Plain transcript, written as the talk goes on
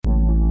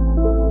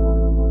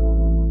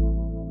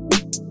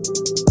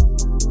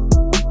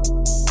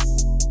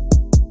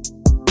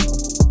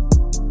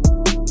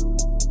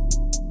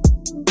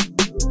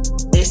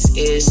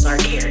is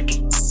Sark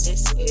Arrogance.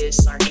 This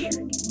is Sark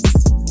Arrogance.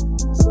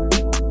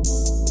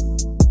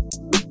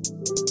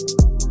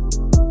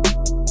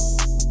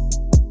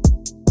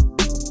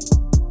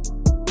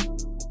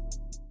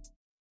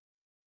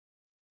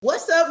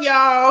 What's up,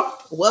 y'all?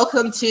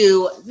 Welcome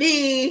to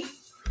the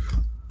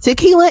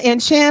Tequila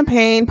and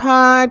Champagne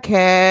podcast.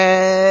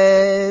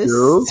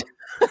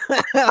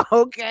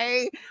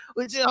 Okay,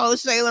 with your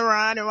host Shayla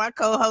Ron and my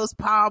co-host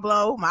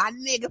Pablo, my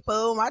nigga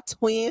fool, my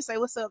twin. Say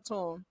what's up to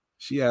him.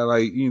 She had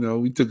like,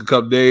 we took a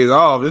couple days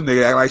off. This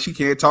nigga act like she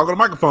can't talk on the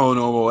microphone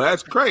no more.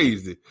 That's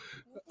crazy.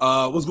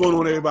 What's going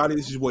on, everybody?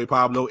 This is your boy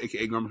Pablo,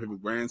 aka Grandma's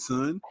favorite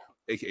grandson,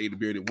 aka the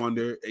Bearded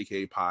Wonder,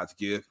 aka Pod's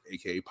gift,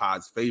 aka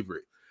Pod's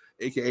favorite,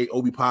 aka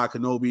Obi Pod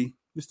Kenobi,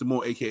 Mr.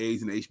 More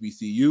AKAs in the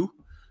HBCU.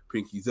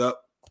 Pinkies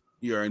up.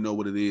 You already know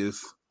what it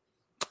is.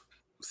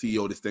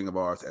 CEO of this thing of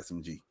ours,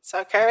 SMG.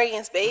 Sark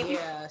Arrogance, baby.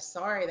 Yeah,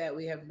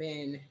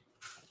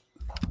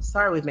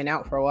 we've been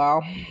out for a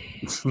while.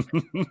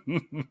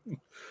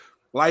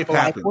 Life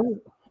happened.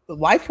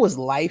 Life was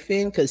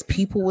lifing because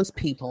people was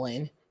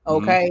peopling.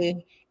 Okay. Mm-hmm.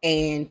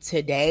 And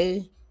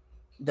today,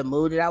 the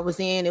mood that I was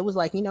in, it was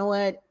like, you know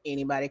what?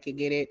 Anybody could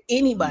get it.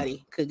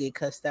 Anybody could get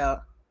cussed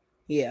out.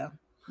 Yeah.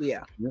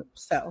 Yep.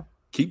 So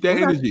keep that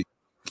energy.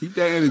 Keep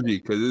that energy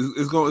because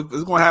it's going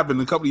to happen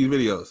in a couple of these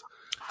videos.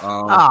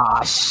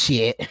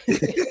 Shit.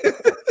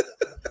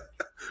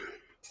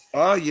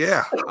 Oh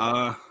yeah.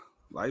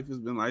 Life has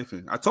been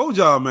lifing. I told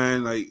y'all,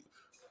 man, like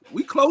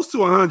we close to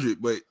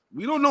 100, but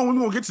we don't know when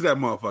we're gonna get to that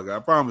motherfucker. I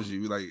promise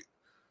you. Like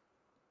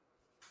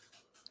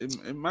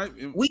it might.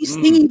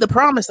 See the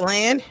promised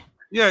land.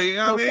 Yeah, you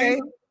know what I mean.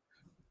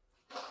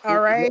 All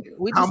right.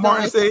 We just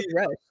Martin said,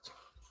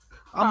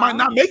 I might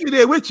not make it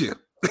there with you.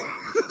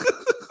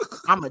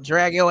 I'm gonna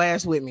drag your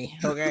ass with me,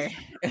 okay?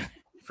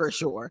 For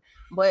sure.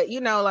 But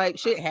like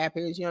shit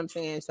happens, you know what I'm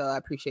saying? So I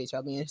appreciate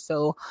y'all being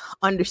so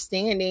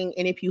understanding.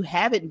 And if you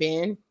haven't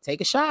been,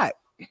 take a shot.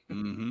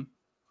 Mm-hmm.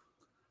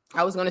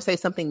 I was gonna say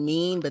something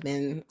mean, but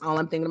then all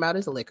I'm thinking about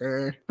is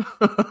liquor.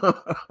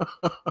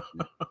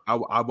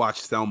 I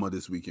watched Selma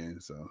this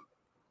weekend, so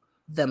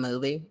the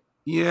movie.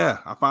 Yeah,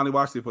 I finally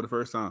watched it for the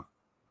first time.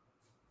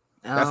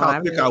 That's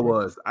how sick I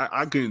was.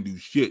 I couldn't do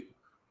shit.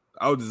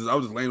 I was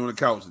just laying on the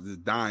couch,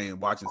 just dying,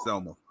 watching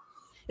Selma.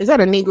 Is that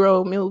a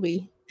Negro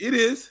movie? It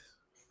is.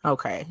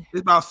 Okay.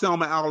 It's about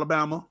Selma,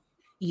 Alabama.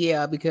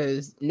 Yeah,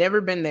 because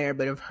never been there,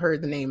 but I've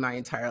heard the name my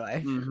entire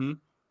life. Mm-hmm.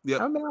 Yeah.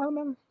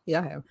 Alabama.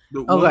 Yeah, I have.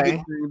 The one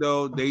good thing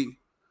though,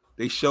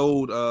 they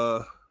showed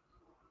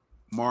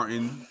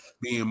Martin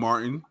being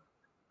Martin.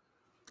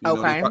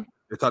 Okay.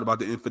 They talked about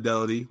the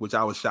infidelity, which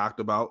I was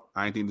shocked about.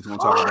 I didn't think they was going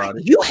to talk about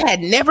it. You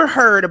had never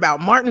heard about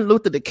Martin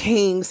Luther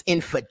King's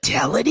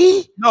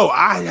infidelity? No,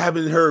 I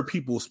haven't heard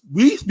people.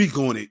 We speak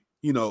on it,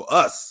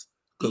 us.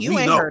 You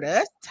ain't heard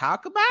us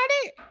talk about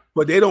it?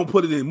 But they don't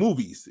put it in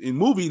movies. In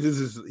movies,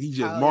 he's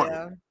just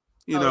Martin.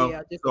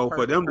 Yeah. So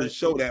for them to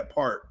show that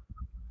part,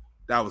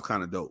 that was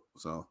kind of dope.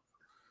 So,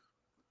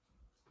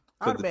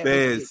 because the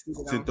feds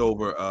sent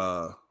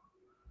over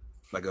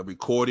like a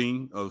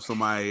recording of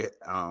somebody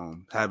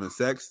having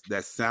sex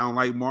that sound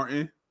like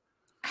Martin.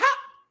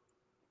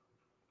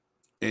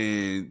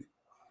 And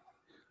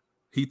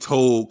he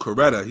told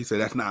Coretta, he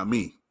said, "That's not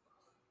me."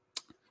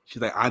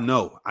 She's like, I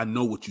know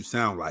what you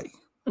sound like.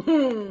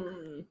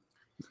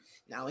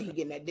 Now when he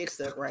getting that dick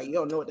sucked right, you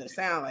don't know what that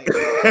sound like.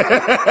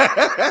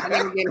 I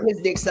never getting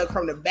his dick sucked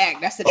from the back.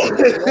 That's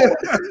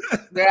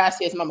the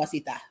gracias,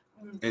 mamacita.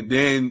 And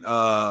then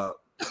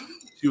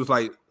she was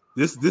like,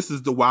 This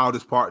is the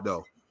wildest part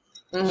though.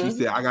 Mm-hmm. She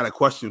said, I got a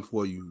question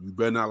for you. You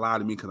better not lie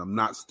to me because I'm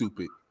not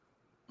stupid.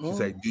 She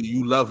said, do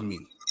you love me?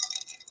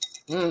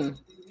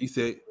 He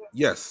said,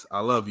 yes, I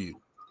love you.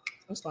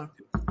 That's fine.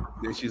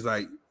 Then she's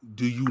like,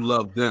 do you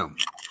love them?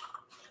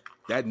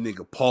 That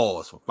nigga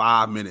paused for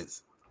 5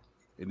 minutes.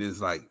 And then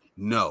it's like,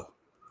 no.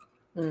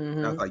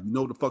 Mm-hmm. I was like, you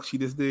know what the fuck she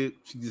just did?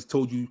 She just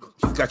told you,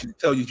 she got you to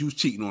tell you was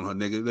cheating on her,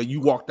 nigga. Like, you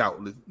walked out.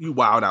 You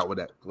wild out with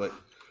that. But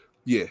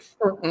yeah.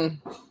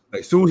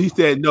 Like, soon as he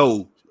said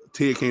no,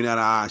 tear came out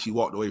of her eye and she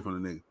walked away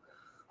from the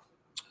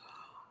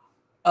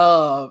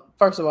nigga.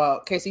 First of all,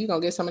 Casey, you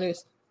gonna get some of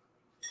this?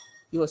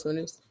 You want some of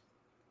this?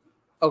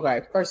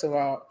 Okay, first of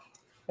all,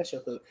 that's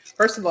your food.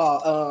 First of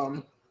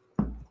all,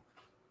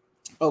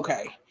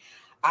 okay.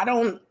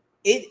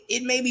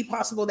 It may be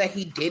possible that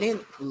he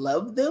didn't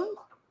love them,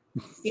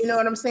 you know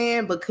what I'm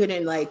saying, but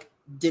couldn't like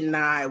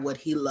deny what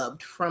he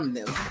loved from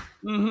them,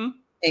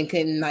 and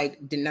can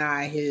like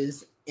deny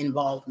his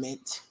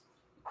involvement,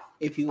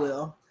 if you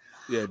will.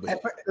 Yeah,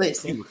 but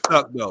listen, he was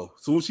stuck though.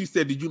 So when she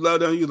said, "Did you love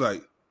them?" You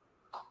like,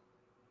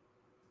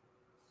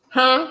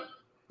 huh?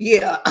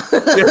 Yeah.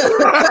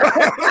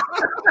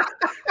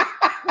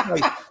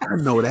 Like, I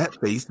know that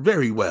face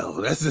very well.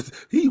 That's just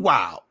he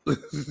wild.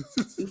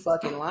 You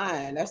fucking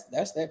lying. That's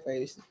that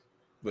face.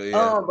 But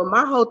yeah. But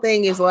my whole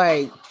thing is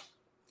like,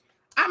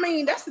 I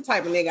mean, that's the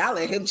type of nigga I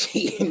let him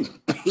cheat in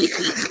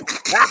peace.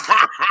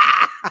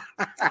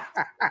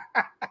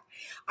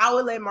 I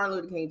would let Martin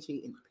Luther King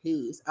cheat in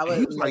peace.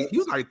 He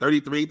was like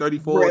 33,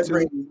 34.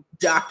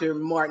 Dr.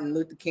 Martin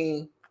Luther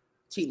King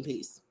Cheating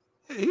Piece.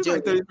 Yeah, he was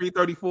like 33,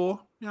 34.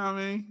 You know what I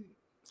mean?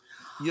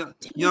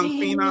 Young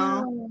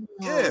phenom.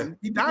 Yeah,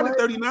 he died at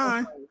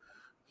 39.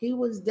 He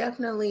was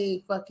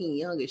definitely fucking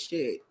young as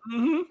shit.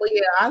 Mm-hmm. But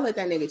yeah, I let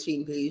that nigga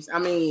cheat in peace. I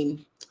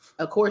mean,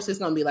 of course, it's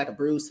gonna be like a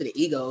bruise to the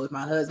ego if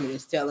my husband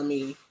is telling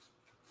me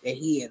that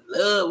he in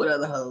love with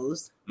other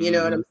hoes. You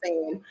know what I'm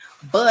saying?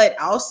 But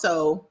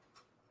also,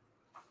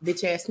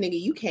 bitch ass nigga,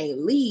 you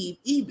can't leave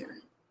either.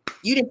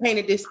 You done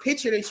painted this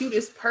picture that you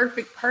this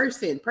perfect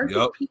person.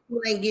 Perfect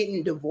people ain't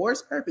getting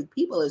divorced. Perfect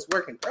people is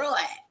working through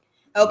it.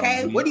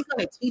 Okay, what are you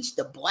gonna teach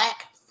the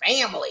black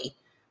family?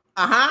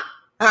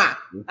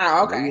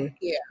 Okay.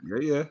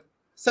 Yeah.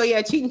 So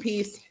yeah, cheating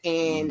piece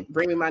and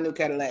bring me my new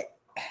Cadillac.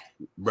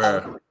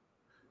 Bruh.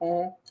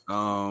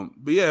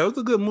 But yeah, it was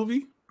a good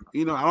movie.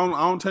 You know, I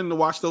don't tend to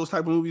watch those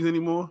type of movies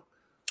anymore.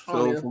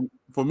 So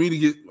for me to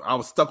get, I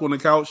was stuck on the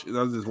couch and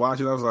I was just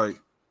watching. I was like,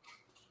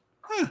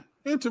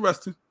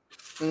 interesting.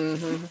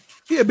 Mm-hmm.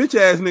 Yeah, bitch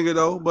ass nigga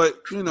though, but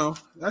you know,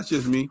 that's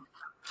just me.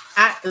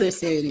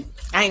 Listen,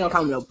 I ain't gonna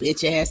call him no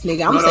bitch ass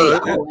nigga. I'm gonna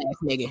say old ass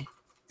nigga.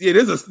 Yeah,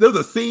 there's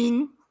a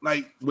scene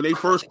like when they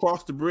first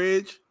crossed the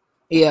bridge.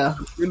 Yeah,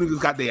 the niggas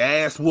got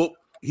their ass whooped.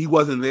 He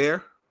wasn't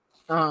there.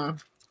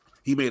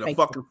 He made a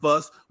fucking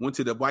fuss. Went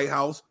to the White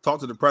House, talked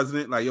to the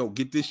president, like, yo,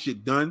 get this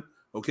shit done.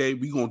 Okay,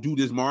 we gonna do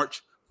this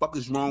march. Fuck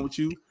is wrong with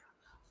you?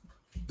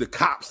 The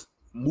cops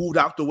moved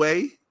out the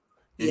way,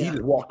 and he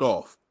just walked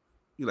off.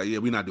 He's like, yeah,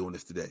 we're not doing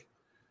this today.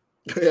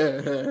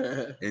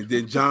 And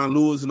then John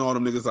Lewis and all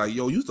them niggas like,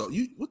 yo, you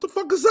what the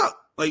fuck is up?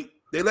 Like,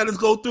 they let us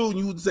go through, and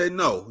you would say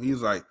no.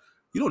 He's like,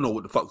 you don't know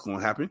what the fuck's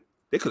gonna happen.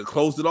 They could have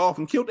closed it off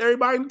and killed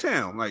everybody in the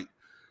town. Like,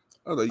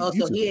 I was like,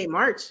 so he ain't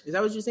march? Is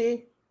that what you're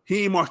saying?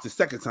 He ain't marched the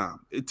second time.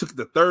 It took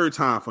the third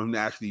time for him to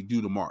actually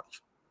do the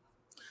march.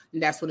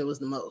 And that's when it was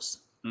the most.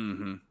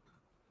 Mm-hmm.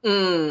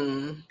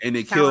 And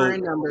they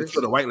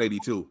killed a white lady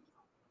too.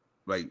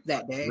 Like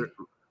that day.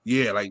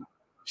 Yeah, like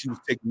she was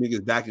taking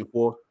niggas back and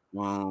forth,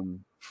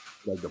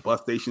 like the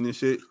bus station and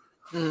shit.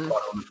 On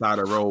the side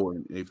of the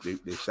road, and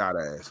they shot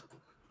her ass.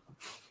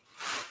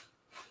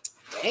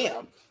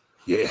 Damn.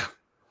 Yeah.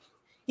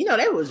 You know,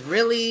 they was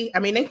really, I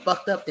mean, they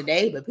fucked up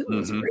today, but people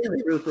was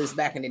really ruthless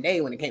back in the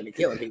day when it came to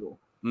killing people.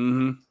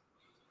 Mm-hmm.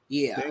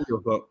 Yeah.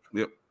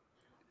 Yep.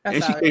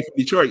 And she came from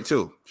Detroit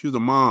too. She was a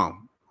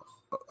mom,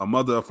 a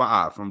mother of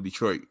 5 from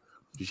Detroit.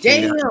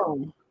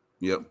 Damn.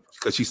 Yep.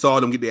 Because she saw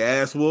them get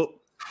their ass whooped,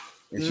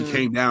 and she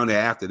came down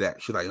there after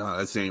that. She's like, "Oh,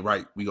 this ain't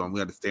right. We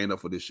have to stand up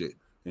for this shit."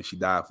 And she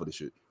died for the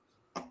shit.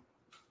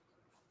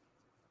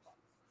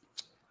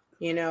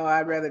 You know,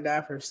 I'd rather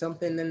die for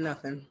something than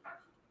nothing.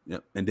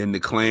 Yep. And then the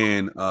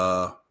Klan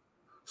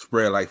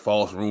spread like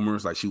false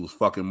rumors, like she was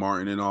fucking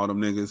Martin and all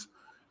them niggas,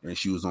 and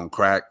she was on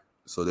crack.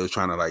 So they were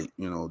trying to like,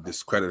 you know,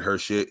 discredit her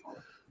shit.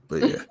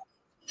 But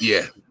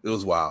yeah, it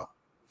was wild.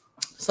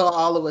 So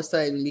all of a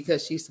sudden,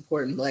 because she's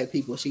supporting black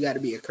people, she got to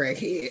be a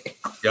crackhead.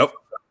 Yep.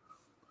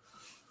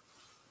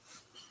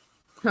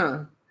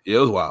 Huh. Yeah, it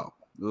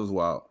was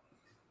wild.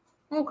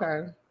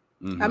 Okay.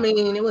 I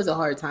mean, it was a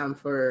hard time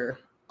for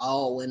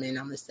all women,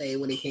 I'm gonna say,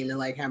 when it came to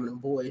like having a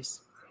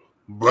voice.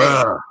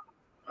 Bruh.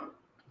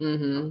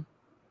 Mm-hmm.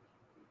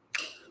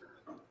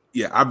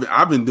 Yeah,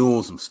 I've been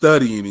doing some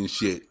studying and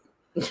shit.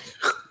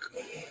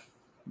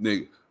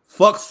 Nigga,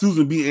 fuck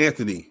Susan B.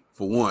 Anthony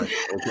for one.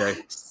 Okay,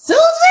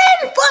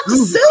 Susan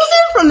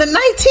from the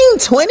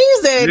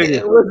 1920s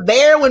that was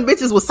there when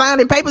bitches was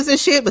signing papers and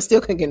shit, but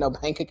still couldn't get no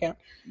bank account.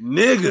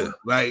 Nigga,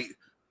 like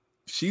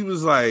she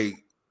was like,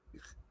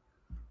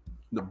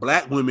 the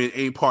black women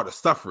ain't part of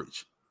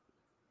suffrage.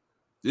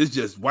 It's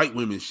just white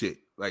women shit.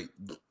 Like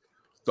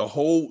the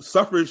whole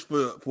suffrage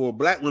for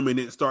black women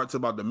didn't start till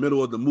about the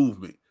middle of the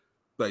movement.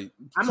 Like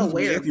I'm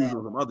aware of that.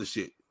 Some other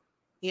shit.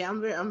 Yeah,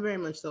 I'm very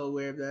much so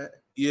aware of that.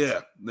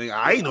 Yeah, nigga,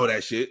 I ain't know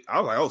that shit. I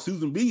was like, oh,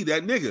 Susan B,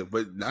 that nigga,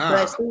 but nah.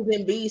 But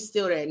Susan B's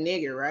still that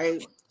nigga,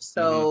 right?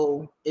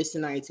 So it's the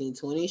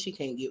 1920s. She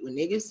can't get with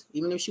niggas,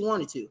 even if she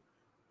wanted to,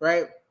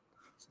 right?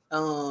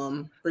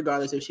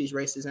 Regardless if she's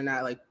racist or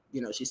not, like,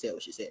 you know, she said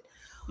what she said.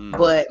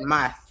 But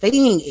my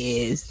thing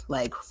is,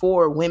 like,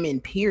 for women,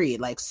 period,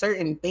 like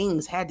certain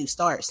things had to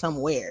start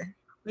somewhere.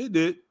 They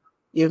did.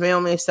 You feel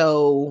me?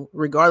 So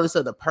regardless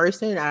of the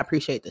person, I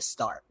appreciate the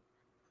start.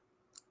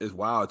 It's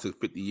wild. It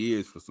took 50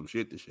 years for some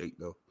shit to shake,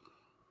 though.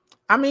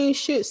 I mean,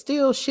 shit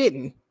still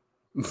shitting.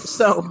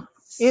 So,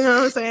 you know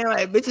what I'm saying?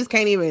 Like, bitches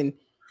can't even...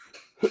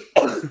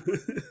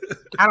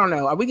 I don't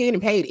know. Are we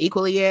getting paid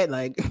equally yet?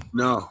 Like,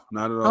 no,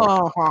 not at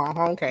all.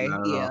 Oh, okay.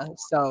 Yeah.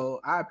 So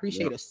I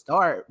appreciate a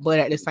start, but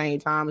at the same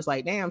time, it's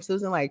like, damn,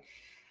 Susan, like,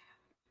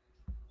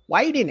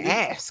 why you didn't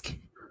ask?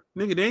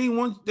 Nigga, they ain't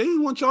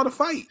want y'all to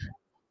fight.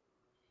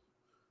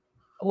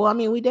 Well, I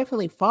mean, we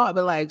definitely fought,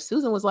 but like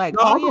Susan was like,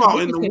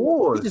 in the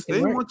wars. They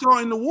didn't want y'all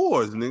in the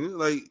wars, nigga.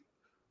 Like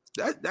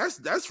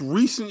that's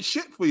recent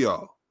shit for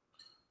y'all.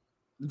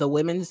 The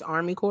Women's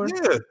Army Corps?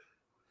 Yeah.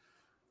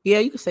 Yeah,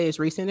 you could say it's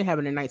recent. It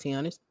happened in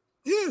 1900s.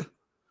 Yeah.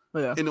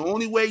 And the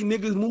only way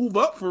niggas move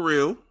up for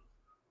real,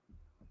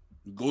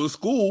 you go to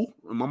school.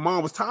 And my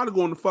mom was tired of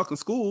going to fucking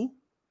school.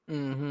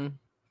 Mm-hmm.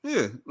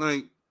 Yeah,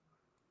 like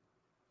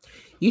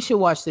You should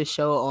watch this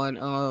show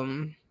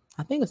on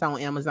I think it's on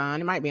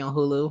Amazon. It might be on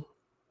Hulu.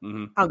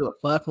 Mm-hmm. I don't give a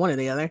fuck. One or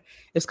the other.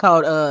 It's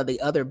called The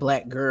Other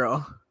Black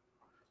Girl.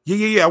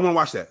 Yeah. I want to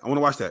watch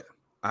that.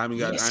 I haven't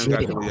got Yes, to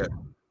it yet.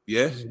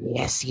 Yeah?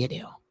 Yes, you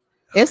do.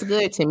 It's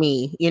good to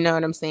me. You know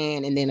what I'm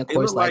saying? And then of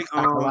course, like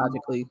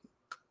psychologically,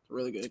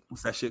 really good.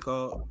 What's that shit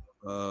called?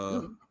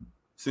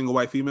 Single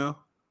white female?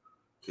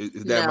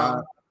 Is that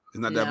vibe? It's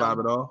not that vibe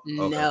at all?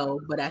 Okay. No,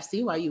 but I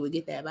see why you would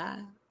get that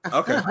vibe.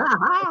 Okay.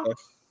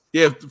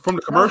 Yeah, from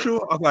the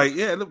commercial, I was like,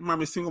 yeah, it looked like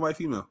a single white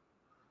female.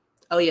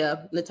 Oh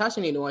yeah, Natasha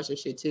need to watch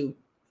this shit too.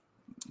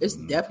 It's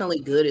definitely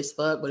good as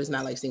fuck, but it's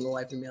not like single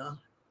white female.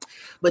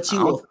 But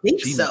you will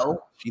think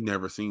so. She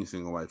never seen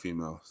single white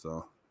female,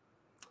 so.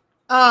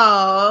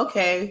 Oh,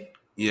 okay.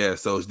 Yeah,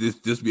 so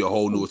this be a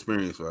whole new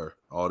experience for her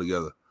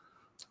altogether.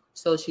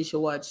 So she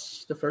should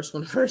watch the first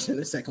one first and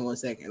the second one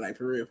second, like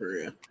for real.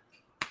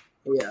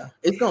 Yeah,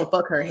 it's gonna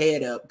fuck her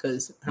head up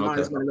because her mind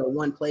is gonna go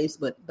one place,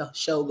 but the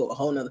show go a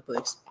whole nother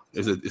place.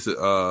 Is it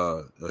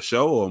a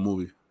show or a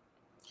movie?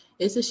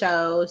 It's a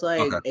show. It's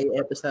like 8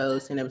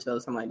 episodes, 10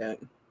 episodes, something like that.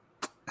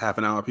 Half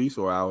an hour piece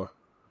or an hour?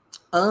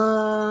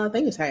 I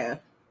think it's half.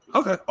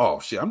 Okay. Oh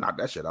shit, I'm not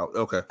that shit out.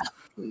 Okay.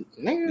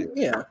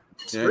 Yeah.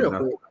 It's real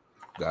quick.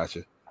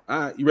 Gotcha. All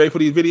right, you ready for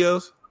these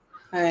videos?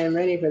 I am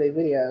ready for the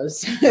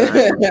videos.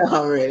 Right.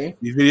 I'm ready.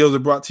 These videos are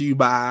brought to you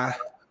by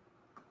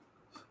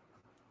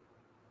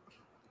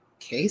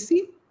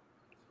Casey.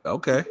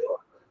 Okay,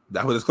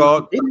 that's what it's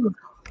called.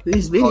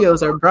 These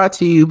videos are brought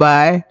to you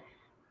by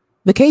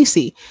the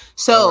Casey.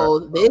 So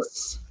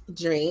this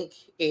drink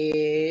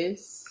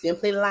is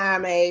Simply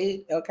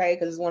Limeade, okay,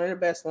 because it's one of the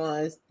best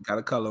ones. Got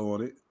a color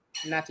on it.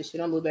 Not to shit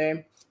on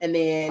blueberry. And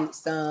then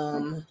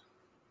some,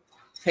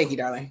 thank you,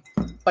 darling,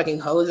 fucking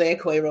Jose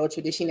Cuervo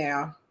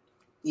Tradicional.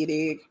 You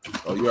dig?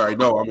 Oh, you already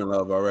know I'm in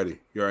love already.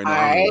 You already know. All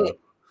right.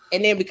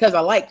 And then because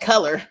I like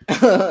color,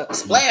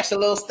 splash a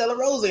little Stella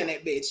Rosa in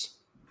that bitch.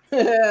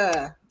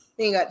 Then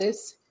you got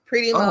this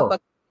pretty motherfucker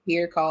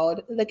here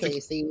called the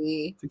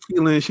Casey.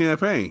 Tequila and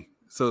champagne,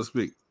 so to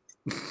speak.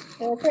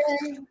 Okay.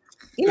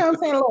 You know what I'm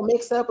saying? A little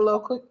mix up, a little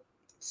quick,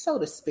 so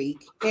to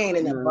speak. It ain't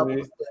in the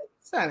bubbles, but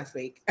so to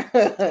speak.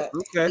 Okay.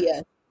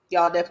 Yeah.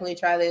 Y'all definitely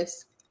try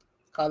this.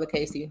 It's called the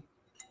Casey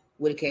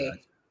with a K.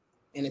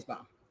 And it's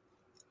bomb.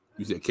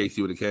 You said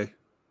Casey with a K?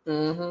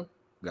 Mm-hmm.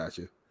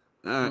 Gotcha.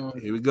 All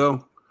right, here we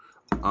go.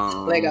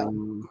 Lego.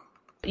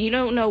 You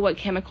don't know what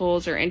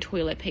chemicals are in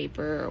toilet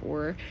paper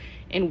or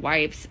in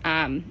wipes.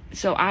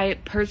 So I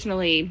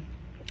personally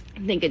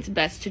think it's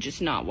best to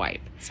just not wipe.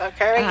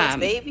 Sarcarius,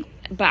 baby.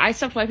 But I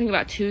stopped wiping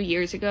about 2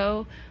 years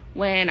ago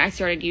when I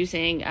started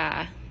using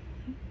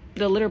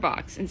the litter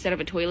box instead of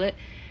a toilet.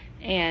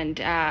 And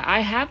I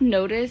have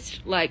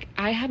noticed, like,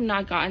 I have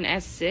not gotten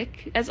as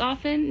sick as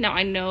often. Now,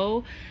 I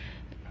know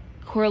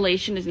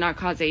correlation is not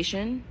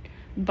causation,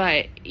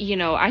 but, you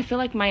know, I feel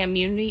like my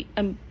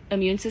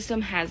immune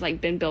system has, like,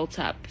 been built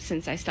up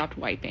since I stopped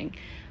wiping.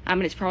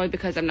 And it's probably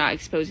because I'm not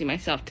exposing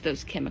myself to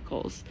those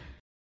chemicals.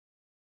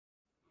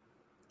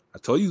 I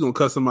told you gonna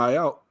cut somebody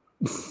out.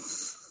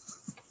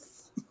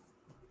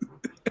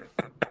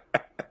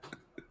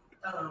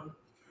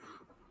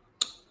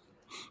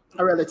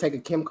 I'd rather take a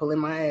chemical in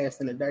my ass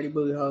than a dirty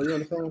booty hole. You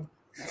understand?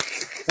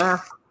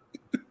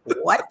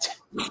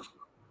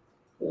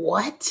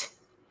 What?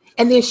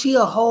 And then she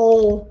a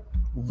whole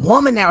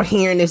woman out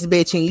here in this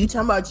bitch, and you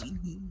talking about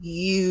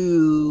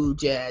you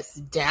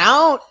just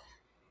don't?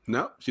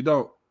 No, she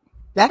don't.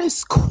 That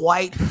is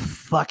quite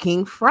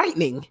fucking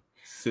frightening.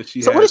 So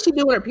what does she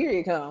do when her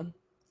period come?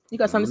 You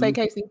got something to say,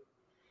 Casey?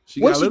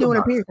 What's she doing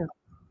her period come?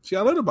 She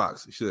got a litter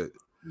box. She said.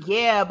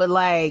 Yeah, but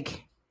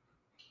like,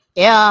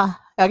 yeah,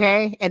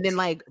 okay. And then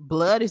like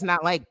blood is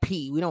not like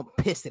pee. We don't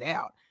piss it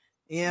out.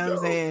 You know what I'm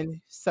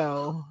saying?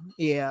 So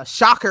yeah,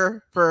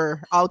 shocker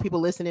for all the people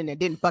listening that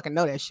didn't fucking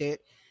know that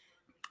shit.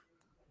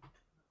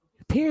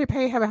 Period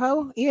pain have a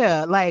hoe?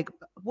 Yeah, like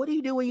what do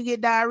you do when you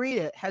get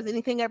diarrhea? Has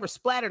anything ever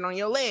splattered on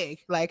your leg?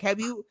 Like, have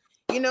you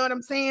know what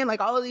I'm saying? Like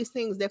all of these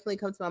things definitely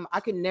come to mind. I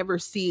can never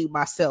see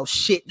myself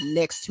shit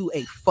next to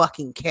a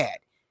fucking cat.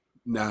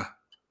 Nah.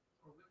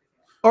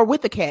 Or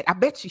with the cat. I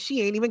bet you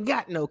she ain't even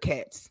got no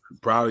cats.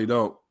 Probably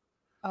don't.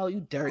 Oh,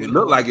 you dirty. It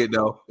look like it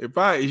though.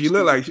 If you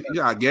look like she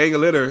got a gang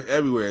of litter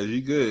everywhere,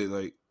 she good.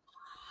 Like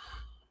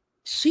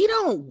she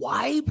don't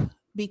wipe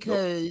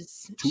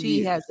because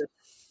she has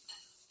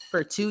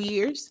for 2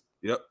 years.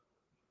 Yep.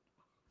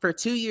 For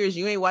 2 years,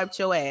 you ain't wiped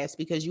your ass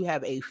because you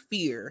have a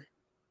fear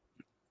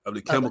of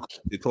the chemical,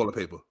 the toilet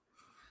paper.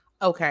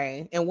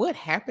 Okay, and what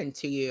happened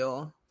to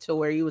you to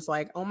where you was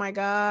like, oh my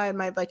god,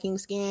 my fucking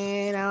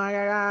skin, oh my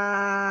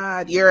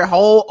god, your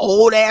whole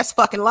old ass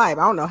fucking life.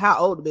 I don't know how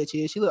old the bitch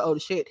is. She look old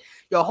as shit.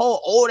 Your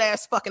whole old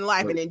ass fucking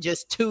life, and then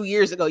just 2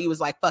 years ago, you was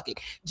like, fuck it,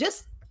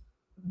 just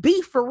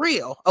be for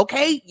real,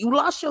 okay? You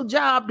lost your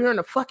job during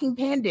a fucking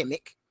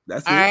pandemic.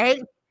 That's all it.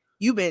 Right?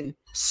 You've been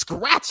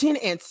scratching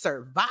and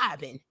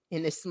surviving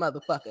in this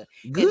motherfucker.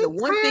 Good and the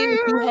one thing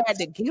that you had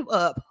to give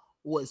up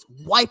was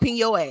wiping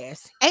your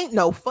ass. Ain't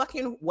no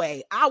fucking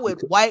way I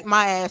would wipe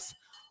my ass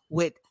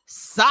with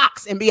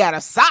socks and be out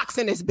of socks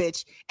in this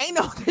bitch.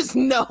 There's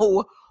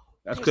no.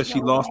 That's because she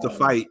lost the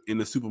fight in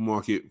the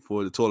supermarket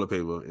for the toilet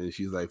paper, and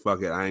she's like,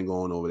 "Fuck it, I ain't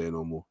going over there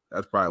no more."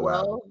 That's probably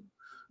why.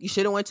 You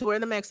should have went to where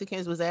the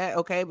Mexicans was at,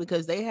 okay?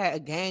 Because they had a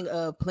gang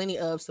of plenty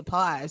of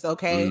supplies,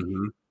 okay?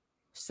 Mm-hmm.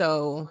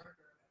 So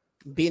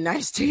be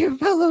nice to your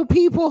fellow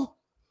people.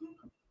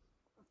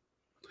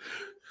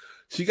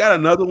 She got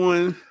another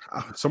one.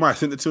 Somebody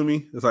sent it to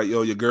me. It's like,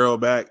 yo, your girl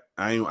back.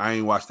 I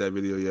ain't watched that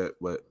video yet,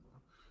 but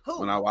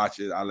when I watch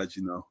it, I'll let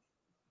you know.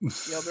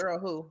 Your girl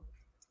who?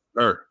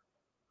 Her.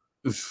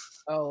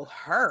 Oh,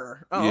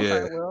 her. Oh, yeah.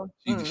 okay, well.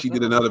 She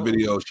did another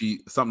video.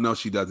 Something else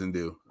she doesn't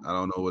do. I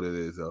don't know what it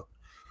is though.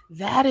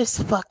 That is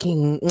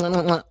fucking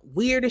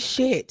weird as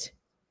shit.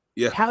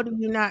 Yeah. How do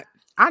you not?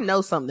 I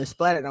know something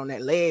splattered on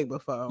that leg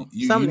before.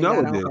 Something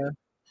got on her.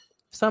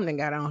 Something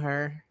got on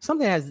her.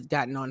 Something has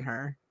gotten on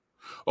her.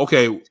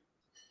 Okay.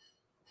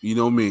 You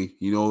know me.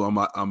 You know I'm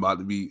about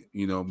to be,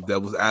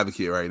 devil's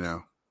advocate right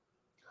now.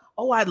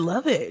 Oh, I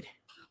love it.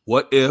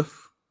 What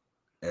if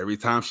every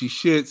time she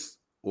shits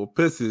or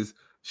pisses,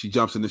 she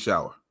jumps in the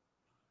shower?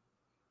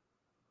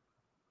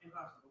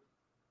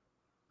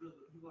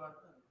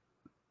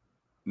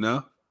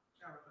 No?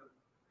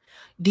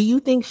 Do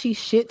you think she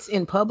shits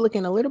in public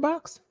in a litter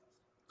box?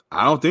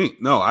 I don't think.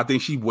 No, I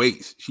think she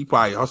waits.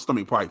 Her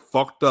stomach probably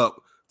fucked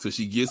up till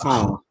she gets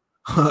home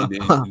and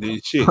then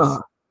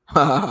shits.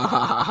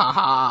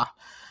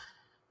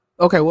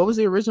 Okay, what was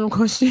the original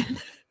question?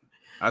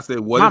 I said,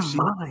 what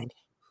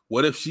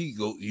if she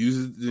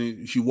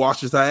she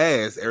washes her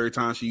ass every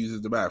time she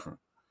uses the bathroom?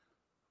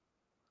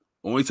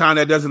 Only time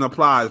that doesn't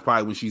apply is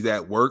probably when she's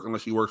at work,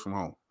 unless she works from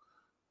home.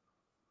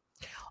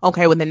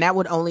 Okay, well then that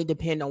would only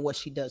depend on what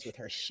she does with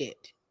her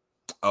shit.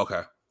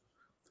 Okay.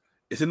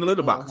 It's in the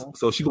litter box.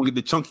 So she gonna get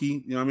the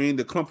chunky, you know what I mean?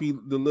 The clumpy,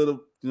 the little,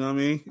 you know what I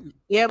mean?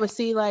 Yeah, but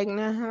see, like, going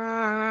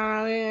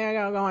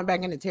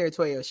back into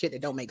territory of shit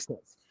that don't make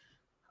sense.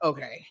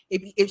 Okay.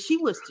 If she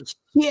was to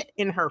shit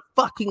in her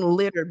fucking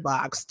litter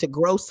box to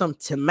grow some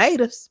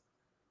tomatoes,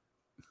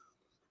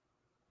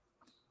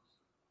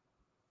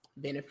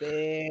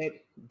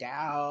 benefit,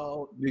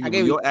 doubt. Nigga,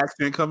 when your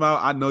accent come out,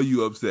 I know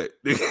you upset.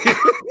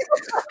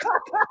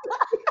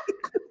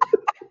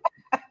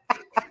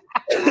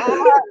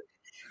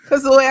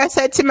 Because the way I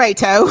said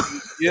tomato.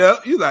 Yeah,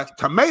 you like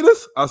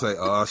tomatoes? I'll say,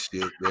 oh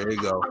shit, there you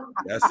go.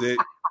 That's it.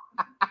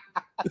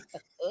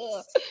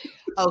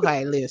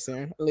 Okay,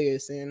 listen.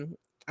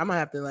 I'm gonna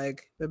have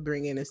to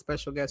bring in a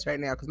special guest right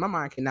now because my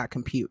mind cannot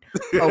compute.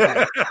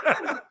 Okay.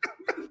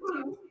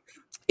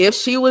 If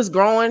she was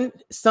growing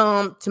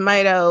some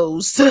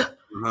tomatoes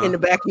in the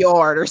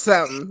backyard or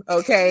something,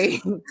 okay,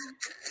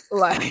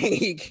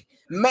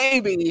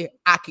 maybe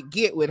I could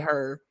get with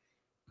her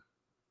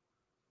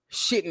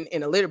shitting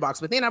in a litter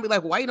box, but then I'll be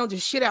like, why you don't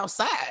just shit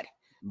outside?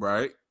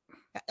 Right.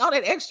 All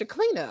that extra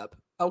cleanup.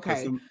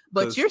 Okay.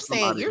 But you're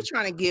saying you're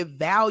trying to give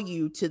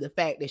value to the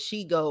fact that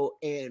she go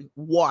and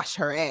wash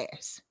her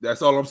ass.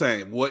 That's all I'm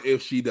saying. What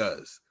if she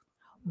does?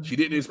 She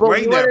didn't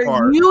explain that part.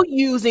 What are you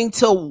using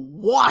to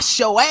wash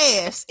your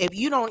ass if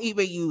you don't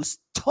even use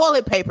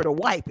toilet paper to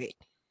wipe it?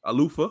 A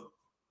loofah.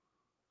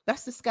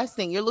 That's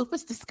disgusting. Your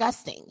loofah's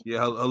disgusting.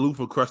 Yeah, a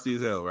loofah crusty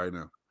as hell right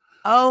now.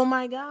 Oh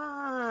my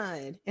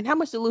God. And how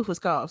much do loofahs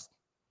cost?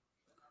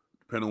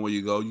 Depending on where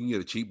you go, you can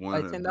get a cheap one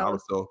like at $1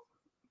 store.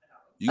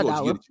 You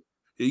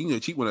can get a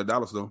cheap one at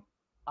 $1 store.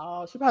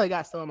 Oh, she probably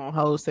got some on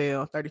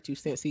wholesale, 32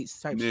 cents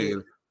each type shit.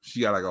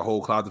 She got like a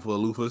whole closet full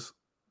of loofahs.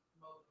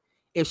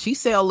 If she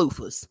sell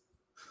loofahs,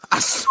 I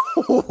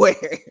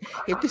swear.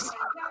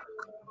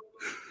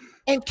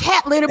 And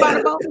cat litter by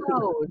the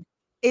boatload.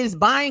 Is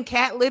buying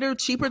cat litter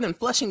cheaper than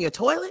flushing your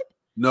toilet?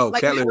 No,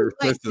 cat litter is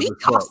expensive. Be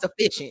cost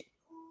efficient.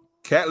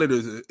 Cat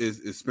litter is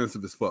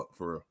expensive as fuck,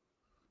 for real.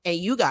 And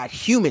you got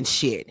human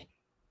shit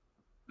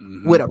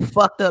with a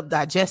fucked up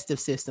digestive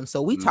system.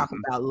 So we talking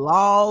about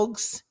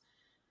logs,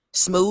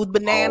 smooth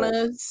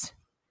bananas,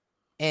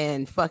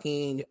 and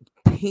fucking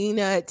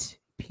peanut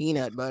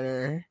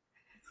butter.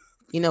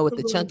 You know, with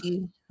the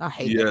chunky. I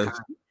hate that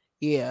kind.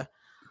 Yeah.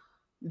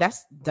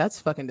 That's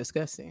fucking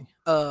disgusting.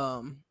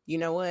 You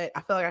know what?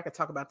 I feel like I could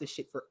talk about this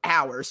shit for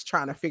hours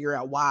trying to figure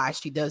out why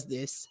she does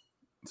this.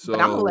 So,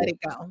 but I'm gonna let it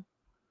go.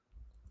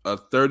 A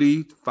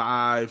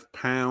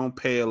 35-pound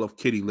pail of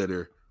kitty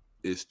litter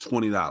is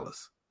 $20.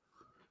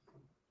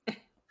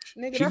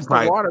 Nigga, that's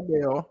the water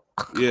bill.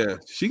 Yeah,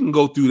 she can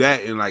go through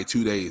that in like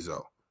 2 days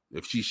though.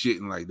 If she's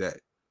shitting like that,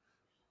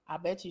 I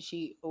bet you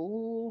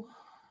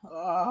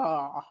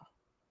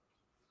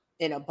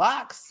in a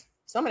box.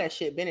 Some of that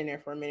shit been in there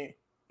for a minute.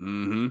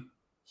 Mm-hmm.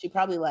 She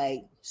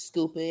probably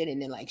scoop it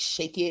and then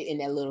shake it in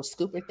that little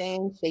scooper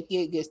thing. Shake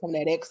it, get some of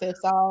that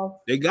excess off.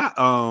 They got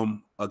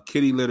a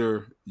kitty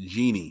litter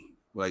genie.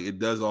 Like it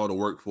does all the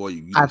work for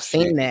you. I've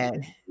seen that.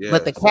 Yeah,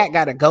 but the cat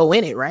got to go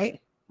in it, right?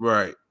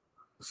 Right.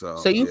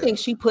 So you think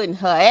she putting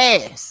her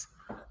ass?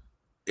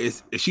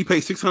 If she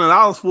paid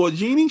 $600 for a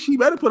genie, she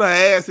better put her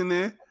ass in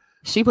there.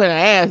 She put her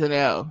ass in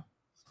there.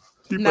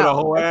 She put her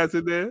whole ass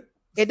in there.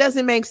 It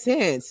doesn't make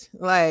sense.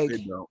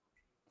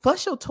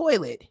 Flush your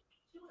toilet.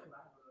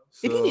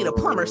 If you need a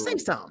plumber, say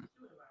something.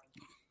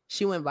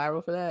 She went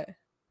viral for that.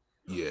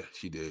 Yeah,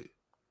 she did.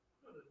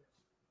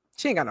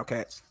 She ain't got no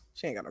cats.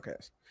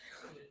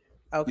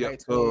 Okay. Yeah.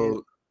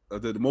 So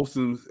the most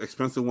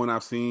expensive one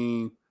I've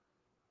seen,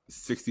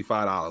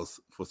 $65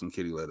 for some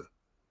kitty litter.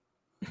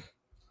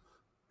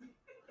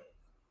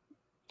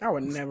 I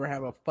would never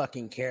have a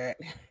fucking cat.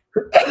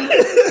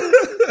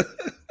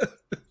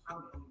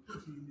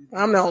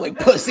 I'm the only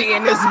pussy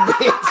in this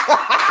bitch.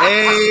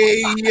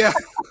 Hey.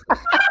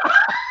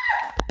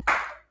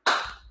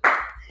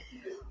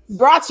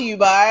 Brought to you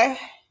by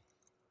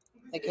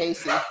the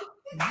Casey. Yo.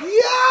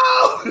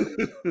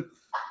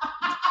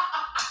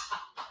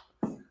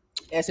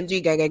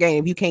 SMG gang.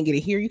 If you can't get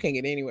it here, you can't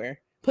get it anywhere.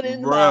 Put it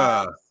in the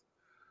Bruh. box.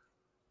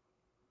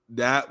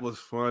 That was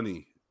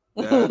funny.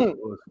 That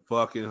was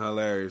fucking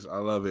hilarious. I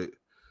love it.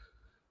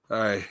 All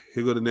right,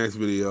 here go the next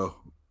video.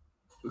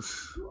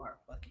 You are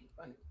fucking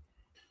funny.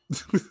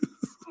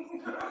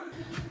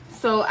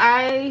 So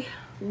I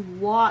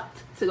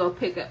walked to go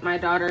pick up my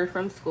daughter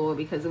from school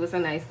because it was a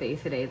nice day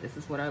today. This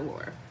is what I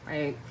wore,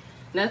 right?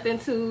 Nothing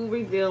too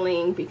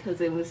revealing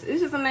because it's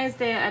just a nice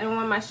day. I didn't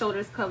want my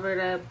shoulders covered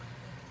up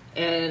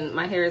and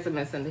my hair is a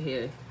mess under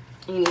here.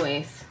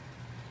 Anyways,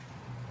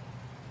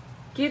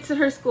 get to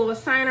her school,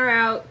 sign her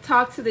out,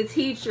 talk to the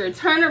teacher,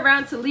 turn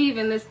around to leave,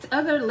 and this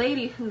other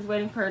lady who's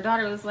waiting for her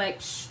daughter was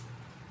like, shh,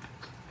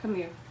 come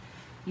here.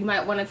 You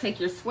might want to take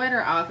your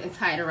sweater off and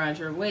tie it around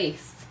your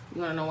waist.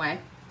 You want to know why?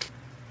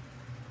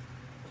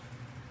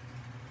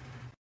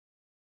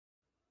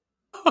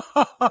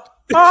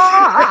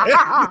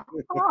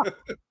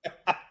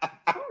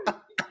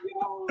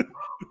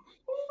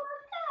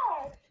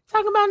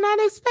 Talking about not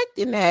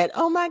expecting that.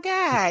 Oh my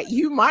God.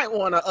 You might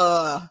want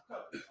to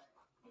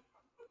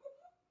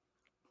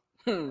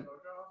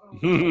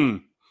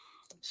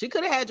She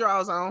could have had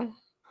drawers on.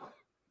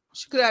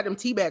 She could have had them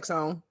T-backs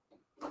on.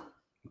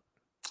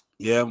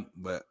 Yeah,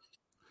 but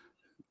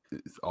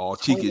it's all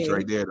cheekage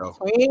right there, though.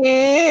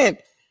 Twin.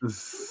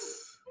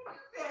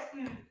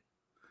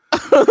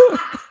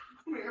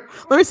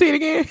 Let me see it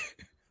again.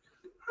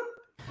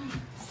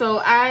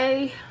 So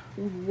I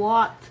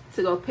walked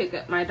to go pick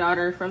up my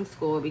daughter from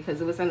school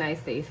because it was a nice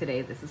day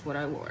today. This is what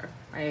I wore,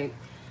 right?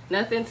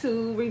 Nothing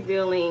too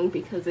revealing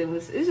because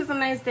it's just a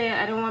nice day.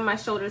 I didn't want my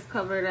shoulders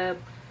covered up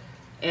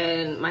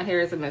and my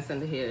hair is a mess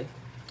under here.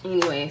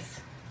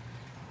 Anyways,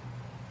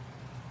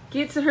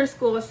 get to her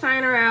school,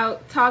 sign her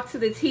out, talk to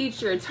the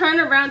teacher, turn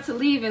around to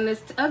leave, and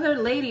this other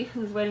lady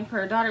who's waiting for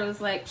her daughter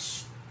was like,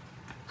 shh,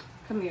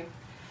 come here.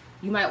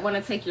 You might want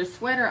to take your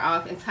sweater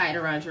off and tie it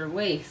around your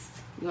waist.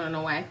 You want to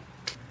know why?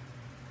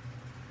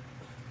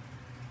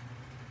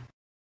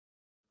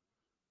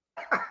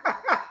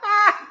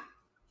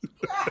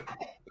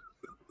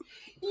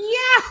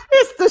 Yeah,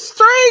 it's the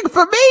string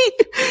for me.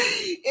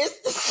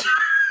 It's the string.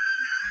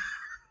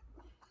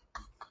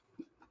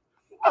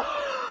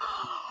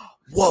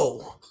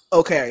 Whoa.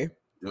 Okay.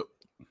 Yep.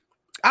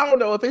 I don't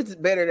know if it's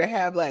better to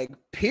have like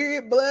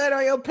period blood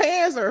on your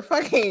pants or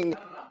fucking.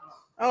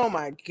 Oh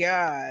my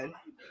God.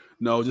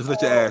 No, just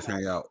let your ass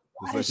hang out.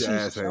 Why Just did let your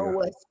she ass hang show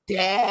out. us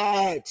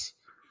that?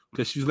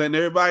 Because she's letting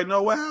everybody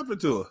know what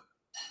happened to her.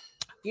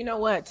 You know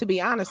what? To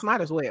be honest, might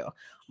as well.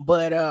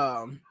 But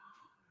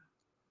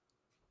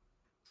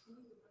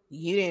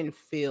you didn't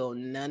feel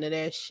none of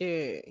that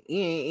shit. You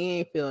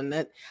ain't feel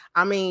nothing.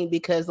 I mean,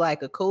 because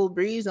like a cool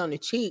breeze on the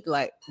cheek,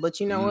 like. But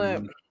you know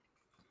what?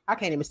 I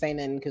can't even say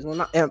nothing because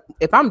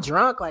if I'm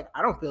drunk, like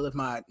I don't feel if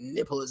my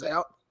nipple is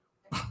out.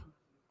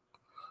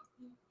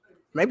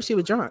 Maybe she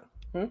was drunk.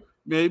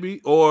 Maybe,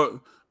 or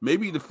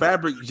maybe the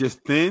fabric is just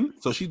thin,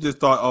 so she just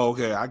thought, "Oh,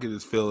 okay, I can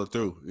just feel it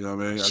through." You know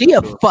what I mean? She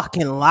a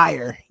fucking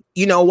liar.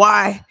 You know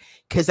why?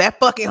 Because that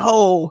fucking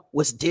hole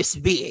was this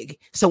big.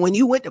 So when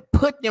you went to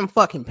put them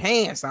fucking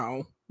pants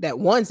on, that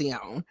onesie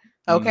on,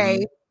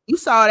 okay, you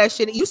saw that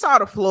shit. You saw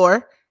the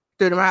floor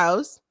through the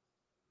house.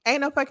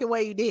 Ain't no fucking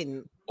way you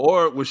didn't.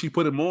 Or when she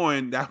put him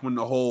on, that's when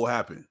the hole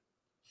happened.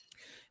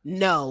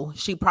 No,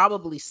 she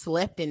probably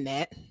slept in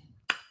that.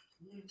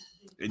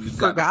 And just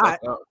Forgot.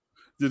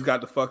 Just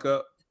got the fuck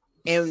up.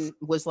 And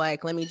was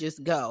like, let me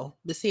just go.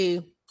 But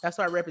see, that's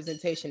why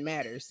representation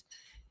matters.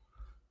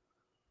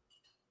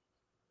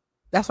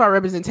 That's why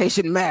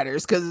representation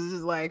matters. Because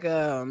it's like,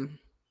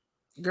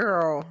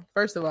 girl,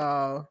 first of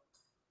all,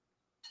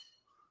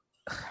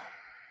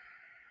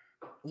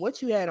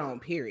 what you had on,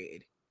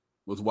 period,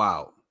 Was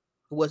wild.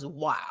 was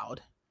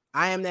wild.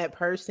 I am that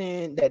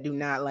person that do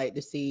not like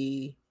to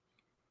see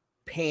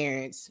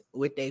parents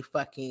with their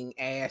fucking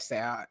ass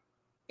out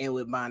and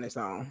with bonnets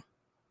on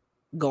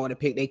going to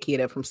pick their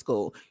kid up from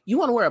school. You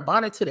want to wear a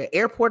bonnet to the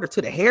airport or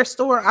to the hair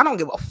store? I don't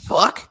give a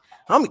fuck.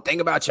 I don't even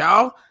think about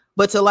y'all.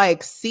 But to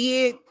like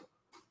see it,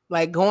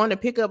 like going to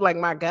pick up like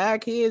my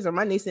god kids or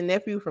my niece and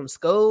nephew from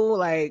school,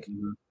 like,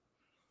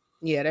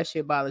 yeah, that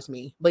shit bothers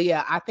me. But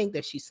yeah, I think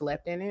that she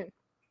slept in it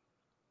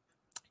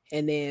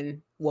and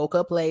then woke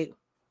up late.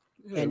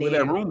 Yeah, and with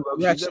then that room,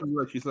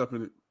 she slept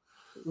in it.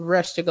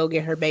 Rushed to go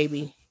get her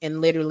baby and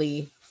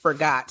literally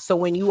forgot. So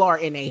when you are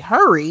in a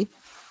hurry,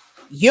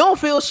 you don't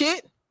feel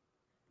shit.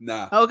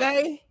 Nah.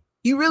 Okay.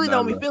 You really Not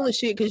don't at be all. feeling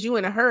shit because you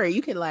in a hurry.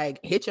 You can like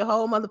hit your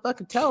whole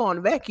motherfucking toe on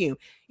the vacuum.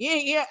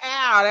 Yeah,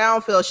 ow, I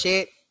don't feel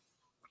shit.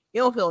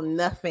 You don't feel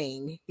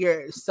nothing.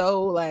 You're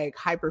so like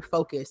hyper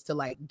focused to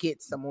like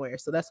get somewhere.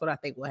 So that's what I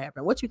think will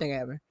happen. What you think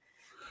happened?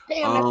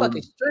 Damn, that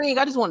fucking string.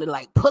 I just wanted to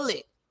like pull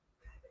it.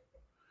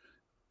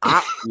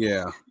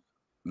 Yeah,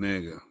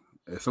 nigga.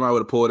 If somebody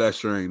would have pulled that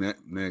string, that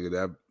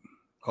her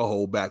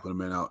whole back would have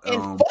been out.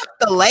 And fuck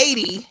the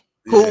lady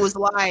who was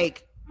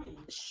like,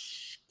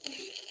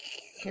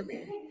 come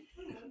here.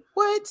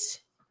 What?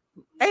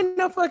 Ain't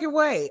no fucking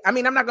way. I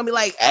mean, I'm not gonna be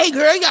like, hey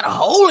girl, you got a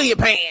hole in your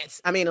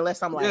pants. I mean,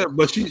 unless I'm like, yeah,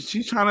 but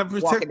she's trying to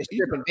protect walking the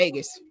strip in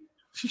Vegas.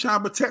 She's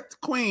trying to protect the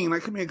queen.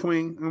 Like, come here,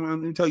 queen. Let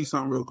me tell you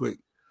something real quick.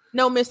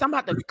 No, miss, I'm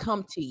about to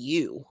come to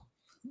you.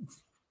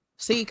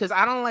 See, because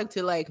I don't like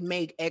to like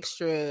make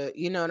extra,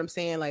 you know what I'm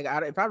saying? Like,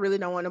 if I really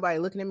don't want nobody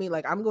looking at me,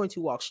 like I'm going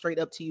to walk straight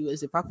up to you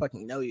as if I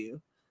fucking know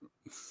you.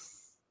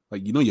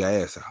 Like, you know your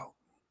ass out.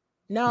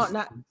 No,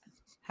 not.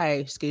 Hey,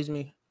 excuse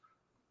me.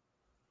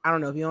 I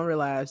don't know if you don't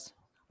realize,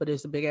 but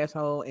it's a big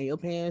asshole in your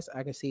pants.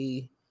 I can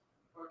see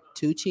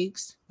 2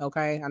 cheeks.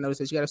 Okay. I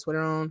noticed that you got a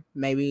sweater on.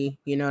 Maybe,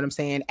 you know what I'm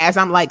saying? As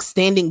I'm like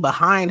standing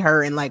behind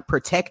her and like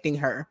protecting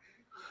her.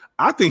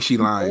 I think she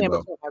lying,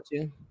 bro.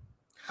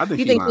 I think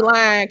you think she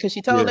lying because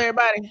she told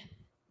everybody?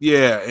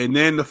 Yeah. And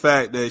then the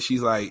fact that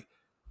she's like,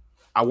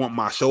 I want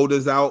my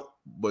shoulders out,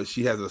 but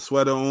she has a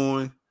sweater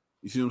on.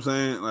 You see what I'm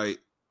saying? Like,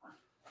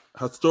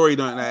 her story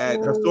not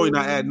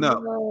adding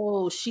up.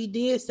 Oh, she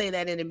did say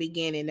that in the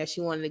beginning that she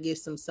wanted to get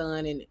some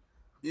sun and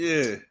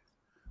yeah,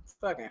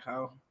 fucking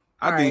hoe.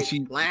 I think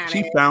she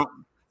found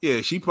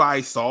she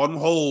probably saw them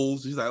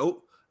holes. She's like,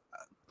 oh,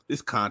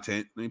 this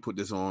content. Let me put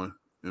this on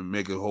and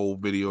make a whole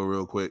video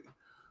real quick.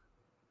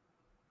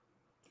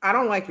 I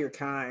don't like your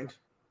kind.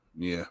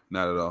 Yeah,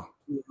 not at all.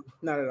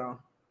 Not at all.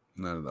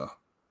 Not at all.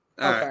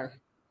 Okay.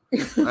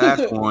 Right.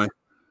 Last one.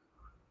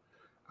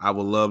 I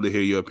would love to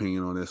hear your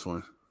opinion on this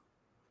one.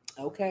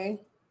 Okay.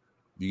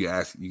 You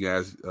guys,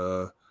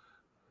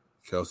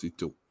 Kelsey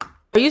too.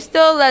 Are you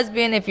still a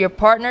lesbian if your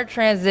partner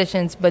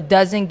transitions but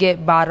doesn't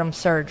get bottom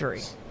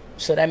surgery?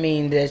 So that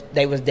means that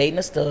they was dating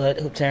a stud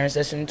who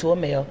transitioned into a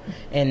male,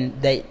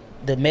 and the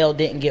male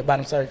didn't get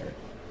bottom surgery.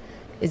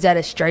 Is that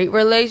a straight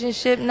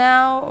relationship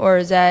now, or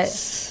is that?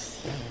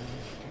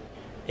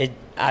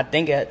 I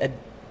think it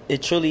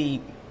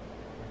truly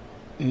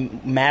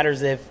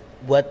matters if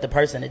what the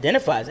person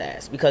identifies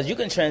as, because you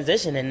can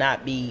transition and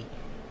not be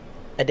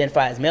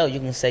identified as male. You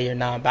can say you're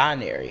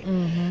non-binary.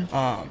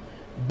 Mm-hmm.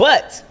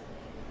 But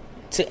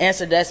to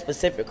answer that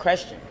specific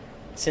question,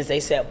 since they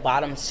said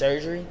bottom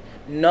surgery,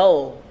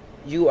 no,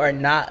 you are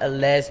not a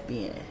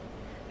lesbian.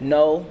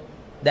 No,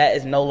 that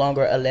is no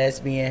longer a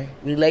lesbian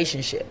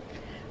relationship,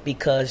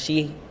 because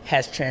she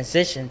has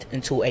transitioned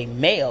into a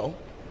male,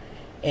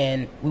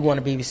 and we want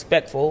to be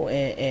respectful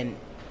and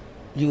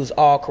use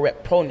all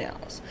correct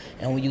pronouns.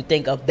 And when you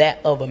think of that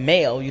of a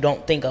male, you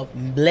don't think of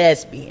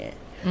lesbian.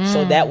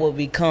 So that will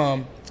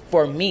become,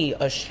 for me,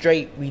 a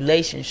straight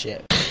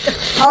relationship.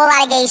 Whole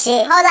lot of gay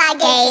shit. Whole lot of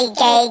gay. I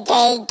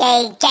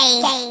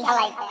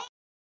like that.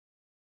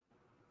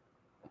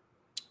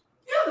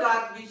 You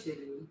got to be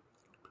shitting me.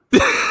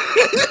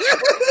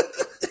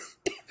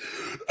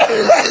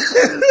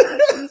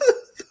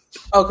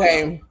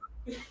 Okay,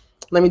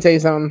 let me tell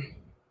you something.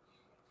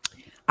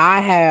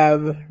 I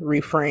have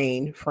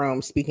refrained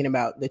from speaking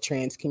about the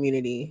trans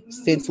community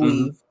since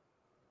we've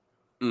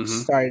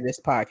started this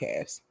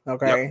podcast.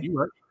 Okay, Yep, you're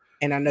right.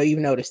 And I know you've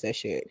noticed that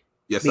shit.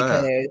 Yes, I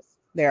have. Because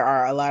there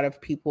are a lot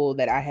of people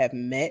that I have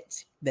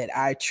met that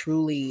I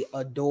truly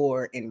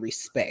adore and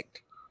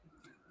respect.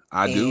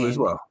 I do as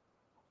well.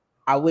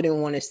 I wouldn't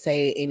want to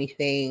say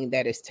anything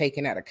that is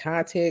taken out of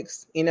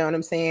context. You know what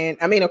I'm saying?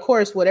 I mean, of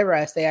course, whatever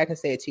I say, I can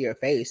say it to your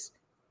face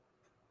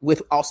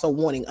with also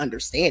wanting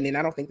understanding.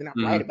 I don't think that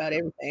I'm right about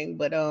everything,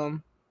 but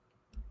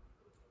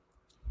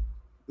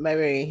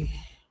maybe.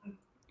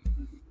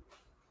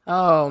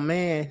 Oh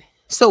man.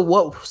 So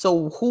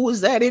who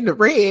is that in the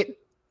red?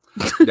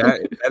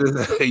 That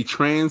is a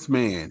trans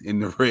man in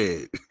the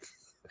red.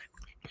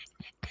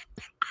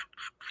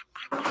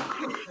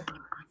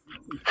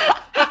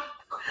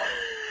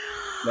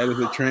 That is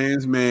a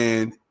trans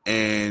man,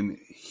 and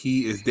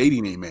he is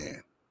dating a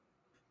man.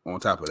 On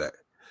top of that,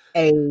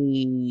 A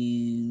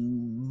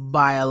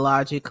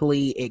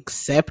biologically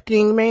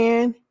accepting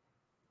man,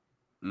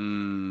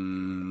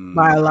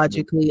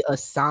 biologically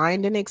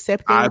assigned and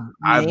accepting.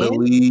 I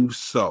believe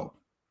so.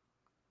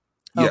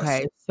 Yes.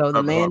 Okay, so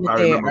the man that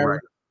they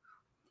are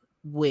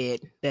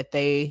with, that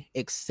they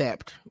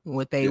accept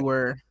what they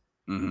were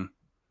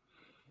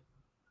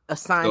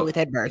assigned with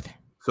at birth.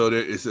 So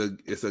there is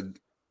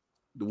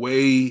the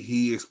way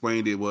he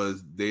explained it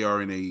was they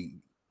are in a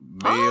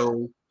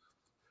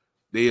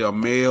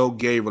male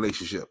gay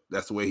relationship.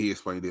 That's the way he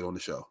explained it on the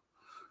show.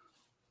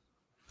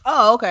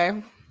 Oh,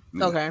 okay.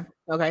 Yeah.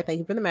 Okay. Thank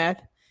you for the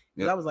math.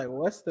 Yep. I was like,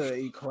 what's the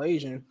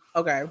equation?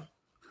 Okay.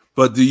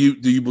 But do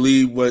you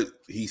believe what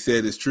he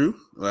said is true?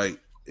 Like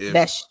if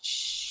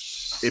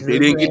they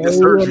didn't get the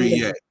surgery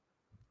yet,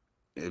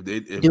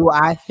 Do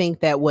I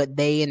think that what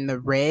they in the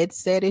red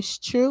said is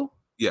true?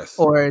 Yes.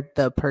 Or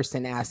the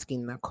person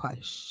asking the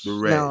question? The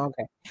red. No,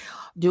 okay.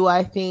 Do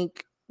I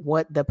think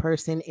what the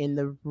person in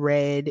the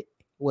red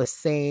was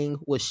saying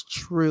was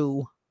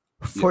true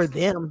for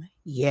them?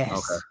 Yes.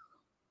 Okay.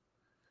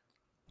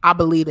 I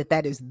believe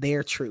that is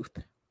their truth.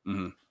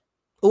 Mm-hmm.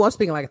 Oh, I'm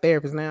speaking like a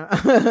therapist now.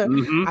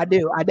 Mm-hmm. I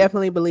do. I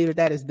definitely believe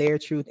that is their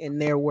truth in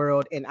their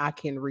world, and I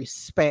can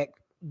respect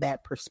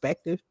that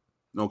perspective.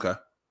 Okay.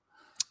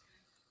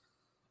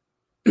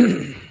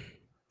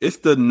 It's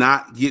the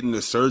not getting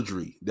the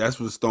surgery. That's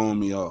what's throwing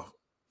me off.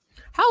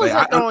 How is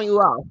that throwing you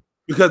off?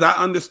 Because I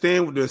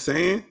understand what they're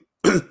saying,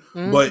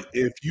 Mm-hmm. but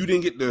if you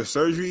didn't get the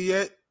surgery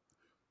yet,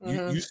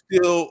 you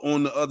still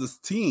on the other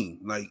team.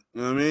 Like,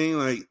 you know what I mean?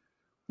 Like,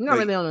 you're not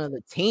really on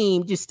another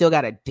team. You just still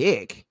got a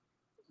dick.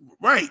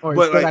 Right. Or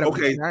but like, gotta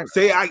okay,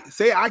 say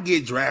I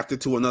get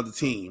drafted to another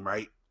team,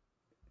 right?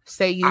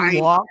 Say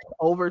you walk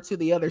over to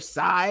the other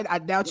side. I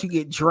doubt you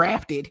get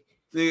drafted.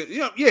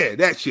 Yeah,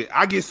 that shit.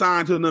 I get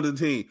signed to another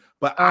team,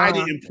 but I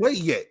didn't play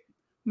yet.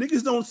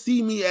 Niggas don't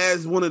see me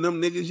as one of them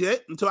niggas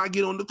yet until I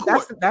get on the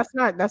court.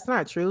 That's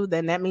not true.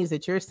 Then that means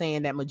that you're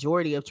saying that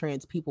majority of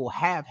trans people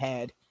have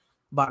had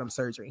bottom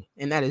surgery,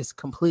 and that is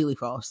completely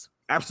false.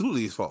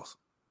 Absolutely, it's false.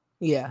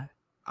 Yeah,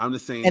 I'm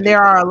just saying. And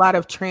there are a lot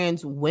of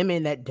trans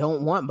women that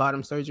don't want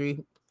bottom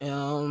surgery,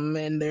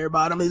 and their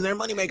bottom is their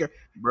moneymaker.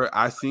 Bro,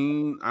 I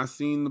seen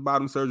the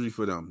bottom surgery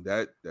for them.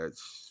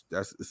 That's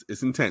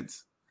it's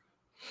intense.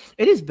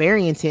 It is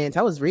very intense.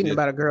 I was reading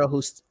about a girl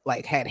who's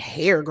like had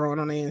hair growing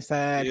on the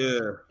inside. Yeah.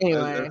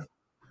 Anyway.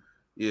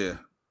 Yeah.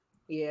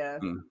 Yeah.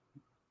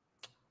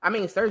 I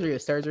mean, surgery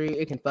is surgery.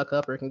 It can fuck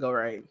up or it can go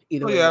right.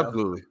 Either way. Yeah,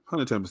 absolutely.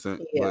 110%.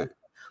 Yeah.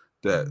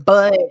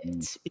 But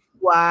do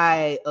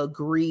I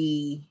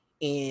agree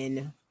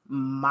in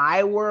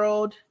my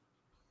world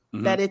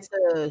that it's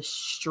a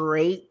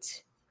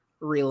straight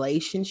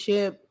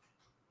relationship?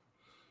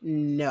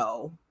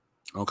 No.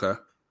 Okay.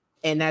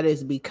 And that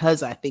is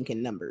because I think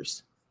in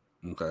numbers.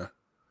 Okay.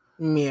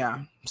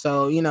 Yeah.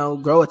 So,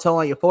 grow a toe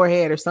on your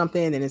forehead or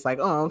something, and it's like,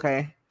 oh,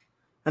 okay.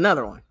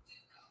 Another one.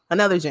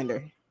 Another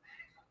gender.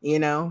 But you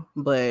know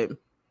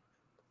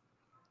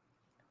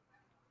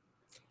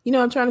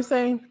what I'm trying to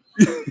say?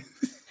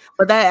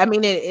 But that, I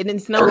mean,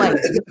 it's no like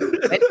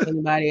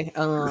anybody.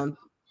 To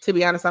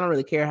be honest, I don't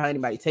really care how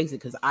anybody takes it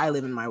because I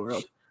live in my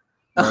world.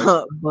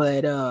 Right.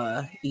 But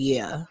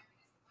yeah.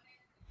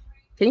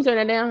 Can you turn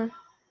that down?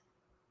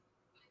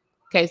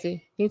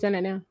 Casey, can you turn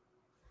that down?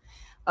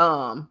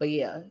 But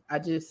yeah,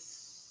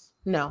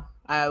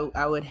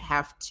 I would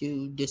have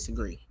to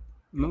disagree.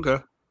 Okay.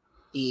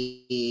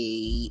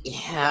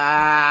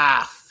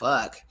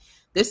 Fuck.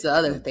 This is the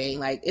other thing.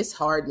 Like, it's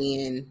hard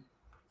being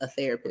a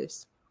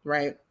therapist,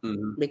 right?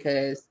 Mm-hmm.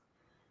 Because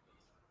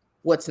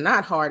what's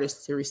not hard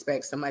is to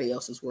respect somebody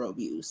else's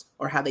worldviews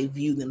or how they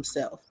view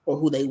themselves or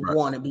who they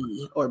want to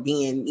be or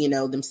being,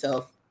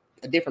 themselves,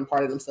 a different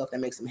part of themselves that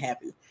makes them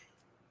happy.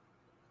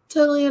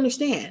 Totally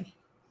understand.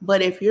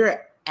 But if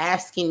you're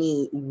asking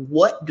me,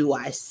 what do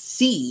I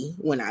see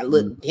when I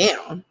look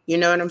down? You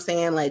know what I'm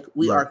saying? Like,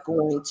 we are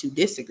going to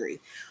disagree.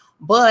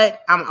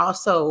 But I'm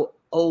also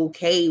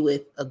okay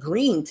with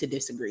agreeing to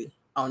disagree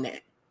on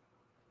that.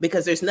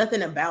 Because there's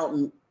nothing about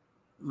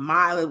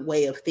my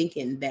way of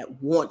thinking that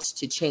wants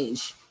to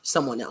change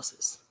someone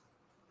else's.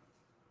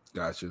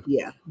 Gotcha.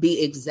 Yeah.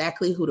 Be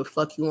exactly who the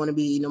fuck you want to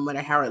be, no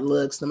matter how it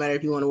looks, no matter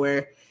if you want to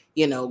wear,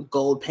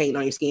 gold paint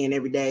on your skin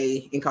every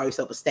day and call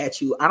yourself a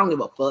statue. I don't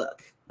give a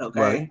fuck. Okay.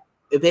 Right.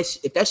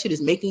 If that shit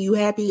is making you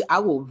happy, I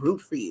will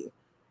root for you.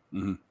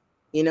 Mm-hmm.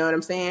 You know what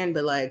I'm saying?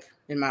 But like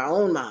in my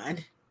own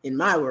mind, in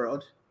my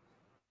world,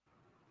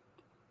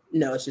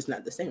 no, it's just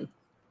not the same.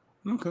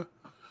 Okay.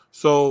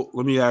 So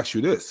let me ask you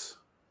this.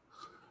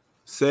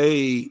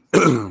 Say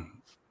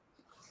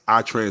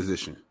I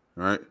transition,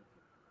 right?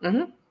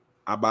 Mm-hmm.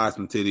 I buy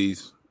some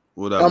titties,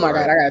 whatever. Oh my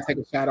God, I gotta take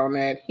a shot on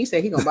that. He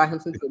said he gonna buy him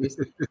some titties.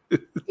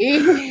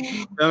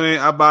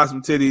 I buy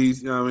some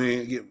titties,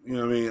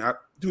 I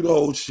do the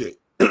whole shit.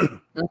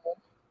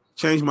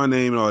 Change my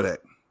name and all that.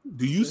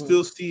 Do you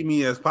still see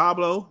me as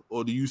Pablo,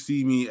 or do you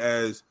see me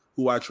as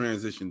who I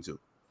transitioned to?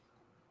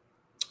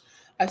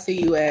 I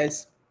see you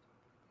as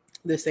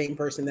the same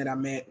person that I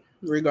met,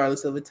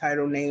 regardless of a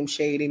title, name,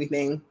 shade,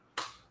 anything.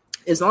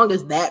 As long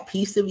as that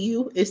piece of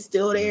you is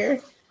still there,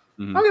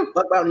 I don't give a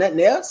fuck about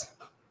nothing else.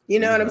 You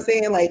know what I'm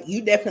saying? Like,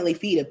 you definitely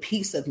feed a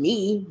piece of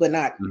me, but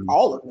not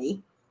all of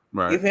me.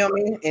 Right. You feel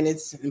me? And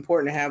it's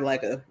important to have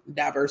like a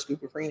diverse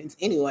group of friends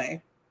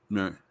anyway.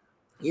 Right.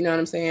 You know what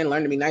I'm saying?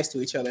 Learn to be nice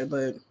to each other.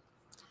 But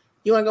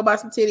you want to go buy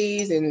some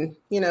titties and,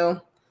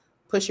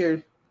 push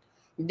your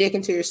dick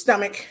into your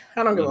stomach.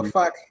 I don't give a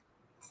fuck.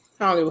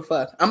 I don't give a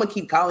fuck. I'm going to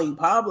keep calling you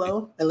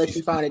Pablo unless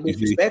you find it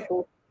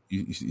disrespectful.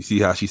 You see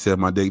how she said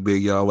my dick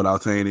big, y'all,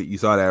 without saying it? You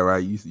saw that,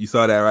 right? You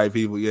saw that, right,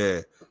 people?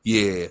 Yeah.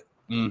 Yeah.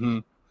 Mm-hmm.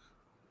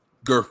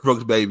 Girth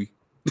Brooks, baby.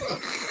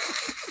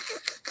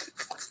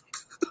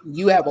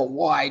 You have a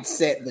wide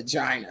set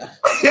vagina.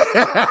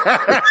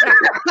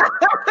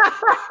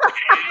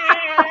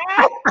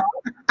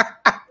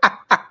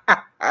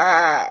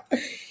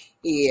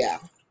 Yeah.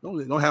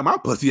 Don't have my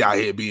pussy out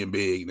here being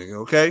big, nigga.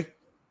 Okay.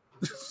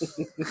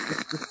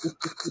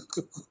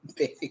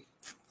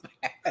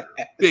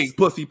 Big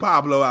pussy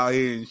Pablo out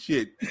here and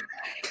shit.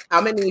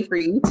 I'm gonna need for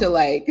you to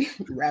like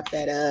wrap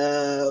that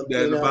up.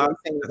 That's You know what I'm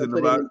saying? in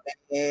the Put it in the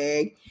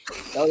bag.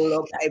 Throw a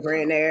little paper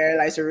in there,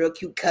 like some real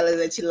cute colors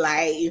that you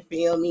like. You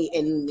feel me?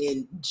 And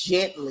then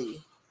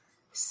gently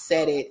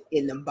set it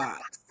in the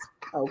box.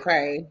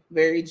 Okay,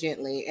 very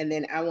gently. And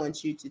then I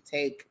want you to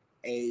take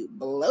a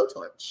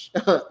blowtorch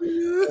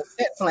and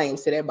set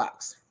flames to that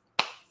box.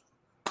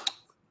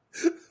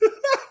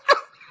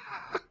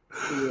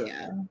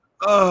 Yeah.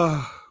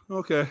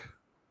 Okay.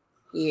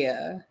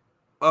 Yeah.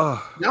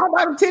 Not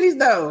about the titties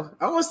though.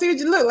 I want to see what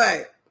you look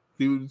like.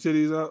 See with the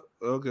titties out?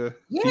 Okay.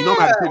 Yeah. You know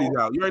how the titties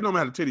out. You already know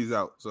how the titties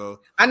out.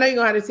 So I know you're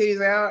gonna have the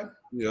titties out.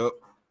 Yep.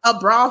 A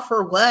bra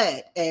for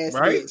what? Ass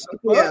right? bitch.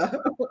 Yeah.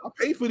 I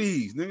pay for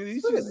these, nigga.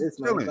 These Look at just this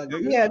chilling,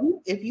 motherfucker. nigga. Yeah,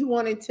 if you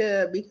wanted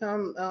to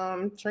become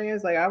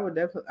trans, like I would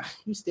definitely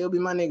you still be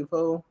my nigga,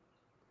 fool.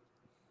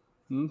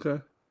 Okay.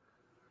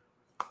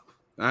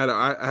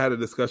 I had a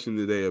discussion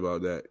today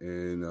about that,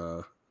 and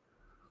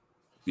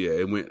yeah,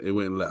 it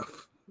went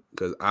left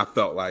because I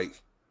felt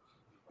like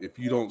if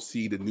you don't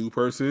see the new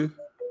person,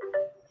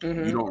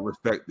 you don't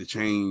respect the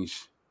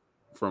change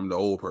from the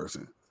old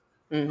person.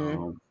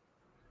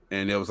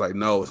 And it was like,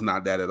 no, it's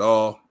not that at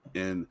all,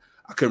 and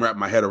I couldn't wrap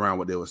my head around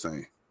what they were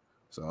saying.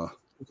 So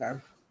okay,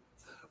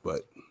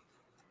 but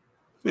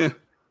yeah,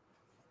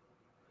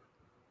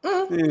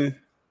 yeah.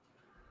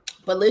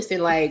 But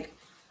listen, like.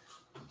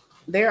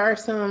 There are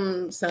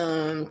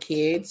some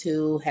kids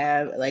who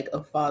have like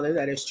a father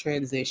that is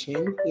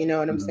transitioned, you know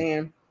what I'm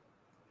saying?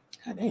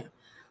 God damn.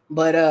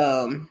 But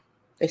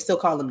they still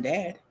call him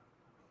dad.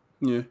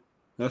 Yeah,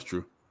 that's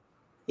true.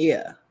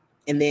 Yeah.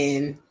 And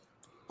then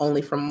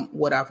only from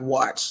what I've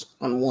watched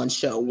on one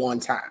show one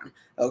time.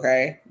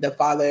 Okay. Their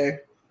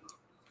father,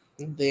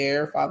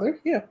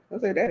 yeah,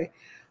 that's their daddy.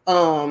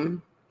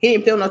 He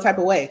didn't feel no type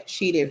of way.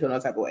 She didn't feel no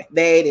type of way.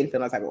 They didn't feel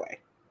no type of way.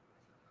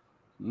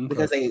 Okay.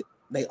 Because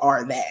they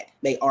are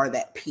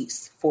that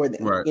piece for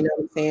them. Right. You know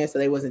what I'm saying? So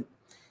they wasn't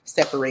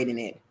separating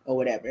it or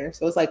whatever.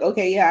 So it's like,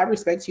 okay, yeah, I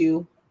respect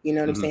you. You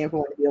know what I'm saying? For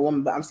wanting to be a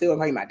woman, but I'm still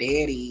gonna call you my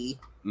daddy.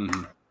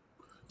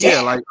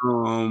 Yeah, like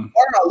or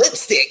my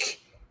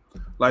lipstick.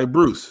 Like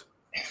Bruce.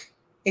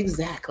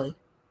 Exactly.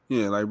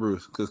 Yeah, like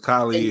Bruce. Because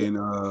Kylie and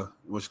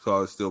what you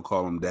call it still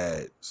call him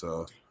dad.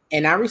 So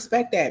and I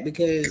respect that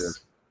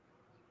because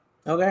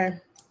okay.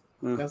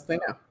 That's the thing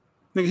now.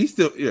 Nigga, he's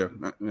still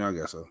I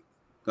guess so.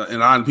 And a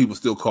lot of people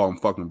still call him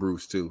fucking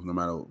Bruce too, no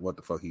matter what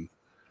the fuck he.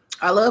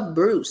 I love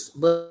Bruce,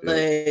 but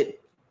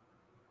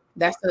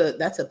that's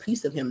a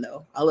piece of him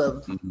though. I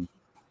love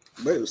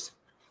Bruce.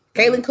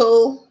 Caitlyn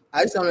cool.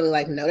 I just don't really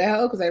like know that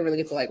hoe because I didn't really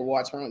get to like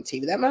watch her on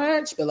TV that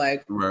much. But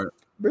like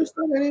Bruce,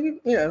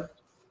 yeah.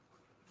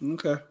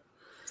 Okay.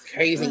 It's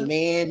crazy,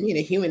 man. Being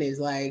a human is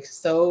like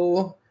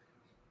so.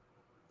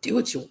 Do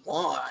what you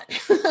want.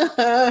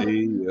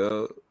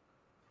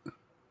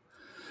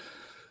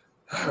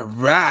 All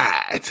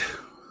right.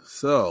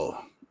 So,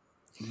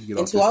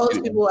 and to all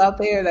those people out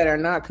there that are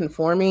not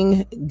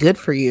conforming, good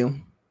for you.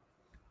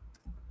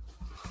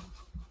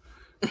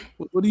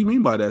 What do you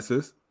mean by that,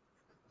 sis?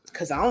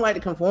 Because I don't like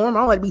to conform.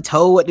 I don't like to be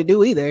told what to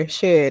do either.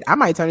 Shit, I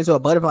might turn into a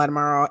butterfly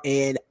tomorrow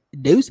and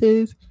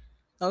deuces.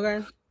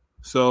 Okay.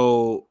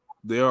 So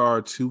there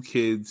are 2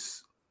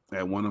 kids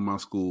at one of my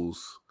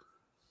schools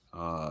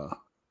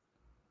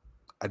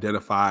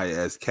identify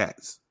as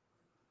cats.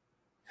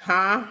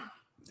 Huh?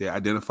 They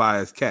identify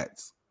as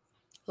cats.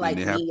 Like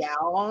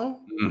meow.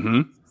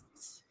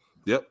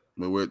 Yep.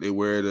 They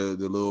wear the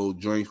little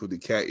joints with the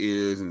cat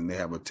ears and they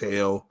have a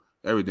tail.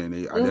 Everything.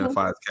 They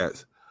identify as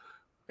cats.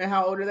 And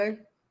how old are they?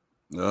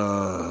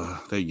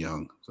 They're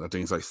young. So I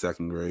think it's like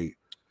 2nd grade.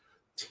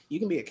 You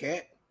can be a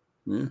cat.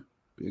 Yeah,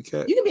 be a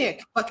cat. You can be a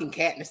fucking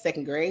cat in the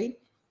 2nd grade.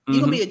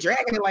 You can be a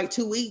dragon in like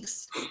 2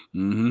 weeks.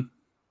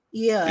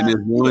 Yeah. And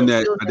there's one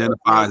that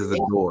identifies as a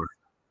door.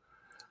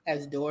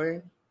 As a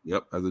door?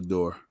 Yep, as a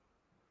door.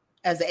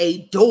 As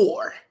a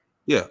door.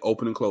 Yeah,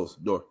 open and close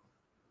door.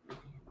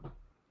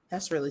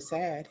 That's really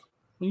sad.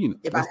 Well, you know,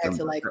 if I had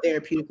to like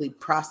therapeutically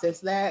process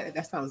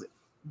that sounds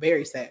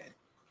very sad.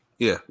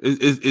 Yeah,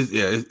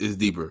 it's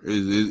deeper.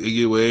 It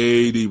get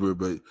way deeper,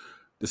 but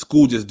the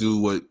school just do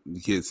what the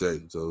kids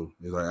say. So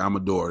it's like, I'm a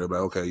door. They're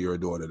like, okay, you're a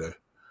door today.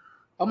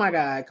 Oh my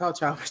God, call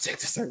Child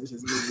Protective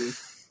Services movie.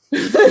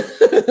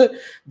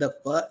 The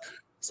fuck?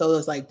 So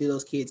it's like, do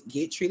those kids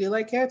get treated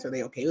like cats? Are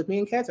they okay with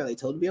being cats? Are they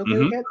told to be okay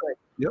with cats? Like,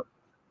 yep,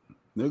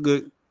 they're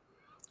good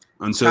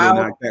until they're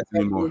not cats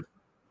anymore.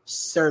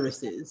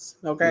 Services,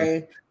 okay.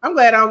 Yeah. I'm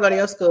glad I don't go to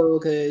your school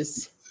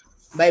because,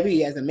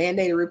 baby, as a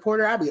mandated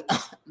reporter, I'll be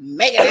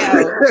making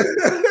out.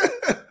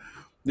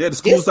 Yeah, the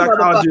school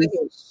psychologist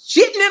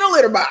shitting in a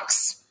litter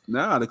box.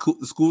 Nah, the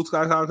school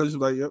psychologist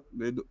was like, yep,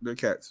 they're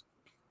cats.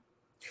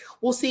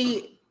 Well,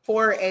 see,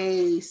 for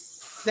a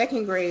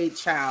 2nd grade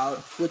child,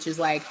 which is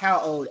like how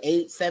old?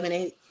 7,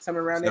 8,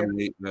 somewhere around 7,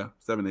 8, yeah,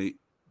 7, 8.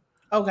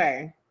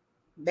 Okay,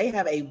 they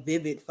have a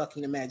vivid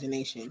fucking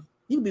imagination.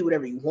 You can be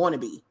whatever you want to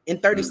be. In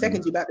 30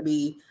 seconds, you're about to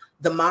be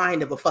the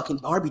mind of a fucking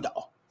Barbie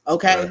doll.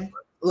 Okay? Right.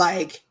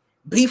 Like,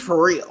 be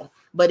for real.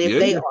 But if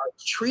they are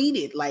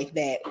treated like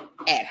that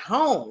at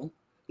home,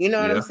 you know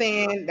what I'm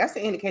saying? That's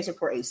an indication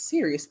for a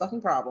serious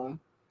fucking problem.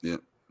 Yeah.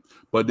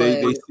 But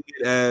they see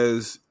it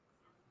as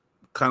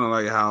kind of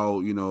like how,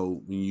 you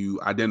know, when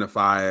you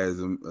identify as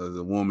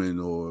a woman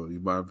or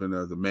you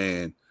identify as a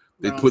man,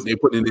 they put it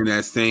in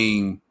that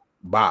same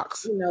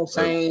box. You know,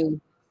 same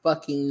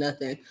fucking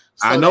nothing.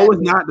 So I know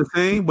it's not the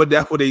same, but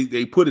that's what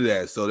they put it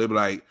as. So they're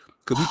like,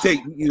 because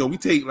we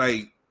take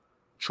like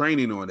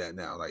training on that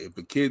now. Like if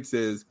a kid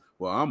says,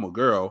 well, I'm a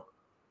girl,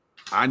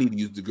 I need to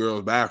use the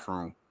girl's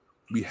bathroom,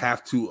 we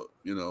have to,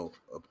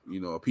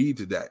 appeal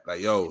to that.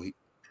 Like, yo,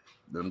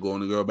 let him go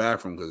in the girl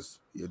bathroom because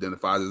he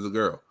identifies as a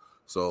girl.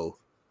 So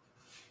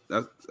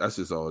that's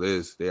just all it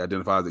is. They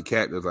identify as a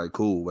cat. That's like,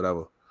 cool,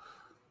 whatever.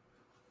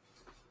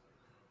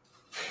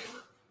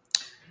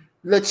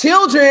 The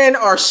children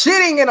are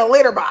shitting in a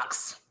litter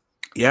box.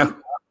 Yeah.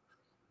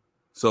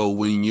 So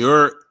when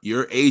your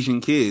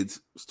Asian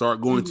kids start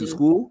going to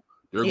school,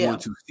 they're going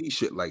to see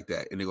shit like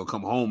that. And they're going to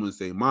come home and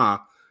say, Ma,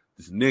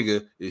 this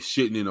nigga is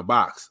shitting in a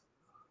box.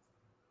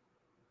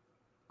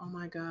 Oh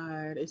my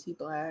God. Is he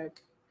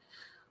black?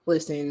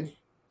 Listen,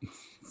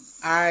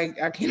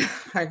 I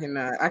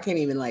can't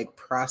even like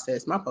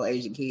process my poor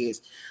Asian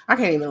kids. I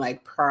can't even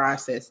like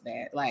process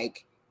that.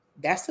 Like,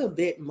 that's a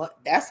bit much.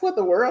 That's what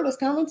the world is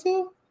coming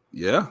to.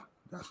 Yeah,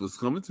 that's what's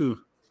coming to.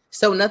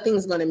 So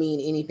nothing's going to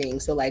mean anything.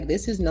 So like,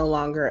 this is no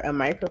longer a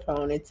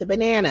microphone. It's a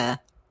banana.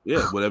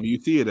 Yeah, whatever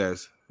you see it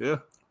as. Yeah.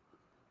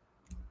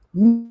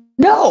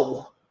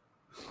 No.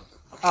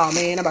 Oh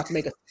man, I'm about to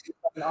make a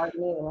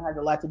argument and it has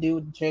a lot to do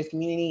with the trans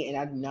community, and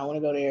I do not want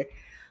to go there.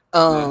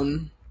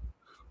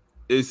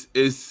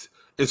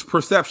 It's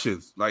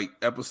perceptions, like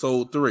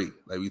episode 3,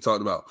 like we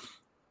talked about.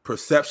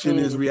 Perception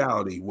is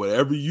reality.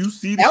 Whatever you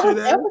see the shit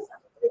as.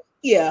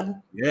 Yeah,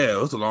 it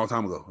was a long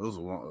time ago. It was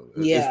a long.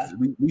 Yeah, it's at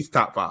least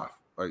top 5.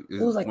 Like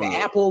it was like the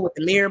apple with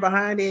the mirror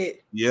behind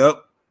it.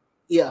 Yep.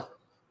 Yeah.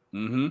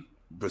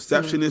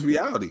 Perception is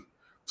reality.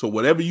 So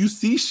whatever you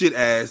see shit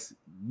as,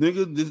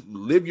 nigga, just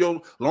live your.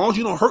 As long as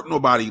you don't hurt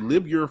nobody,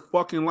 live your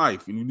fucking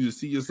life, and you need to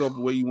see yourself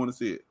the way you want to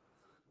see it.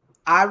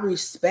 I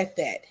respect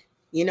that.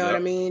 You know what I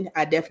mean?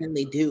 I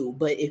definitely do.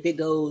 But if it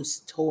goes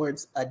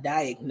towards a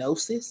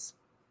diagnosis,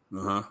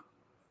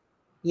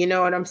 you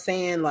know what I'm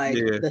saying? Like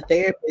the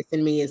therapist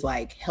in me is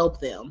like, help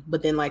them.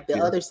 But then like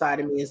the other side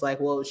of me is like,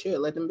 well, shit,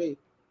 let them be.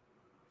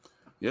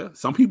 Yeah.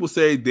 Some people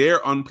say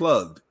they're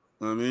unplugged.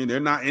 I mean, they're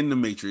not in the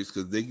matrix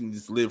because they can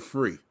just live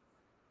free.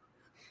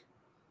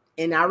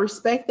 And I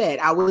respect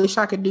that. I wish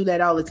I could do that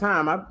all the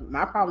time.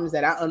 My problem is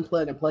that I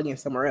unplug and plug in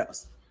somewhere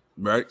else.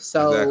 Right.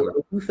 So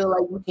if you feel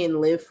like you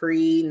can live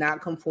free,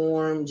 not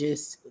conform,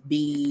 just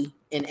be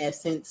in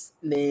essence,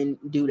 then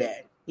do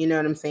that. You know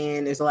what I'm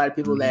saying? There's a lot of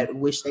people that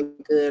wish they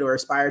could or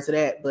aspire to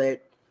that,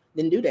 but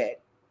then do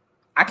that.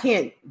 I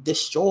can't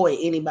destroy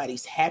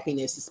anybody's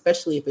happiness,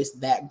 especially if it's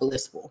that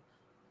blissful.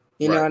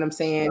 You know what I'm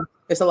saying?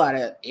 There's a lot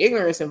of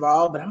ignorance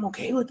involved, but I'm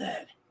okay with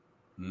that.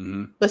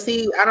 But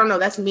see, I don't know.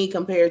 That's me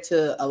compared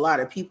to a lot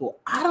of people.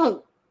 I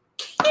don't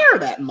care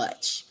that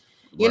much.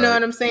 You know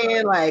what I'm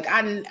saying? Like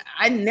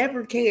I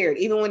never cared,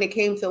 even when it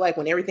came to like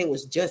when everything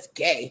was just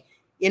gay.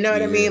 You know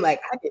what I mean?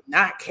 Like I did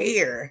not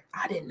care.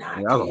 I did not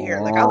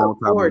care. Like I look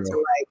forward to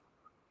like,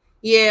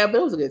 but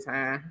it was a good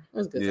time. It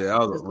was a good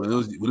time.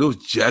 When it was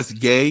just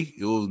gay,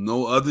 it was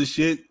no other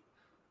shit.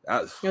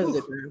 It was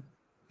a good time.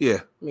 Yeah.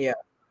 Yeah.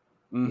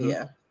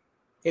 Yeah.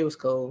 It was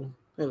cool.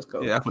 It was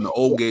cool. Yeah, that's when the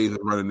old gays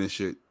are running this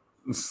shit.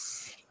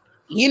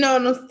 You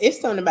know,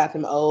 it's something about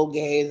them old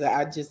gays that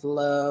I just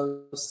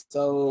love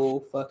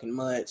so fucking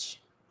much.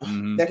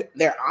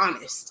 They're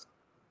honest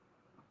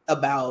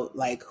about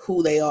like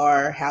who they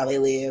are, how they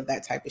live,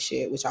 that type of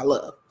shit, which I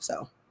love.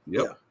 So,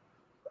 yeah.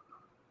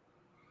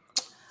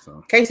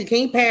 So, Casey, can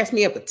you pass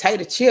me a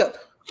potato chip?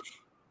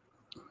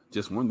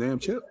 Just one damn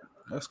chip?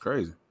 That's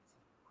crazy.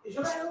 You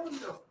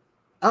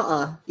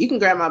can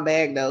grab my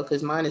bag though,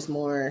 because mine is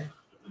more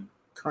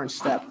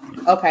crunched up.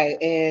 Okay,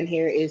 and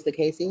here is the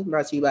Casey,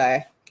 brought to you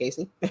by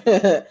Casey.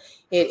 It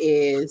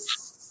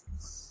is,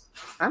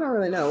 I don't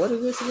really know. What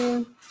is this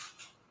again?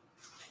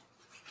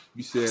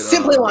 You said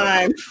Simply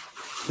Lime.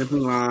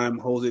 Simply Lime,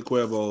 Jose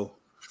Cuervo,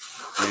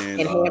 and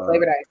hand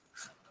flavored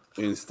ice.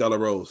 And Stella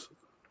Rose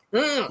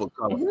for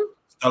color.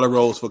 Stella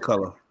Rose for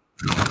color.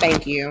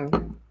 Thank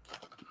you.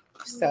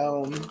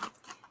 So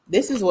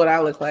this is what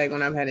I look like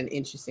when I've had an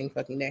interesting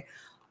fucking day.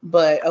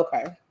 But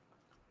okay.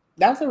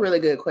 That's a really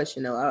good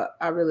question, though.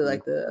 I really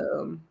like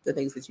the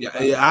things that you.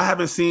 Yeah, I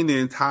haven't seen the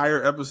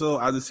entire episode.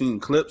 I just seen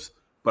clips,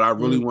 but I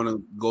really want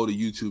to go to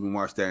YouTube and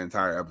watch that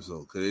entire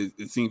episode because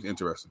it seems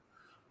interesting.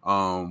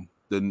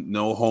 The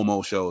No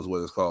Homo Show is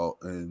what it's called,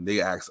 and they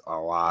ask a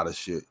lot of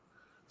shit.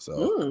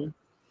 So,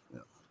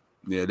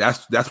 yeah,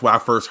 that's where I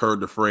first heard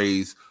the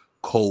phrase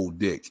 "cold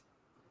dick"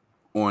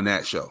 on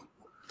that show.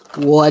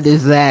 What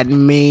does that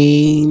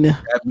mean?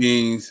 That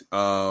means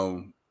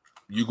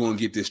you're gonna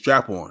get this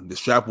strap on. The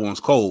strap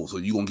on's cold, so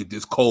you're gonna get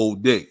this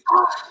cold dick.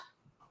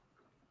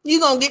 You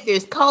gonna get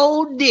this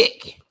cold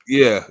dick.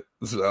 Yeah.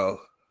 So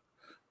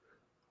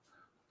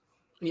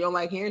You don't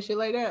like hearing shit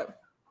like that?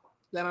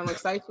 That don't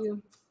excite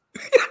you?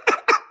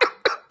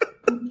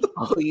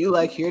 Oh, you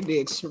like your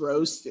dicks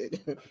roasted.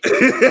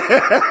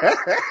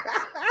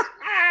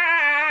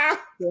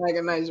 You like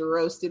a nice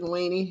roasted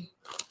weenie?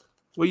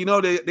 well, you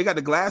know they got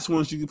the glass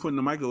ones you can put in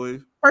the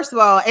microwave. First of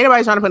all,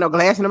 anybody trying to put no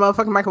glass in the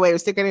motherfucking microwave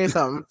and stick it in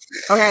something.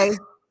 Okay?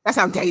 That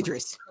sounds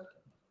dangerous.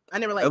 I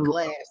never liked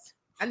glass.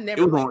 It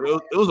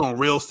was on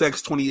Real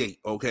Sex 28.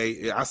 Okay,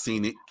 yeah, I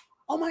seen it.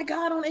 Oh my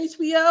god, on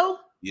HBO?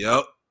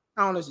 Yep.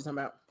 I don't know what you're talking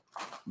about.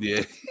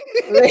 Yeah.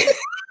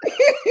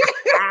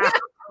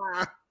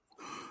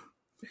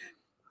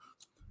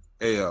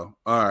 Hey yo.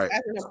 All right.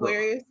 As an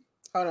Aquarius,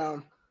 hold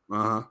on.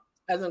 Uh-huh.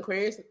 As an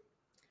Aquarius,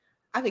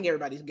 I think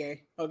everybody's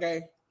gay.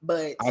 Okay,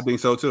 but I think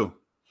so too.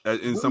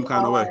 In some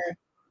kind of way.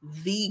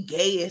 The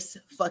gayest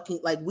fucking,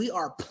 like, we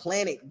are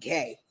planet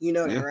gay. You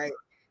know that, Yeah. right?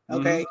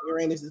 Okay,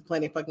 Uranus is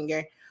planet fucking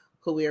gay.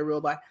 Cool, we are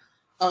real by.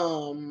 That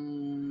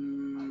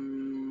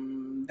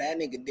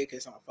nigga dick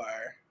is on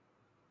fire.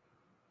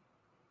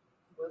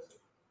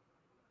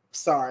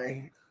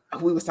 Sorry,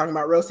 we was talking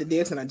about roasted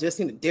dicks, and I just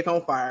seen a dick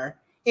on fire.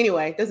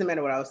 Anyway, doesn't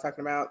matter what I was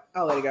talking about.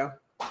 I'll let it go.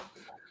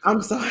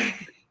 I'm sorry.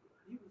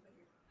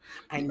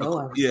 I know.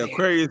 I was Yeah, there.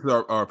 Aquarius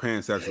are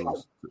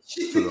pansexuals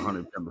to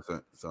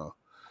 110%. So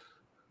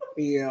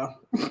Yeah.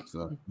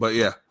 but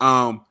yeah,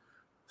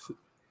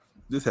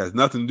 this has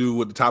nothing to do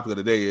with the topic of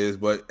the day is,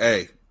 but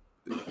hey,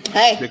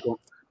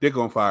 dick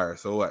on fire.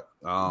 So what?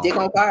 Dick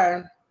on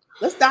fire.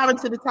 Let's dive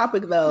into the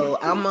topic though.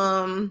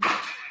 I'm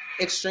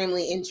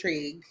extremely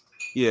intrigued.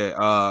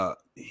 Yeah,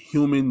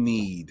 human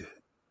need.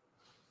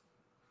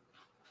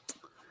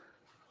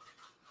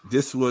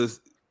 This was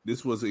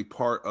a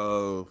part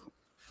of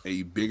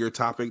a bigger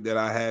topic that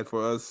I had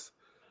for us.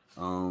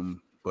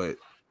 But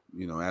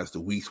you know, as the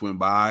weeks went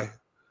by,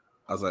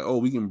 I was like, oh,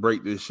 we can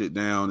break this shit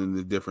down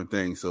into different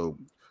things. So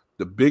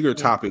the bigger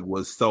topic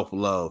was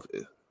self-love.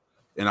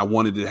 And I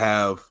wanted to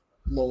have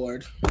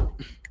Lord.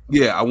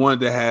 Yeah, I wanted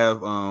to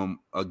have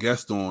a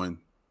guest on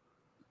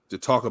to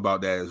talk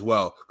about that as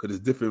well, because there's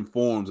different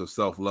forms of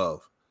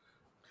self-love.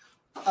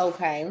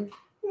 Okay.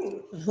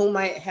 Who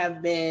might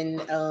have been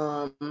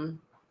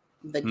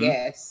the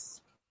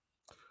guest?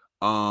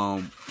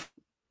 The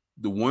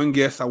one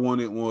guest I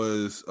wanted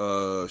was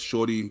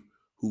Shorty,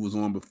 who was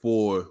on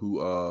before,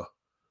 who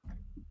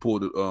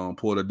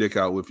pulled her dick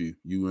out with you.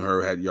 You and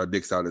her had your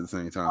dicks out at the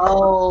same time.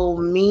 Oh,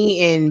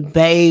 me and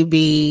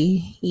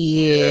baby.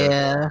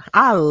 Yeah.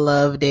 I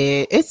loved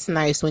it. It's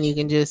nice when you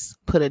can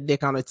just put a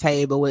dick on a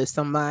table with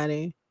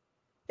somebody.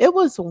 It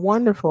was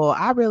wonderful.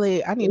 I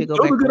need to go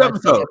back and watch that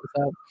episode.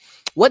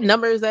 What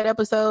number is that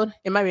episode?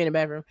 It might be in the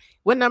bathroom.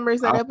 What number is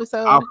that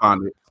episode? I'll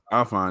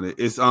find it.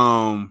 It's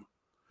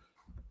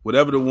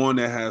whatever the one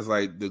that has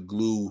like the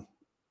glue,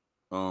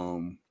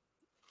 the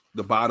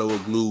bottle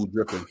of glue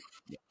dripping.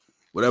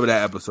 Whatever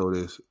that episode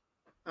is.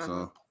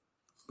 So,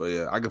 but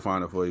yeah, I can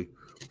find it for you.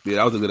 Yeah,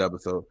 that was a good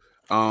episode.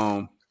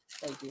 Thank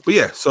you. But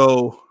yeah,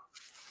 so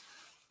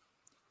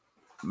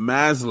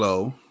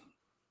Maslow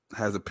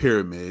has a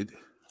pyramid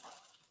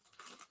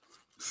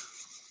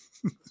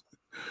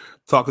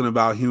talking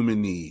about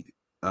human need.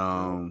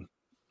 And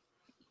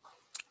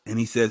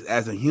he says,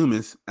 as a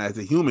humanist,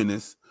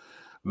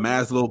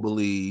 Maslow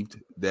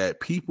believed that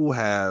people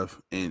have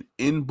an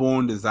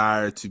inborn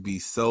desire to be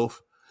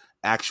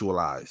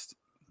self-actualized.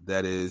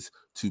 That is,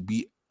 to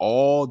be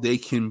all they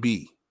can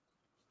be.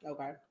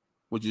 Okay.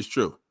 Which is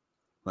true.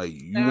 Like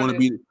you want to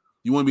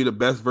be the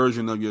best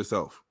version of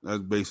yourself.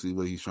 That's basically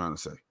what he's trying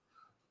to say.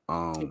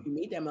 If you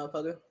meet that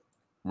motherfucker.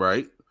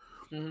 Right?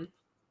 Mm-hmm.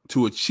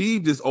 To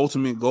achieve this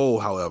ultimate goal,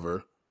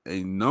 however,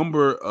 a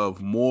number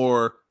of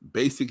more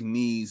basic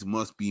needs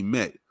must be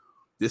met.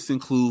 This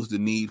includes the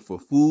need for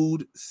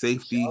food,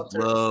 safety, shelter,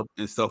 love,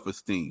 and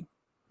self-esteem.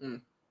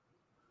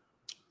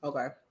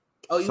 Okay.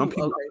 Oh, some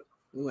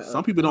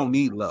people don't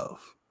need love.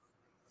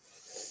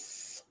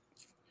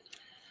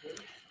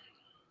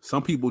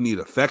 Some people need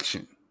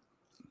affection.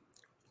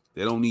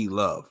 They don't need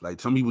love. Like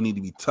some people need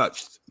to be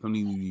touched. Some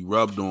need to be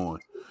rubbed on.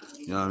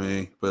 You know what I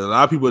mean? But a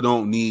lot of people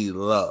don't need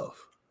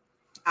love.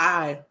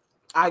 I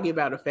give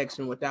out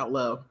affection without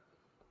love.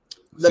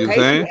 See what I'm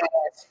saying?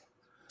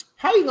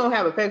 How you gonna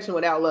have affection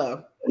without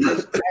love?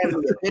 That's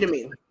the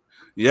epitome.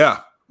 Yeah,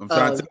 I'm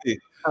trying to tell you.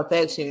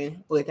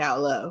 Affection without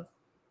love.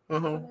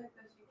 Mm-hmm.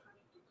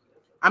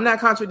 I'm not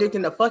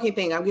contradicting the fucking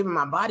thing. I'm giving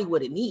my body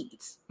what it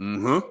needs.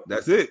 Mm-hmm.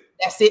 That's it.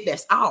 That's it.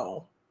 That's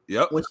all.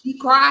 Yep. When she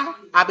cry,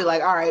 I'll be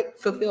like, all right,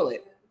 fulfill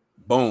it.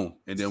 Boom.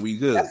 And then we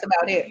good. That's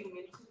about it.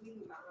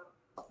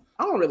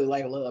 I don't really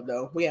like love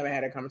though. We haven't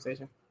had that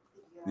conversation.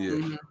 Yeah.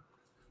 Mm-hmm.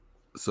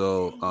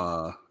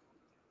 So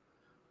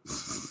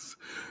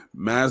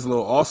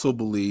Maslow also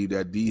believed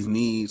that these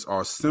needs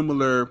are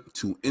similar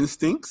to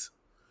instincts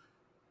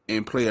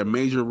and play a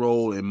major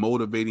role in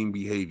motivating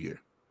behavior.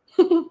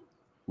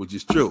 Which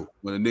is true.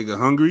 When a nigga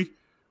hungry,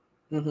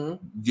 you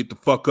get the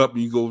fuck up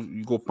and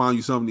you go find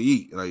you something to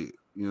eat. Like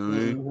You know what I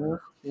mean?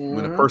 Mm-hmm.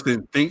 When a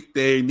person think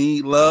they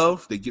need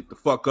love, they get the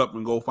fuck up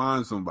and go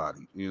find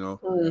somebody. You know.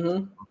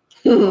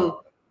 Mm-hmm.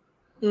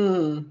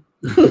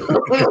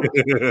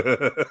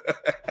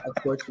 Of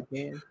course you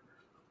can.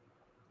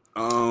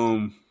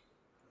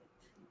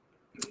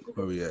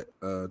 Where we at?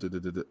 Oh,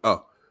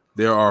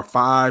 there are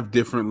 5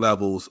 different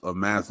levels of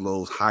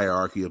Maslow's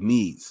hierarchy of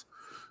needs,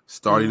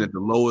 starting at the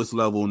lowest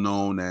level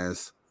known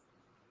as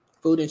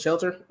food and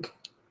shelter.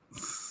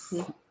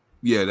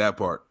 Yeah, that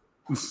part.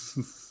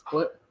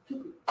 What?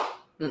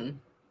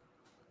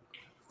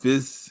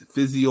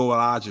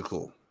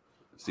 Physiological.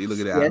 See, look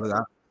at that. Yes. Look,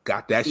 I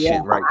got that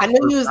shit right. I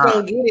knew you was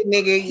gonna get it,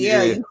 nigga.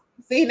 Yeah, Yeah. you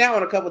seen that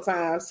one a couple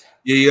times.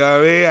 Yeah, you know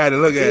what I mean? I had to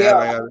look at it. Yeah.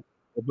 I had to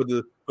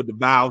put the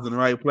vowels in the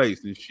right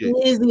place and shit.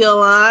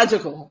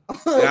 Physiological.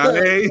 You know what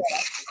I mean?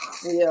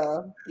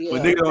 Yeah.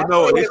 When niggas don't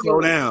know it, they slow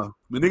down.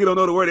 When niggas don't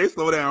know the word, they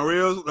slow down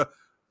real.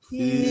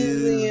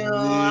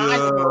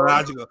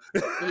 Physiological.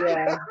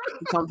 Yeah.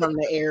 You come from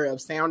the era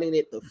of sounding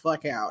it the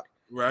fuck out.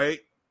 Right?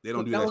 They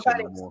don't do that shit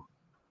no more.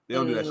 They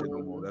don't do that shit no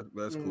more.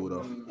 That's cool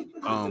though.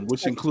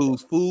 Which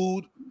includes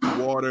food,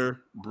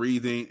 water,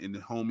 breathing, and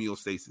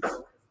homeostasis.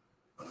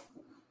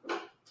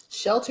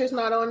 Shelter's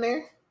not on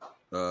there.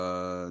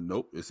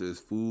 Nope. It says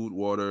food,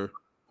 water,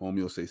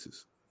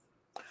 homeostasis.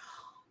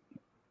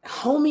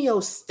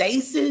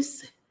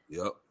 Homeostasis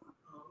Yep.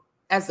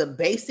 as a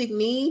basic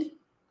need.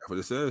 That's what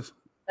it says.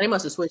 They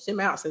must have switched him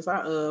out since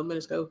I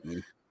minutes ago. Yeah.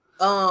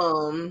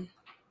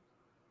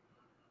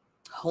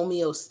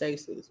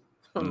 Homeostasis.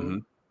 Mm-hmm.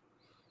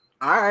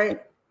 All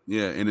right.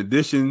 Yeah. In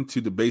addition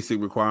to the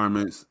basic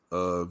requirements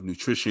of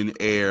nutrition,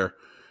 air,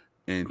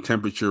 and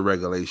temperature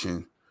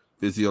regulation,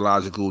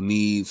 physiological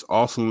needs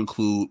also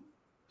include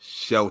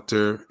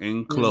shelter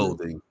and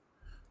clothing.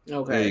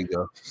 Okay. There you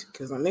go.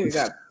 Because my nigga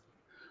got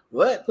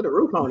what? Put a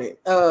roof on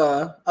it.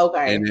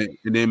 Okay. And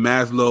then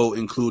Maslow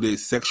included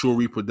sexual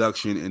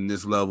reproduction in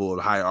this level of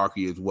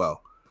hierarchy as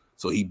well.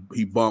 So he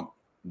bumped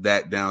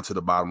that down to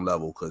the bottom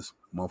level because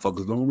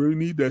motherfuckers don't really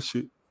need that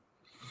shit.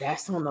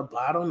 That's on the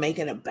bottom,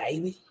 making a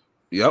baby.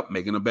 Yep,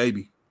 making a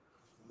baby.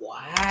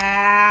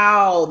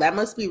 Wow, that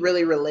must be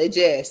really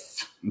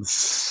religious.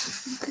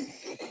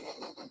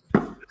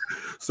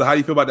 So how do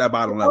you feel about that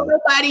bottom level?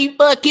 Nobody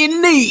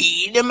fucking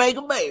need to make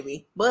a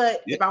baby.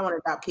 But if I want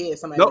to adopt kids,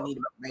 somebody would need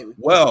to make a baby.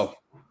 Well,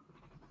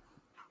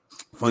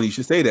 funny you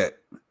should say that.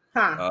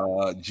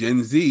 Huh.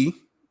 Gen Z,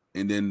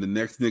 and then the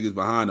next niggas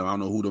behind them, I don't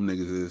know who them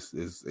niggas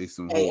is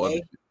some whole other.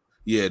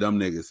 Yeah, them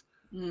niggas.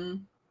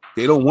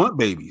 They don't want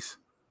babies.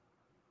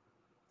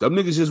 Them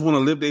niggas just want to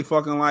live their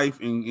fucking life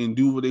and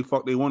do what they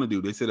fuck they want to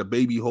do. They said a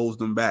baby holds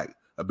them back.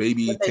 A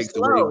baby takes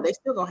away. They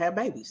still gonna have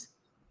babies.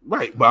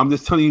 Right, but I'm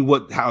just telling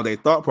you how their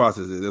thought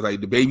process is. It's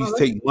like the babies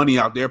take money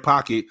out their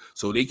pocket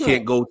so they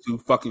can't go to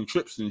fucking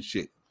trips and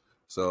shit.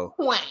 So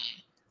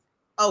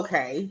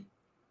okay,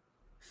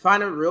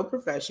 find a real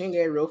profession,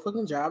 get a real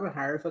fucking job, and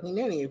hire a fucking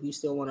nanny if you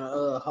still want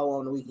to hoe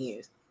on the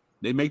weekends.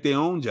 They make their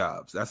own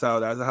jobs. That's how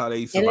they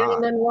survive. And there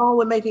ain't nothing wrong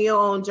with making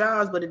your own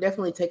jobs, but it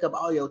definitely take up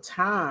all your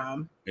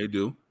time. They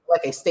do,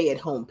 like a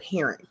stay-at-home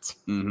parent.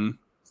 Mm-hmm.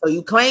 So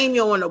you claim you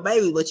don't want no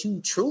baby, but you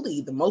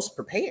truly the most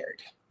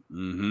prepared.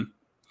 Mm-hmm.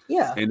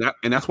 Yeah, and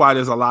that's why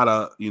there's a lot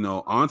of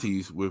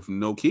aunties with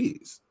no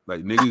kids.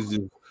 Like niggas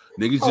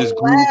just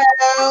grew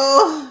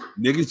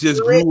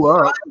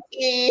up.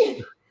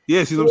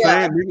 Yeah, see what I'm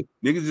saying?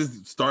 Niggas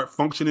just start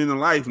functioning in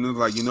life, and it's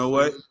like, you know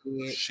what?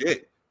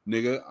 Shit,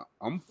 nigga,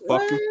 I'm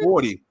fucking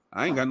 40.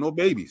 I ain't got no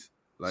babies.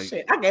 Like,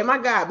 shit, I gave my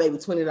god baby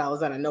 $20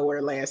 out of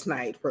nowhere last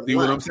night for see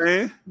lunch. what I'm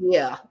saying?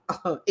 Yeah,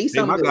 it's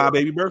my god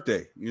baby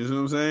birthday. You know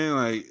what I'm saying?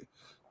 Like,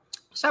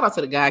 shout out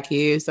to the god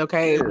kids.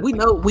 Okay, we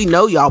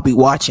know y'all be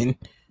watching.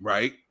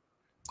 Right.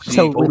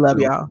 So we love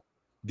y'all.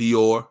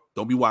 Dior,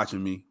 don't be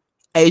watching me.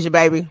 Asia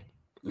baby.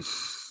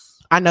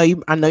 I know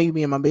you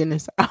be in my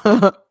business.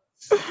 But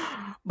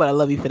I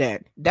love you for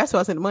that. That's who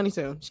I sent the money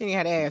to. She ain't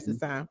had ass this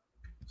time.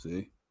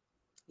 See?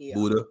 Yeah.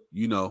 Buddha,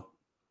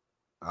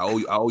 I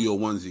owe you a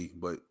onesie,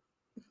 but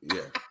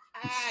yeah.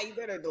 You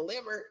better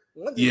deliver.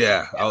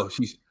 Yeah. Oh,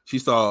 she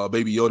saw a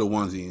Baby Yoda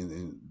onesie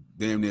and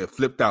damn near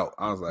flipped out.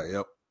 I was like,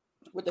 yep.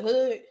 With the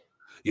hood?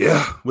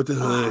 Yeah, with the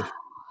hood.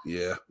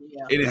 Yeah.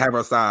 It didn't have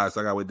her size, so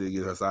I gotta wait to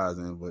get her size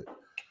in. But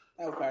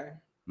okay.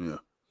 Yeah.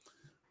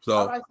 So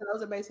all right, so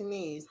those are basic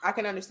needs. I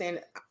can understand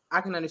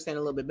a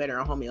little bit better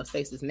on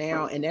homeostasis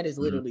now, and that is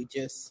literally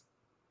just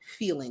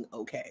feeling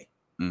okay.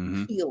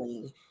 Mm-hmm.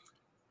 Feeling.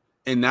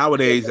 And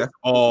nowadays, that's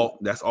all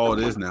it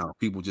is now.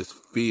 People just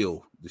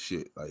feel the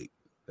shit. Like,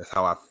 that's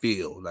how I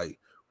feel. Like,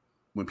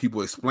 when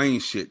people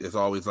explain shit, it's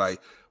always like,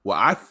 well,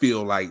 I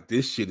feel like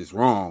this shit is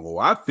wrong,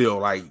 or I feel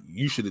like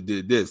you should have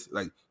did this.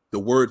 Like, the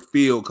word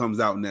feel comes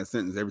out in that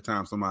sentence every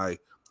time somebody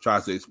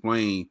tries to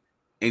explain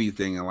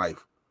anything in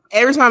life.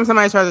 Every time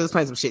somebody tries to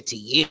explain some shit to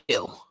you.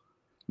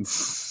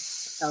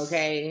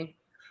 Okay.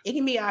 It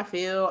can be I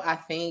feel, I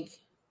think,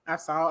 I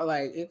saw,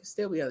 like, it can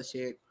still be other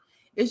shit.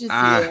 It's just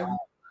feel.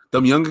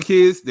 Them younger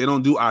kids, they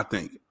don't do I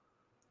think.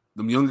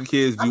 Them younger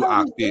kids do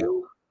I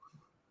feel.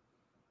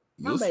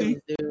 My babies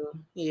do.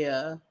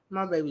 Yeah.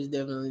 My babies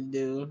definitely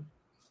do.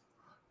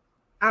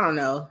 I don't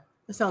know.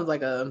 It sounds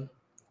like a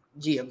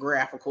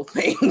geographical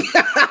thing.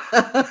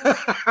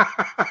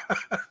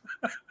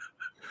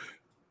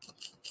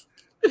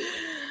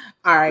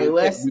 All right,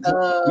 let's. You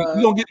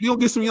gonna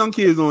get some young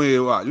kids on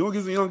here. Watch. You gonna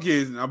get some young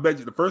kids, and I bet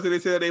you the first thing they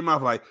say out their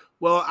mouth like,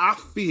 "Well, I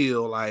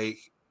feel like."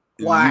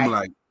 Why?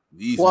 Like,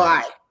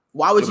 why?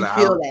 Why would you like,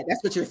 feel that?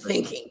 That's what you're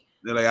thinking.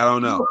 They're like, I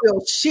don't know. You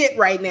feel shit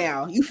right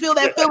now. You feel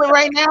that feeling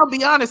right now?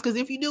 Be honest, because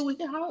if you do, we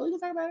can talk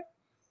about it.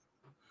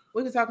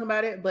 We can talk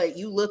about it, but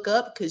you look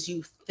up because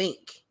you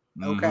think.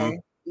 Okay. Mm-hmm.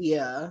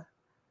 Yeah.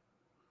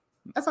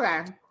 That's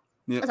okay.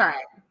 Yeah. That's all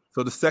right.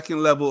 So the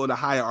second level of the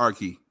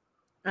hierarchy,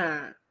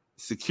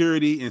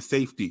 security and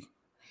safety.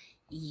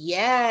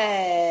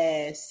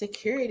 Yes,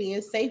 security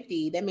and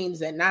safety. That means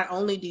that not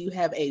only do you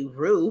have a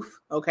roof,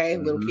 okay,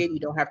 little kid, you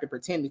don't have to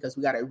pretend because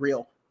we got a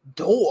real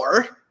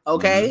door,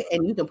 okay,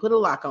 and you can put a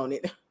lock on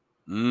it.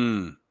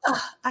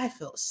 I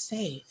feel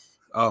safe.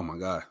 Oh my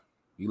God.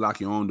 You lock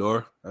your own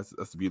door. That's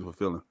a beautiful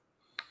feeling.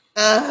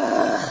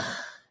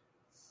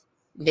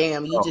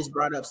 Damn, you just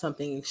brought up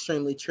something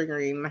extremely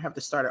triggering, and I have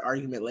to start an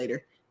argument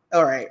later.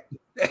 All right.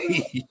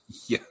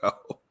 Yo.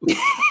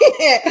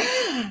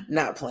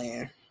 Not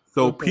playing.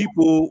 So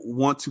people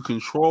want to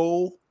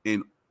control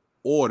and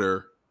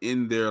order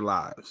in their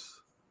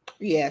lives.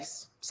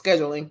 Yes.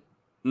 Scheduling.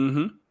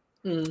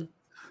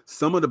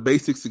 Some of the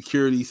basic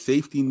security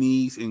safety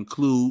needs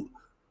include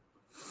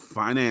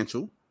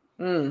financial,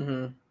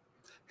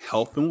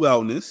 health and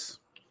wellness,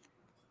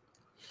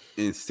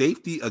 and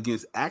safety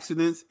against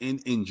accidents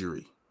and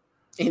injury.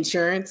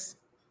 Insurance.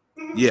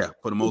 Yeah,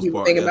 for the most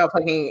part. Think about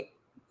fucking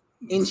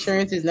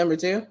insurance is number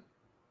 2.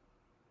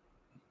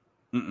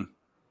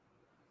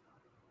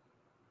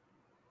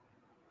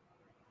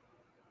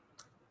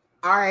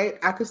 All right,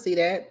 I could see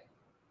that.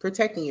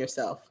 Protecting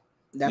yourself.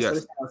 That's what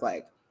it sounds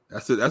like.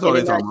 That's it. That's all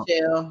they're talking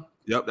about.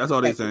 Yep, that's all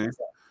they're saying.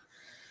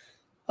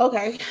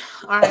 Okay.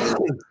 All right.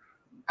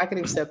 I can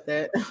accept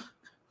that.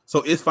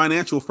 So it's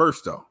financial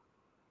first, though.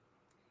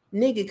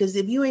 Nigga, because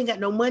if you ain't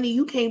got no money,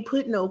 you can't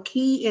put no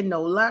key and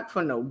no lock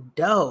for no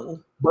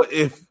dough. But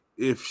if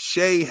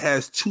Shay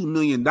has $2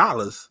 million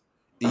and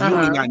you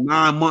only got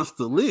 9 months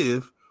to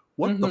live,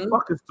 what the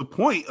fuck is the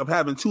point of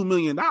having $2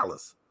 million?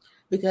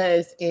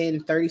 Because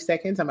in 30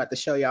 seconds, I'm about to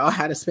show y'all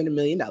how to spend $1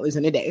 million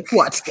in a day.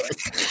 Watch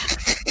this.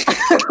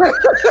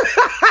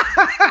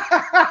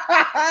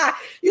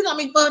 You got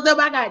me fucked up.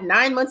 I got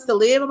 9 months to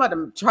live. I'm about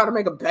to try to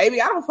make a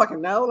baby. I don't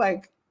fucking know.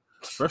 Like,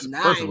 first of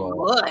 9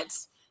 all,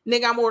 months.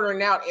 Nigga, I'm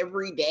ordering out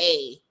every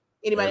day.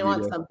 Anybody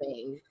want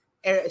something?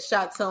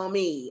 Shots on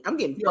me. I'm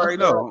getting you already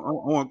know. I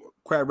want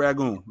crab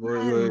ragoon. Go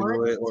ahead,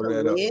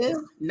 order that up.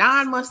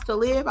 9 months to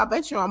live. I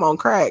bet you I'm on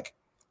crack.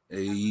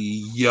 Hey,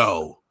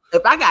 yo.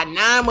 If I got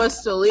 9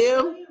 months to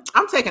live,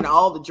 I'm taking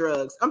all the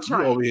drugs. I'm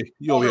trying.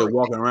 You over here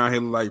walking around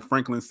here like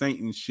Franklin Saint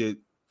and shit.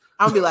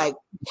 I'll be like,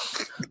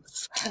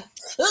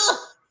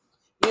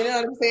 you know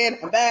what I'm saying?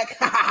 I'm back.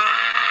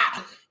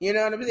 You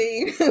know what I'm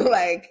saying?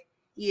 Like,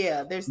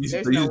 yeah, there's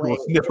no way. Gonna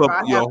sniff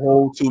up your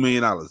whole $2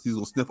 million. He's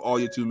gonna sniff all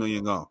your $2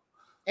 million gone.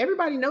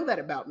 Everybody know that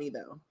about me,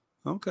 though.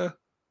 Okay.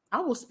 I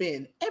will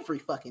spend every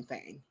fucking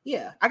thing.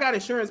 Yeah, I got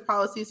insurance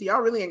policy, so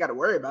y'all really ain't got to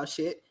worry about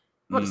shit.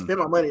 I'm gonna spend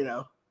my money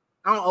though.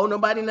 I don't owe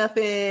nobody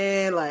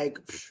nothing. Like,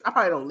 I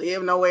probably don't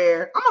live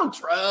nowhere. I'm on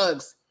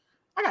drugs.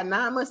 I got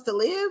 9 months to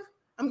live.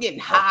 I'm getting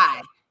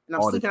high, and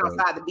I'm sleeping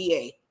outside the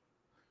VA.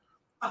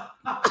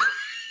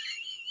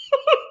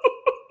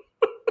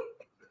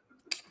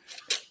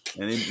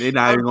 And they're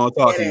not even gonna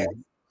talk to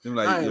you. They're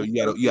like, yo,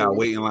 you gotta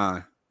wait in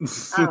line. I'm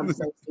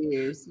so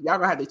serious. Y'all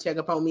gonna have to check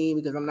up on me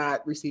because I'm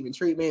not receiving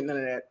treatment. None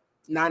of that.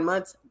 9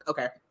 months.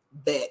 Okay,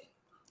 bet.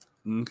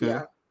 Okay.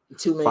 Yeah.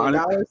 $2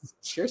 million.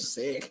 You're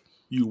sick.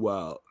 You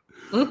wild.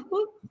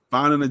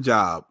 Finding a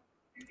job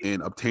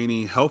and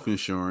obtaining health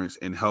insurance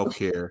and health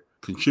care,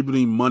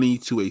 contributing money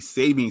to a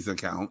savings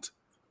account.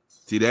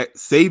 See that?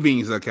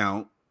 Savings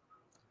account,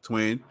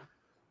 twin.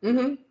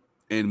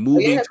 And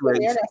moving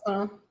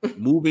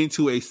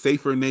to a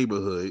safer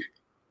neighborhood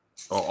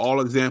are all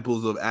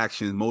examples of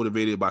actions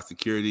motivated by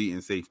security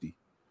and safety.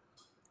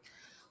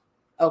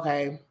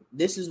 Okay.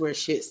 This is where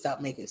shit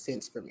stopped making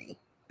sense for me.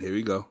 Here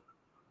we go.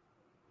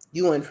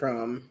 You went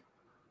from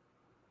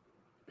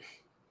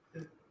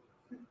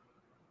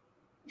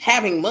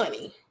having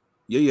money.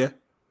 Yeah.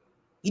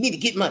 You need to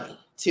get money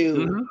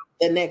to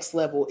the next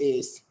level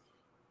is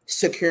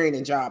securing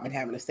a job and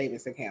having a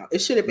savings account. It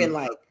should have been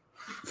like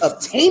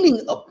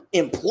obtaining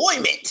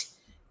employment.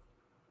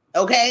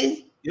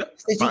 Okay? Yep.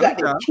 Since you got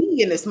the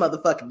key in this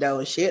motherfucking dough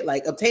and shit,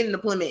 like obtaining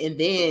employment and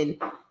then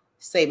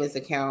savings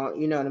account,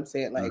 you know what I'm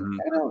saying? Like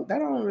that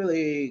don't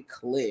really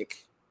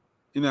click.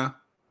 You know,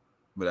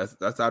 but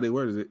that's how they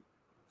worded it.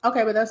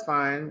 Okay, but that's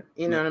fine.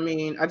 You know what I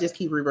mean? I just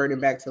keep reverting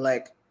back to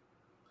like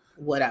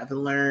what I've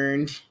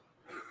learned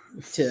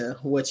to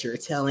what you're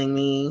telling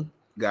me.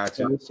 Gotcha.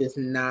 So it's just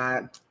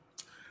not.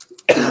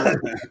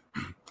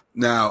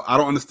 Now, I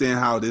don't understand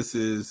how this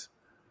is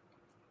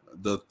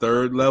the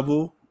third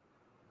level.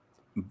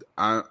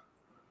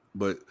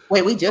 But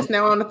wait, we just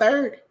now on the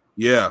third?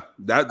 Yeah,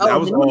 that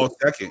was all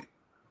second.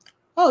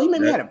 Oh, you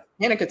made me had a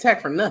panic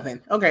attack for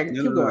nothing. Okay,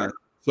 keep going.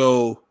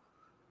 So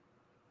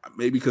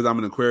maybe because I'm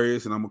an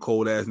Aquarius and I'm a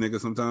cold ass nigga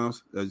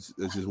sometimes. That's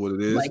just what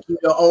it is. Like you're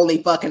the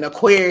only fucking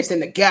Aquarius in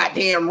the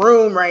goddamn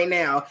room right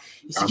now.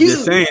 I'm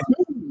just saying.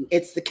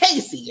 It's the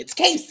Casey. It's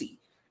Casey.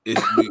 We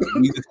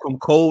just come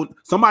cold.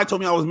 Somebody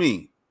told me I was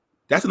mean.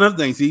 That's another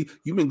thing. See,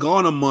 you've been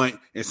gone a month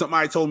and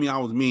somebody told me I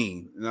was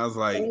mean. And I was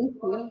like,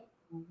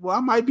 well, I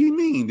might be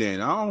mean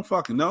then. I don't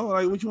fucking know.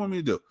 Like, what you want me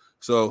to do?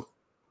 So,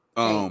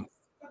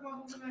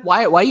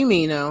 why you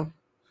mean though?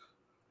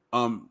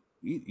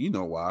 You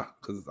know why?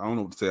 Because I don't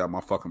know what to say out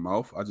my fucking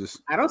mouth.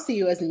 I don't see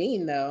you as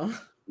mean though.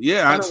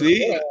 Yeah, I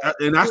see.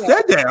 And I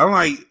said that. I'm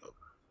like,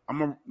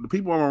 the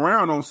people I'm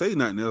around don't say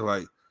nothing. They're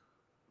like,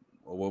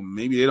 well,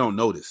 maybe they don't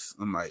notice.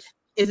 I'm like,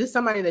 is this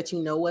somebody that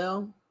you know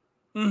well?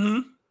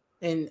 Mm-hmm.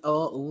 And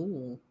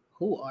who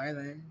are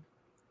they?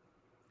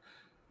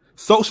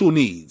 Social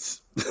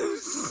needs.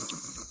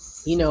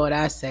 You know what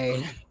I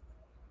say?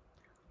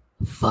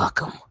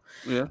 Fuck them.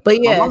 Yeah.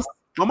 But yeah,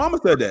 my mama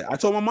said that. I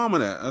told my mama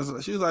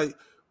that. She was like,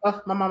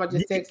 "Oh, my mama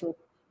just texted me."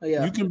 Oh,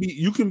 yeah.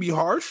 You can be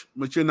harsh,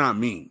 but you're not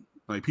mean.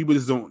 Like people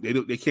just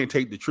they can't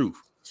take the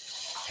truth.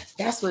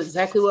 That's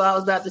exactly what I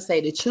was about to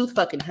say. The truth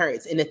fucking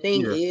hurts. And the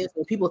thing is,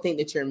 when people think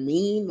that you're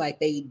mean, like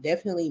they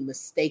definitely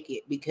mistake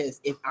it.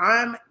 Because if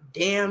I'm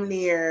damn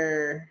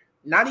near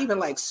not even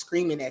like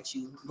screaming at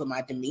you, but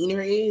my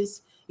demeanor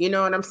is, you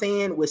know what I'm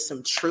saying, with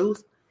some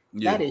truth,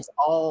 that is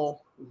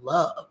all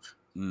love.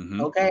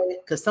 Mm-hmm. Okay?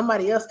 Because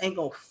somebody else ain't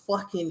gonna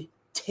fucking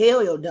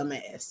tell your dumb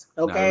ass.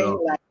 Okay?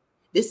 Like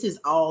this is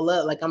all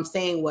love. Like I'm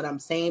saying what I'm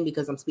saying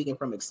because I'm speaking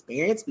from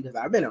experience, because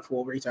I've been a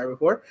full retard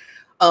before.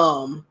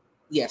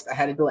 Yes, I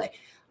had a delay.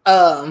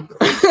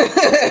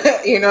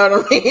 You know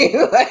what I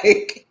mean?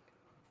 Like,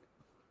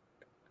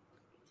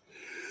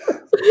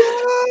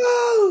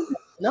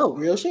 no,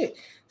 real shit.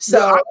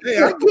 So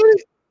I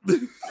get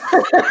it.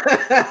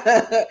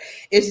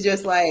 It's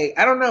just like,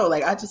 I don't know.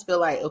 Like, I just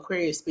feel like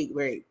Aquarius speak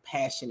very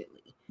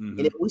passionately. Mm-hmm.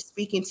 And if we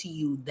speaking to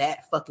you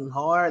that fucking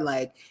hard,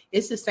 like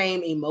it's the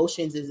same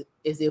emotions as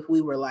if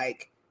we were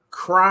like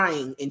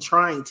crying and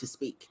trying to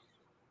speak.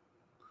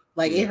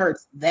 Like it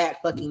hurts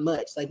that fucking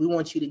much. Like we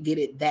want you to get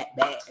it that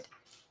bad.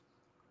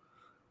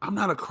 I'm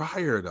not a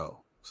crier though,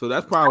 so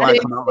that's probably why I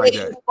come out like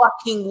that.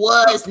 Fucking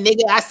was,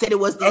 nigga. I said it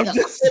was the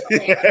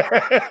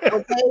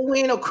okay, we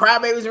ain't no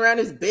crybabies around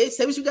this bitch.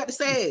 Say what you got to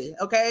say.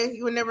 Okay,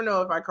 you would never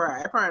know if I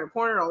cry. I cry in a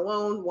corner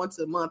alone once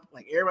a month,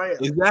 like everybody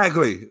else.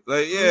 Exactly.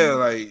 Like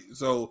like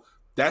so.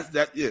 That's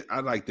that. Yeah, I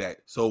like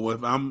that. So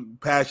if I'm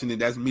passionate,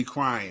 that's me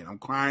crying. I'm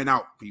crying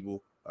out,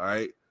 people. All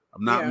right,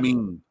 I'm not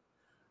mean.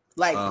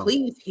 Like,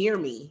 please hear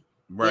me.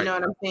 Right. You know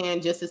what I'm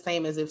saying? Just the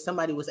same as if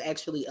somebody was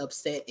actually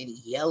upset and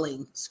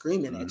yelling,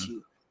 screaming at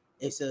you.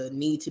 It's a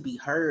need to be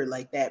heard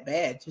like that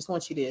bad. Just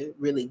want you to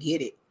really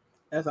get it.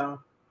 That's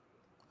all.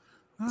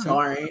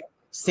 Sorry.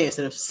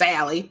 Sensitive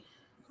Sally.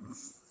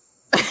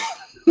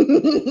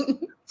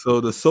 So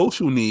the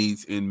social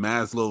needs in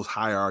Maslow's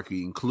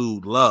hierarchy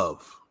include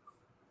love.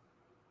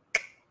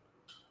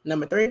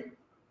 Number 3.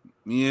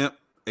 Yep.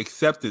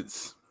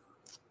 Acceptance.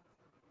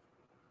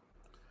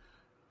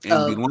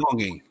 And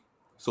belonging.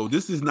 So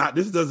this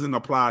doesn't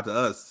apply to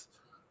us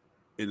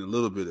in a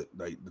little bit.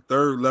 Like the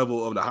third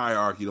level of the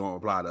hierarchy don't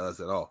apply to us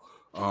at all.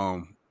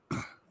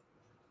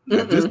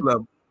 At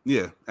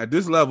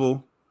this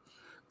level,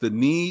 the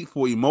need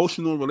for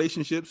emotional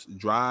relationships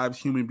drives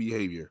human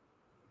behavior.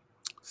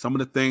 Some of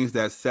the things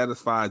that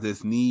satisfy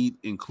this need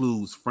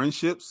includes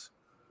friendships,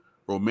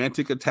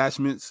 romantic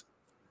attachments,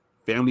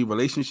 family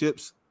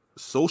relationships,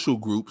 social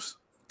groups,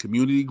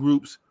 community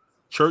groups,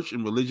 church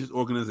and religious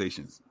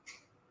organizations.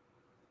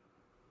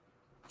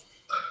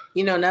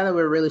 You know, now that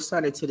we're really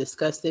starting to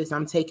discuss this,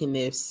 I'm taking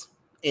this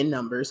in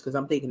numbers because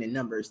I'm thinking in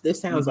numbers.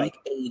 This sounds like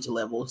age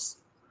levels.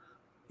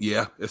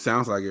 Yeah, it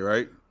sounds like it,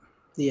 right?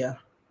 Yeah.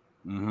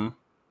 Mm-hmm.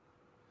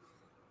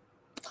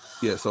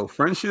 Yeah, so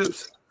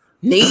friendships.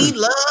 Need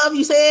love,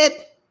 you said?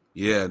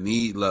 Yeah,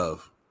 need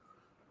love.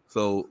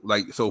 So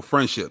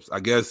friendships, I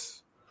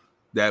guess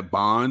that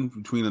bond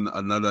between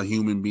another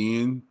human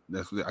being,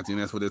 I think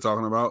that's what they're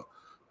talking about.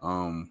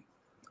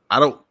 I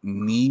don't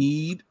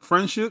need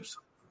friendships.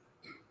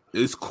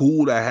 It's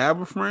cool to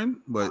have a friend,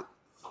 but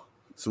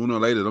sooner or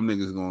later, them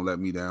niggas gonna let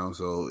me down.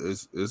 So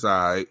it's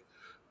all right.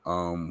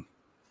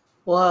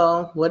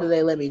 Well, whether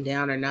they let me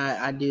down or not,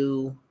 I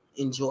do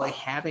enjoy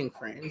having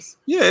friends.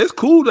 Yeah, it's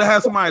cool to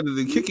have somebody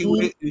to kick it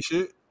with and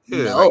shit.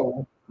 Yeah,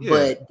 no,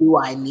 but do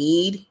I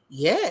need?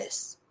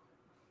 Yes.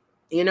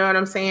 You know what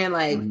I'm saying?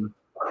 Like,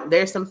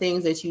 there's some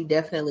things that you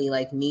definitely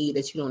like need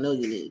that you don't know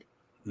you need.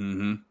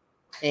 Mm-hmm.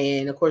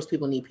 And of course,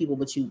 people need people,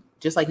 but you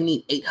just like you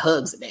need 8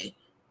 hugs a day.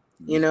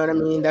 You know what I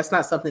mean? That's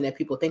not something that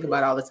people think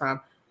about all the time.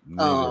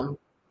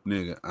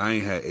 Nigga, I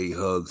ain't had 8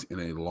 hugs in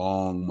a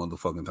long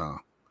motherfucking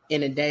time.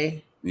 In a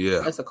day? Yeah.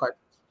 That's a card.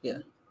 Yeah.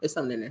 There's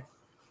something in there.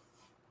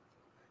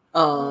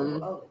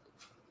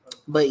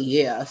 But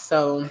yeah,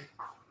 so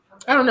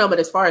I don't know. But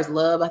as far as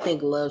love, I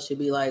think love should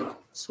be like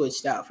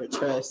switched out for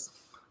trust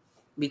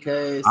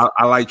because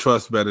I like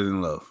trust better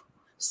than love.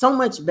 so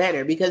much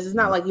better because it's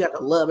not like you have to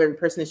love every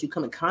person that you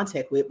come in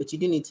contact with, but you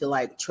do need to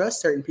like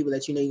trust certain people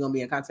that you know you're gonna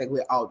be in contact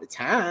with all the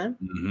time.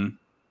 Mm-hmm.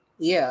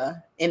 Yeah,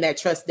 and that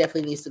trust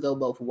definitely needs to go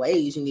both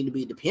ways. You need to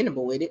be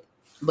dependable with it.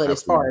 But Absolutely.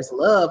 as far as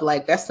love,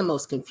 like that's the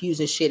most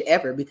confusing shit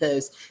ever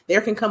because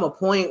there can come a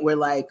point where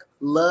like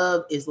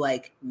love is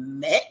like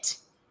met.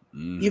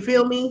 Mm-hmm. You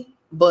feel me?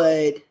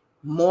 But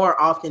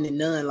more often than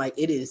none, like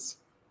it is,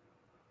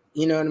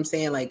 you know what I'm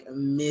saying? Like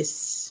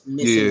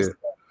missing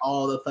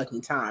all the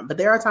fucking time. But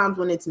there are times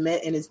when it's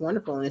met and it's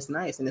wonderful and it's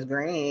nice and it's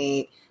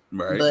great.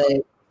 Right. But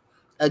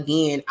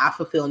again, I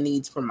fulfill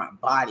needs for my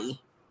body.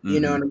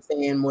 You know what I'm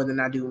saying? More than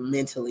I do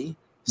mentally.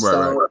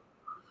 So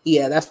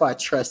yeah, that's why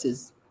trust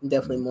is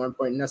definitely more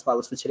important. That's why I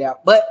would switch it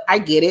out. But I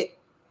get it.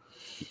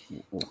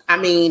 I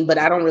mean, but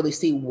I don't really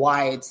see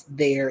why it's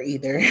there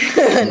either.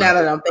 Now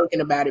that I'm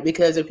thinking about it,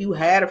 because if you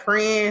had a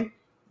friend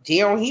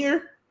down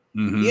here,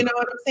 you know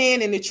what I'm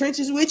saying, in the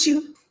trenches with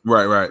you,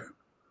 right,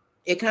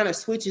 it kind of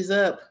switches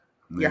up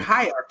your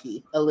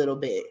hierarchy a little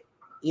bit.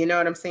 You know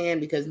what I'm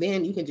saying? Because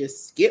then you can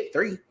just skip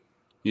 3.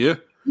 Yeah.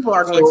 People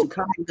are going to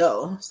come and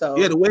go. So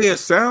yeah, the way it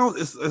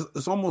sounds,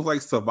 it's almost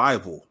like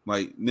survival.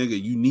 Like,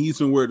 nigga, you need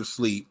somewhere to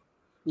sleep.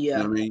 Yeah.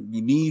 You know what I mean?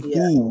 You need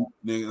food.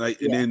 Nigga,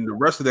 like, and then the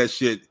rest of that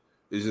shit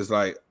is just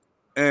like,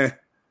 I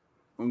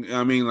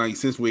mean, like,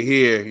 since we're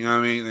here, you know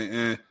what I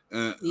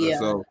mean?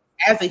 So,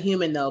 as a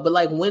human though, but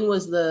like, when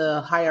was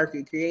the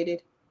hierarchy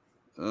created?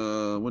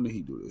 When did he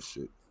do this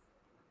shit?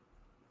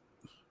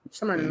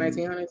 Somewhere in the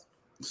 1900s.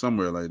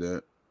 Somewhere like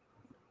that.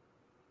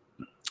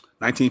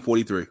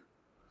 1943.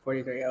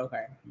 43.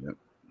 Okay. Yep.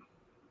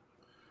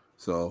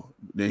 So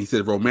then he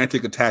said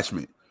romantic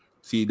attachment.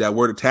 See, that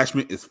word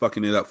attachment is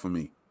fucking it up for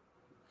me.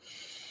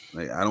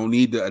 Like, I don't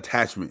need the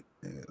attachment.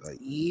 Like,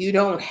 you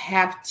don't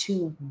have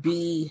to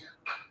be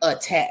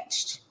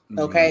attached.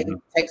 Okay.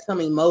 Take some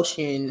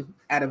emotion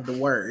out of the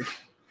word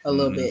a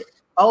little bit.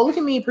 Oh, look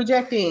at me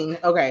projecting.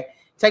 Okay.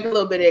 Take a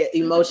little bit of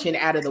emotion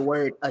out of the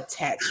word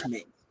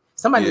attachment.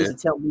 Somebody needs to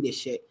tell me this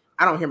shit.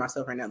 I don't hear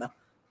myself right now though.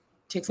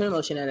 Take some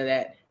emotion out of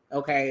that.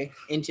 Okay.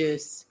 And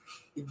just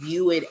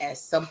view it as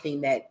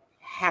something that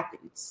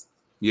happens.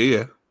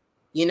 Yeah.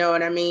 You know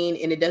what I mean?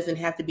 And it doesn't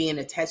have to be an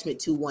attachment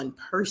to one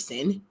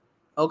person.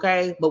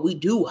 Okay. But we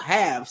do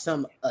have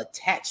some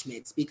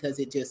attachments because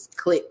it just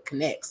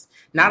connects.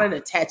 Not an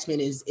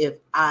attachment is if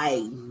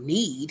I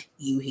need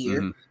you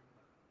here.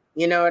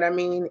 You know what I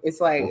mean? It's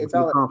like, it's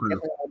all about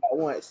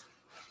once.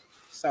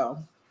 So.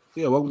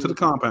 Yeah. Welcome to the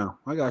compound.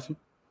 I got you.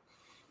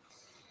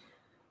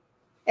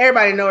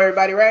 Everybody know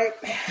everybody, right?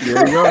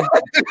 There we go.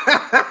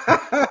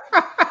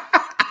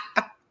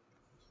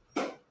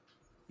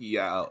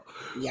 Y'all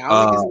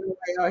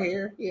out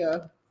here.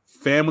 Yeah.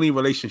 Family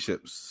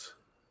relationships.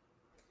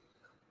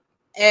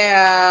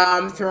 Yeah,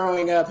 I'm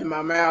throwing up in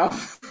my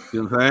mouth.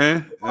 You know what I'm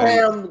saying?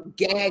 I'm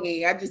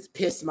gagging. I just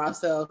pissed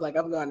myself. Like,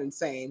 I'm going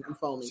insane. I'm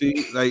foaming.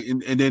 See, like,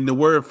 and then the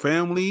word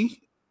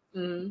family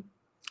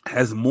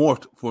has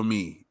morphed for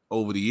me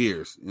over the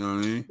years. You know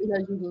what I mean?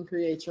 Because you can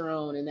create your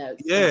own, and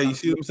that's you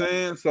see what I'm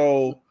saying?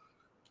 So,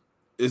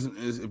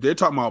 if they're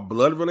talking about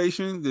blood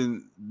relations,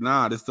 then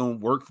this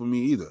don't work for me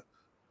either.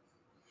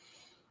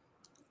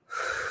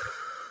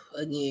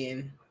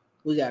 Again,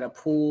 we got to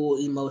pull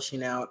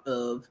emotion out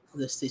of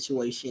the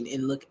situation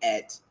and look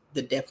at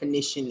the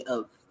definition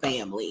of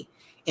family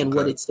and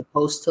what it's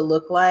supposed to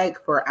look like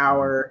for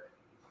our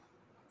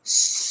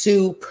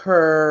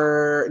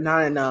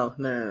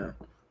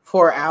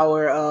for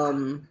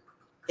our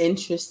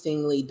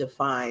interestingly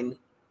defined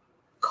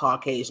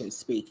Caucasian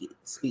species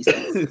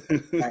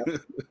right,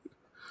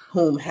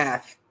 whom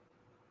hath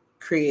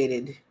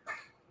created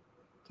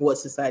what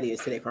society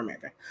is today for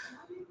America.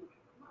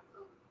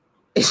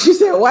 She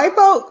said white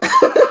folk.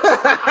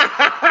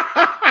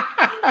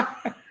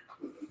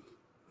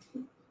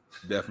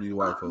 Definitely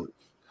white folk.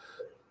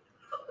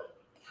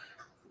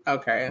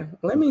 Okay,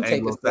 let me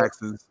take a step.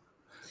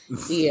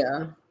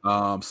 Yeah.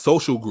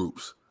 Social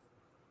groups.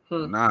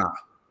 Nah.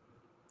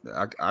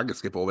 I can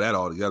skip over that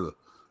altogether.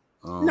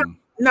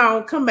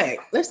 No, come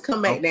back. Let's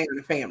come back down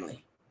to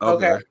family.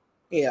 Okay.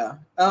 Yeah.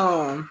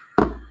 Uh-oh.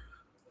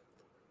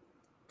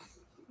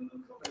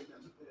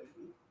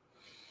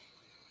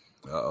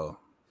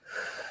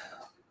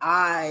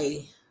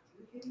 I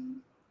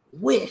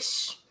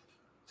wish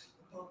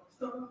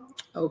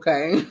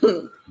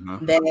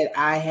that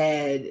I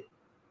had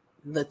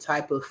the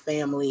type of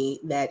family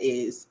that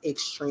is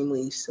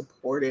extremely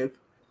supportive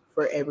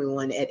for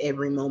everyone at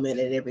every moment,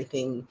 at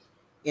everything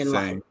in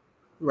life,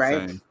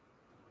 right? Same.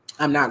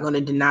 I'm not going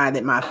to deny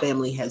that my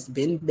family has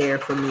been there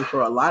for me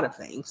for a lot of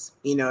things,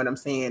 you know what I'm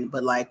saying?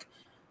 But like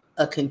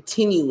a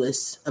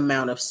continuous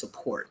amount of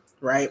support,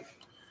 right?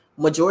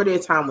 Majority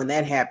of the time when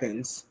that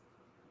happens,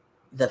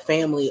 the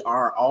family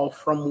are all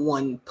from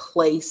one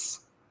place,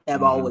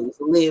 have always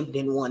lived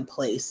in one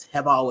place,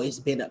 have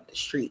always been up the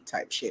street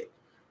type shit.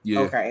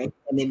 Yeah. Okay.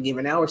 And then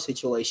given our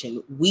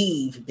situation,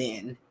 we've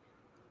been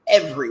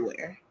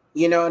everywhere.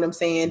 You know what I'm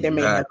saying? There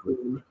may have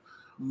been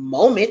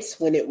moments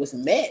when it was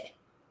met,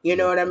 You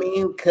know what I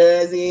mean?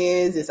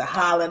 Cousins, it's a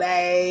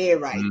holiday,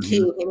 everybody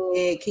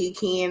Mhm.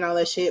 kicking, all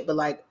that shit. But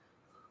like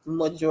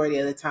majority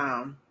of the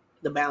time,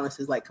 the balance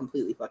is like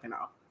completely fucking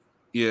off.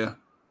 Yeah,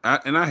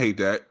 I hate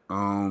that.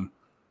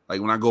 Like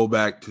when I go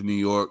back to New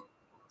York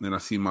and I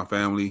see my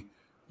family,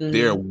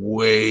 they're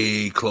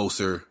way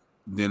closer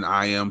than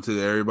I am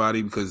to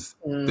everybody because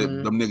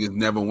them niggas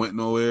never went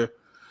nowhere.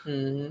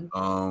 You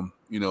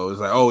know, it's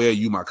like, oh yeah,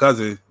 you my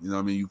cousin. You know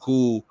what I mean? You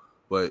cool,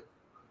 but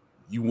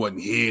you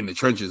wasn't here in the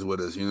trenches with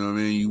us. You know what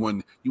I mean? You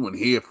wasn't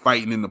here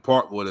fighting in the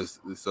park with us.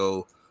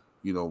 So,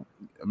 you know,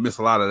 I miss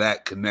a lot of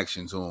that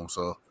connection to them.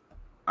 So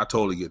I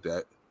totally get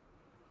that.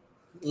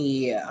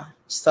 Yeah.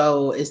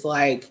 So it's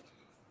like,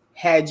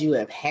 had you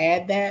have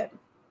had that,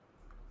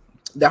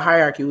 the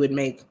hierarchy would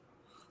make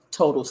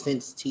total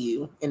sense to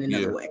you in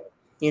another way.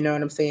 You know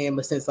what I'm saying?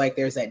 But since like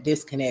there's that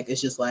disconnect,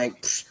 it's just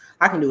like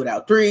I can do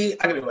without 3,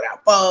 I can do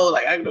without 4,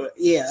 like I can do it.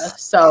 Yeah.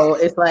 So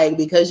it's like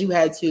because you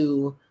had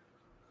to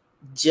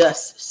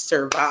just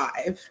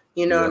survive,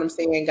 you know what I'm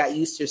saying? Got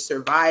used to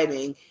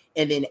surviving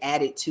and then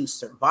added to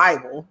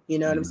survival. You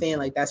know what I'm saying?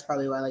 Like that's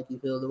probably why like you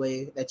feel the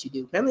way that you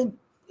do. Family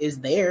is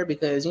there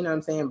because you know what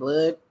I'm saying,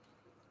 blood.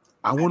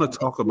 I want to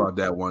talk about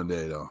that one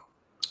day though.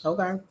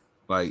 Okay.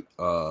 Like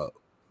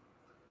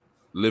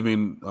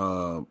living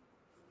on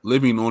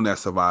that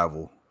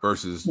survival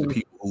versus the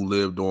people who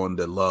lived on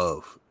the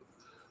love.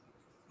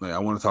 Like I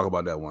want to talk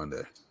about that one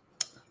day.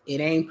 It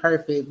ain't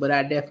perfect, but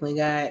I definitely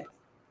got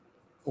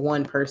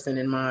one person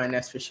in mind,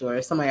 that's for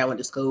sure. Somebody I went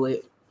to school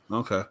with.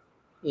 Okay.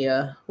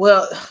 Yeah.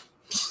 Well,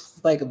 she's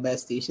like a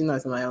bestie. She's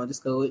not somebody I went to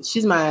school with.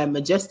 She's my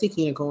majestic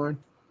unicorn.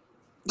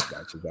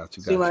 Gotcha.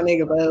 She's my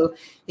nigga, bro.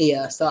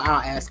 Yeah, so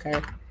I'll ask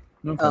her.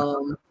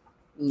 Okay.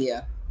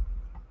 Yeah.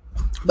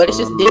 But it's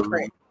just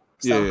different.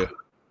 So. Yeah.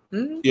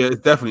 Yeah,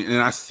 it's definitely,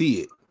 and I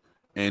see it.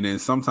 And then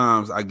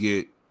sometimes I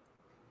get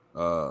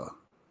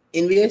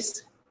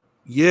envious.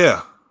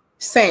 Yeah.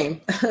 Same.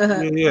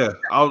 yeah.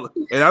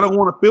 And I don't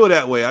want to feel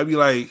that way. I'd be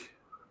like,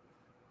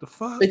 the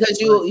fuck? Because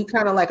you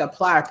kind of like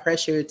apply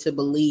pressure to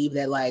believe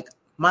that like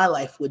my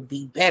life would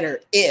be better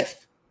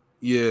if.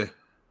 Yeah.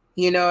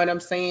 You know what I'm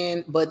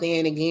saying? But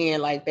then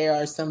again, like there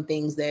are some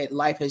things that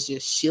life has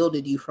just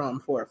shielded you from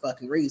for a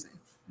fucking reason.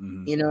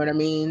 You know what I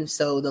mean?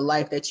 So the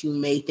life that you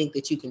may think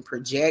that you can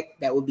project,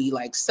 that would be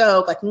like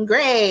so fucking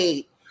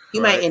great.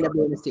 You might end up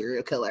being a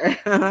serial killer.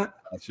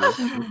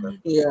 Okay.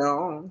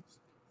 Yeah.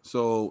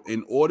 So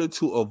in order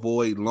to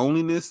avoid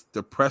loneliness,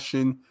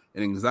 depression,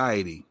 and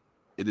anxiety,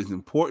 it is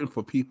important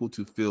for people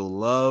to feel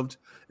loved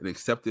and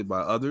accepted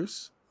by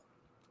others.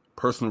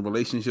 Personal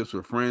relationships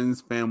with friends,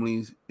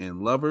 families,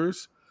 and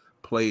lovers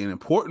play an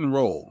important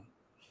role,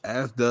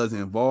 as does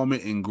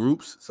involvement in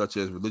groups such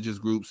as religious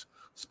groups,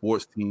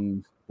 sports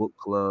teams, book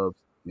clubs,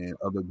 and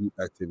other group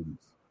activities.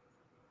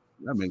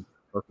 That makes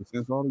perfect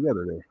sense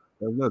altogether there.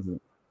 That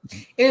doesn't.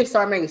 It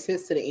started making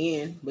sense to the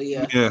end, but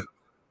yeah. Yeah.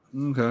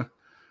 Okay.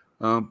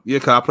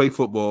 Cause I play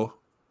football.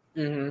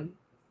 Yeah,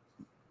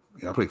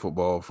 I played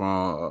football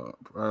from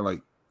probably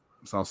like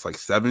sounds like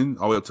 7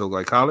 all the way up to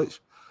like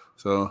college.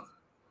 So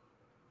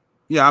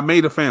yeah, I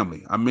made a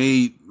family. I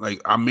made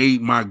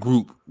my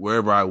group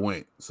wherever I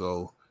went.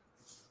 So,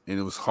 and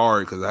it was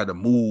hard because I had to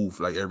move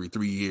like every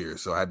 3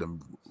 years. So I had to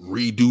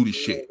redo the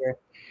shit.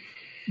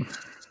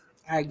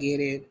 I get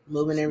it.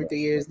 Moving every 3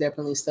 years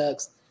definitely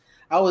sucks.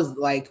 I was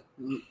like,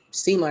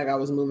 seemed like I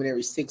was moving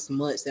every 6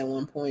 months at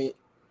one point.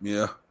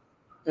 Yeah.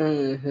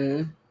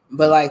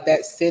 But like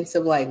that sense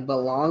of like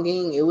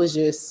belonging, it was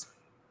just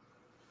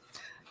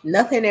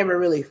nothing ever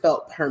really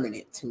felt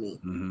permanent to me.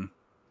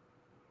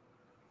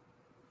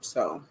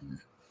 So,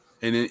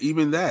 and then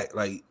even that,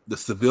 like the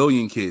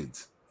civilian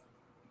kids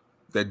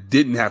that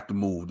didn't have to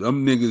move,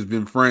 them niggas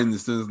been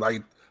friends since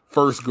like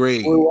first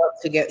grade. We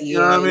work together. Yeah, you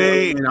know what I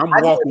mean? And I'm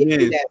walking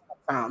in.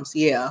 Sometimes,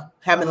 yeah,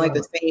 having like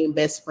the same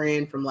best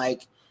friend from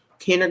like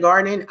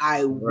kindergarten.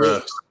 I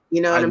wish.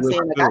 You know what I'm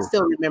saying? Like I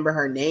still remember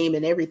her name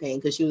and everything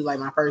because she was like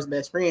my first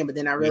best friend. But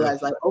then I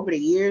realized like over the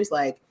years,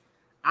 like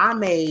I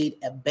made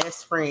a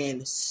best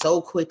friend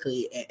so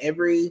quickly at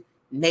every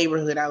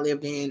neighborhood I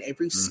lived in,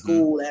 every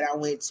school that I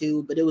went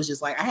to. But it was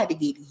just like I had to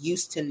get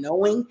used to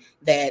knowing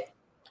that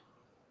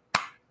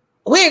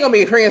we ain't gonna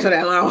be friends for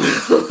that long.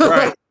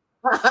 Right.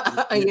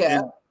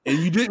 Yeah. And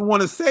you didn't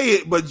want to say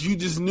it, but you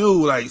just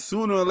knew like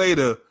sooner or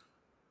later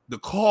the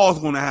call's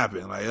gonna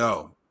happen. Like,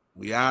 yo,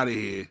 we out of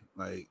here.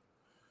 Like,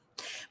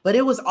 but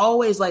it was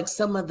always like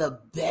some of the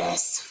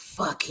best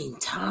fucking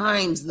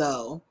times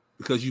though.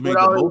 Because you made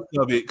the most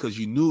of it because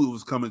you knew it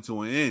was coming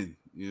to an end.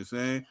 You know what I'm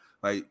saying?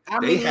 Like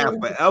they have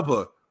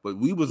forever, but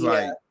we was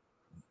like,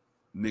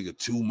 nigga,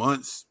 2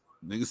 months,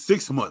 nigga,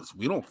 6 months.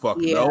 We don't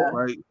fucking know,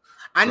 right?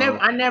 I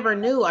never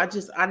knew.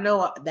 I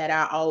know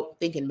that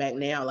thinking back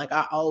now, like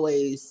I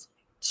always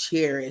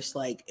cherish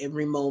like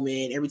every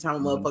moment, every time a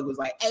motherfucker was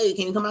like, hey,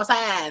 can you come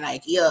outside?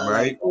 Like, yeah,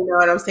 right. Like, you know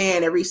what I'm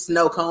saying? Every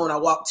snow cone I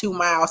walked 2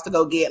 miles to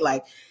go get,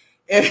 like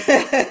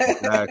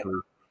exactly.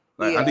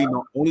 Like I think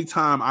the only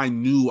time I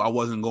knew I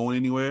wasn't going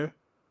anywhere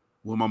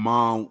when my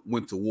mom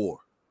went to war.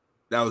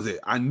 That was it.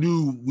 I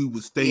knew we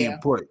would stay in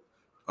put.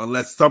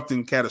 unless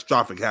something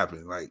catastrophic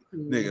happens. Like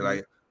nigga,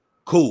 like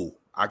cool,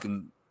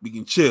 we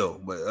can chill.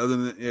 But other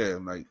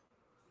than like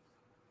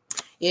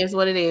it's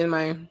what it is,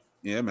 man.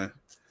 Yeah, man.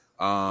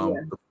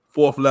 The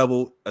fourth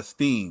level,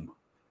 esteem.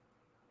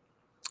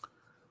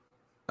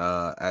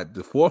 At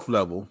the fourth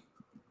level,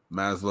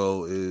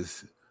 Maslow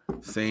is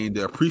saying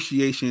the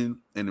appreciation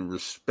and the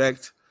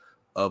respect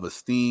of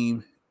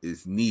esteem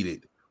is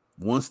needed.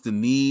 Once the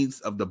needs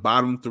of the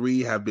bottom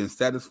three have been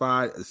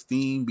satisfied,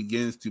 esteem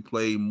begins to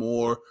play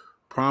more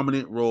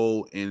prominent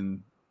role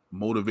in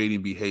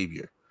motivating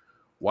behavior.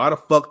 Why the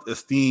fuck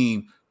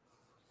esteem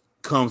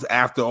comes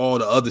after all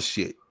the other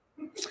shit?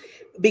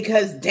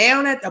 Because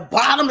down at the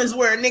bottom is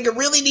where a nigga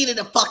really needed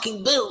a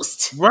fucking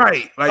boost.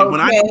 Right. Like when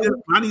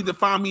I need to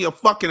find me a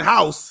fucking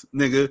house,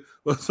 nigga,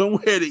 or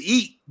somewhere to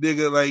eat,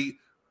 nigga, like.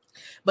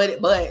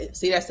 But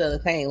see, that's the other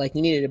thing. Like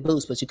you needed a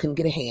boost, but you couldn't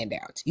get a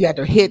handout. You had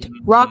to hit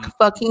rock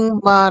fucking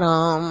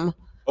bottom.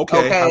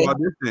 Okay. How about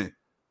this then?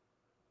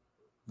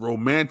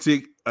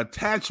 Romantic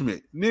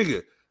attachment.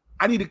 Nigga,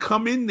 I need to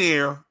come in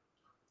there at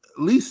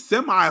least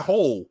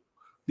semi-whole.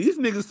 These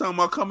niggas talking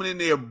about coming in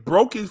there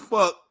broke as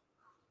fuck,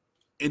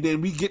 and then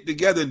we get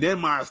together and then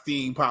my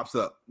esteem pops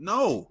up.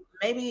 No.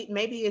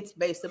 Maybe it's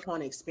based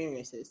upon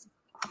experiences.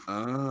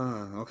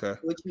 Okay.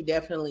 Which you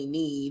definitely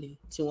need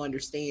to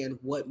understand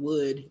what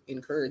would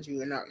encourage you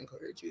and not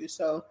encourage you.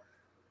 So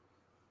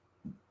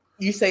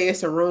you say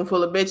it's a room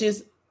full of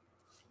bitches.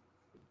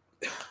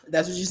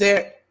 That's what you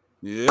said?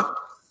 Yeah.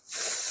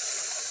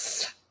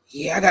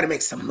 Yeah, I gotta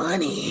make some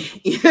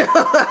money.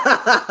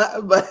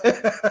 But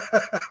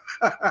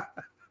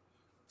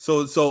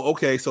so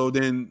okay, so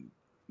then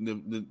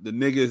the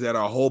niggas that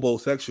are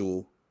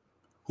homosexual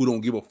who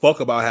don't give a fuck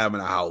about having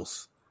a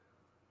house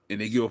and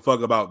they give a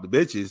fuck about the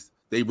bitches,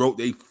 they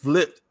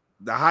flipped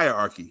the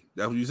hierarchy.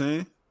 That's what you're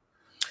saying?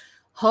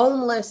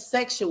 Homeless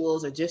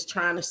sexuals are just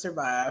trying to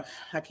survive.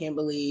 I can't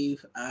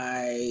believe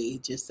I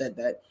just said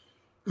that.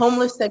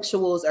 Homeless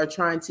sexuals are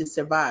trying to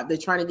survive. They're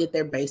trying to get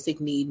their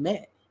basic need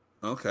met.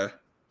 Okay.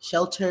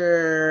 Shelter.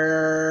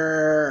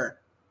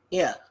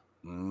 Yeah.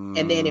 And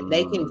then if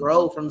they can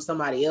grow from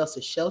somebody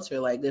else's shelter,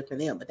 like good for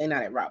them, but they're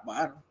not at rock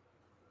bottom.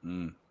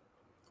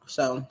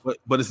 So, but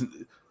it's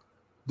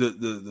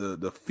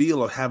the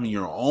feel of having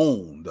your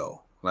own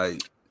though.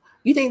 Like,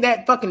 you think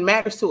that fucking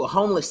matters to a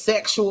homeless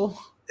sexual?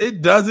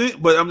 It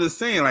doesn't, but I'm just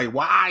saying, like,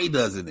 why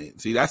doesn't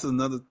it? See, that's some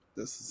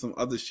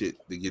other shit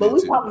to get but into.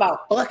 But we talking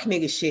about fuck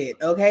nigga shit,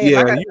 okay?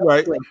 Yeah, you're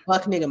right.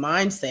 Fuck nigga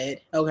mindset,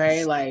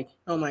 okay? Like,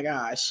 oh my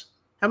gosh.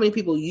 How many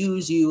people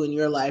use you in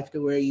your life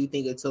to where you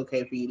think it's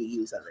okay for you to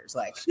use others?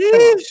 Like,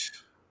 yeah.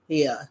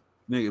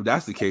 Nigga, if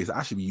that's the case,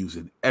 I should be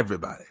using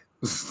everybody.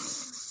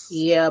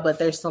 Yeah, but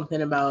there's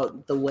something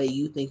about the way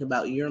you think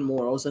about your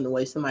morals and the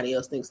way somebody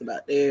else thinks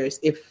about theirs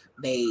if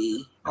they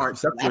aren't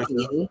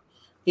separated.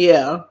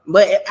 Yeah,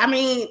 but I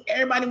mean,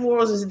 everybody's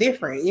morals is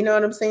different. You know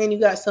what I'm saying? You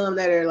got some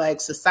that are like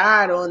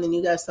societal, and then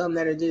you got some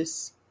that are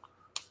just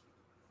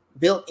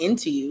built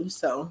into you.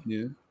 So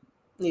yeah.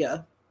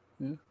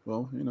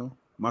 Well, you know,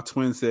 my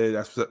twin said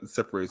that's what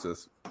separates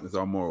us is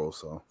our morals.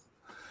 So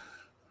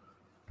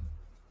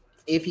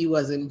if he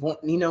wasn't born,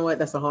 you know what?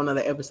 That's a whole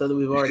nother episode that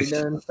we've already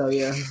done. So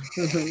yeah.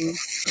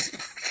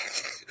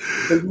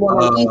 There's one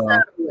on the east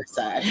side and the west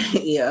side.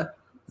 Yeah.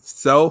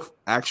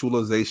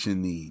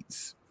 Self-actualization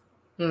needs.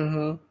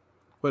 Mm-hmm.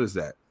 What is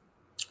that?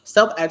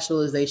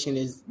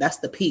 Self-actualization that's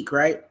the peak,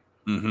 right?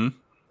 Mm-hmm.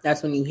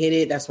 That's when you hit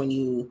it. That's when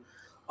you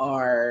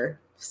are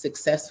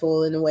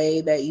successful in a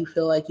way that you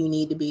feel like you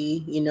need to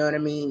be. You know what I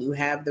mean? You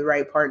have the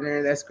right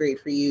partner. That's great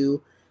for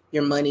you.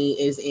 Your money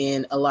is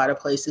in a lot of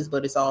places,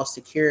 but it's all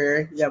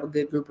secure. You have a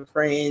good group of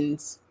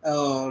friends. You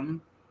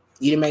done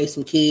made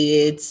some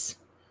kids.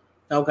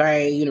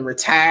 Okay, you done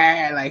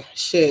retired. Like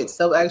shit.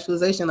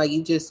 Self-actualization, like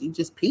you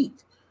just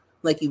peaked.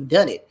 Like you've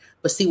done it.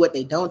 But see what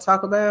they don't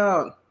talk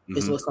about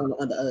is what's on the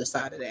other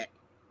side of that.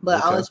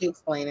 But I'll let you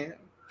explain it.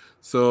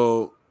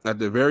 So at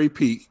the very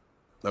peak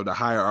of the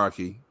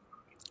hierarchy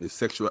is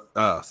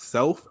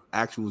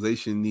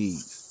self-actualization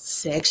needs.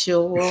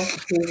 Sexual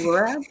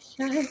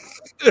corruption.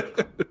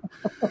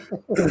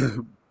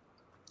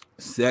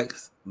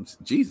 Sex.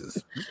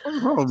 Jesus.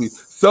 What's wrong with me?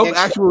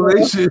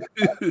 Self-actualization.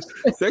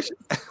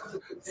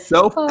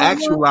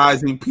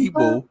 Self-actualizing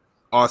people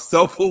are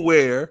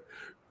self-aware,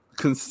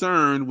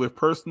 concerned with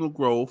personal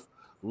growth,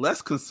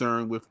 less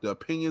concerned with the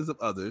opinions of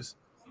others.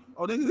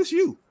 Oh, nigga, this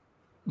you.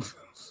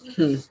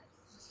 I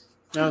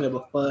don't give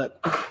a fuck.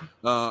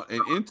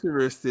 And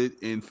interested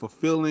in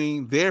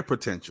fulfilling their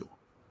potential.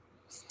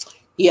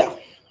 Yeah.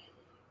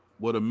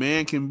 What a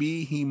man can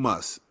be, he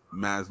must,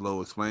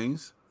 Maslow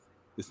explains.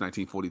 It's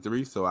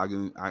 1943, so I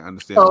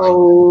understand.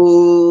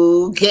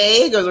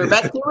 Okay, because we're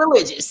back to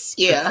religious.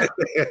 Yeah.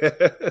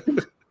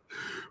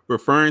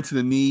 Referring to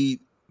the need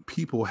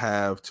people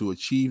have to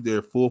achieve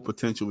their full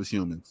potential as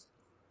humans.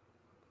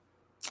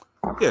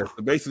 Yeah,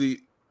 so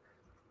basically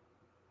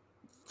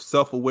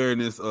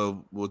self-awareness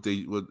of what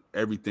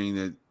everything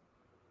that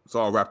it's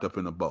all wrapped up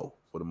in a bow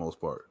for the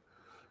most part.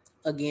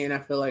 Again, I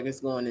feel like it's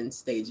going in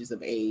stages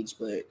of age,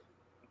 but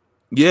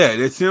Yeah,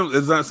 it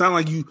sound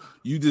like you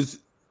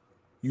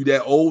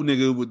that old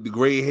nigga with the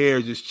gray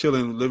hair just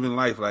chilling, living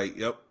life like,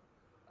 yep,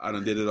 I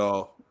done did it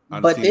all.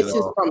 But this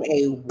is from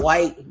a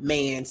white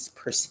man's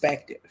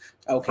perspective,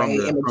 okay?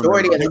 The, and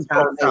majority of the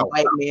time, a out.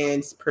 white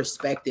man's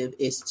perspective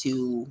is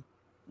to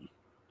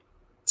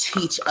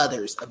teach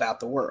others about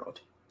the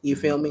world. You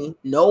feel me?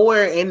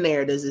 Nowhere in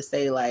there does it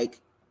say like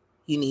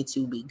you need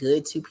to be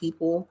good to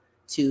people,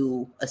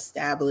 to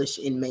establish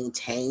and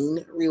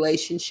maintain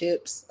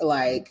relationships.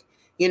 Like,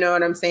 you know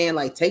what I'm saying?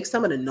 Like, take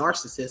some of the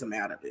narcissism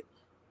out of it.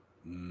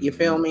 You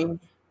feel me?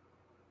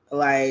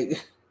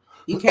 Like,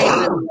 you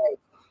can't really like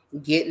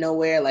get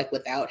nowhere like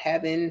without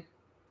having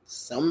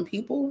some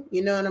people.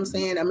 You know what I'm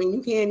saying? I mean,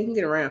 you can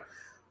get around,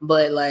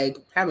 but like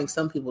having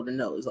some people to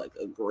know is like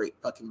a great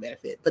fucking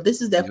benefit. But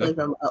this is definitely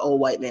from an old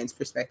white man's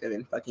perspective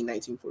in fucking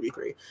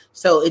 1943.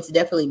 So it's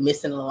definitely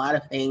missing a lot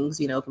of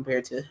things, you know,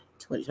 compared to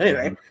 2020,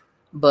 right?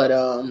 But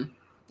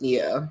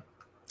yeah,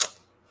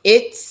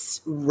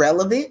 it's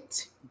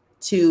relevant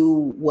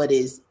to what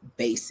is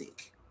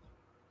basic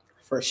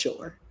for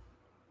sure.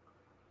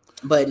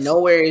 But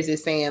nowhere is it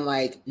saying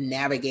like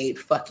navigate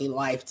fucking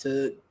life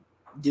to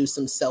do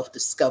some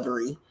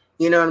self-discovery.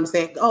 You know what I'm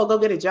saying? Oh, go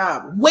get a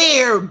job.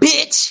 Where,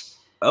 bitch?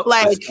 Oh,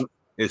 like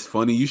it's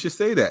funny you should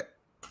say that.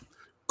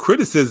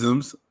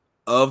 Criticisms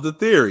of the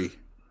theory.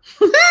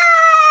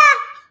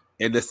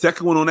 And the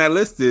second one on that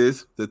list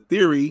is the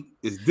theory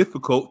is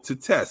difficult to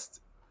test.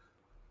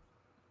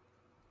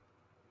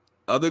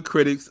 Other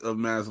critics of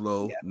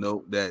Maslow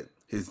note that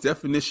his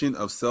definition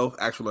of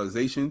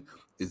self-actualization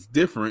is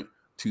different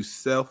to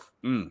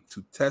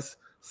test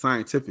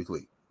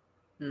scientifically.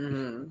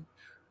 Mm-hmm.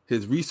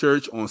 His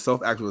research on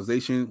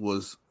self-actualization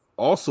was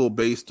also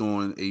based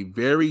on a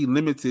very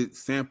limited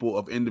sample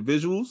of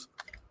individuals,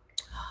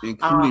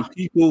 including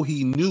people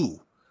he knew.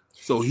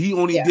 So he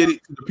only did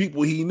it to the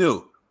people he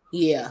knew.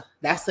 Yeah,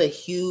 that's a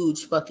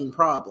huge fucking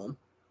problem.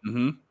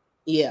 Mm-hmm.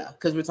 Yeah,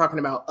 because we're talking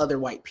about other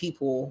white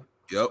people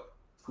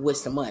with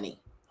some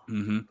money.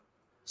 Mm-hmm.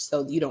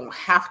 So you don't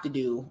have to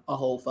do a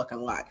whole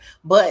fucking lot.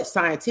 But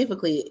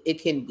scientifically,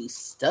 it can be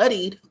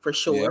studied for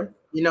sure. Yep.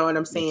 You know what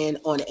I'm saying?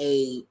 On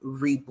a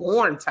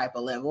reborn type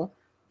of level,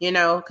 you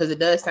know, because it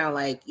does sound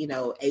like, you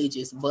know,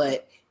 ages.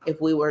 But if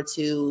we were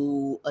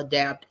to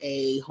adapt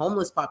a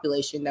homeless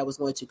population that was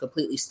going to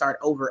completely start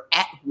over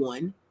at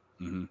one,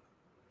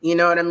 you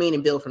know what I mean?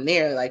 And build from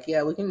there. Like,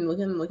 yeah, we can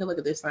look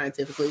at this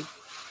scientifically.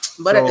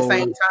 But at the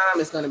same time,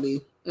 it's going to be...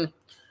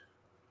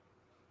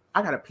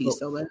 I got a piece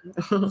so bad.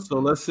 So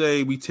let's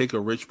say we take a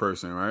rich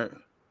person, right?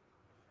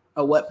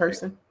 A what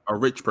person? A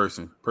rich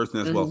person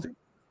that's wealthy.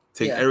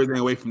 Take everything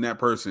away from that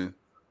person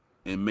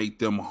and make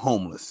them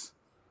homeless.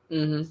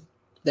 Mm-hmm.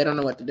 They don't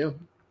know what to do.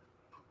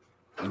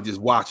 And just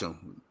watch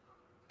them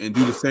and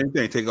do the same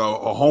thing. Take a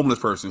homeless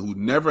person who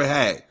never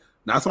had,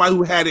 not somebody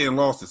who had it and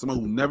lost it,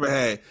 somebody who never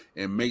had,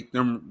 and make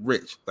them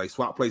rich. Like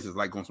swap places,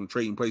 like on some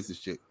trading places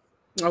shit.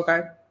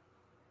 Okay.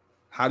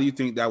 How do you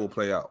think that will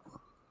play out?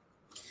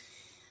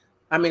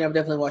 I mean, I've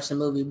definitely watched the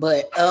movie,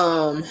 but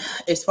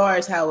as far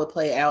as how it would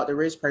play out, the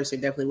rich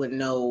person definitely wouldn't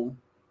know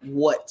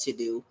what to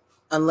do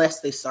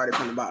unless they started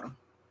from the bottom.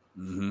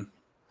 Mm-hmm.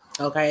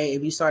 Okay,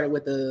 if you started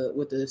with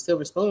the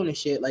silver spoon and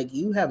shit, like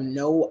you have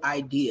no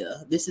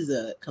idea. This is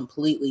a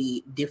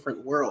completely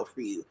different world for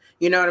you.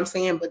 You know what I'm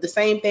saying? But the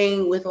same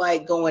thing with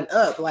like going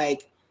up,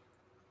 like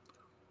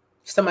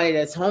somebody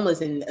that's homeless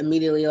and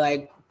immediately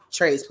like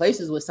trades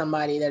places with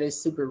somebody that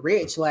is super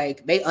rich.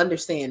 Like they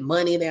understand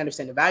money, they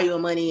understand the value of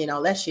money and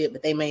all that shit,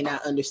 but they may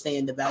not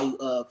understand the value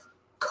of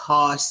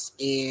cost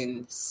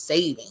and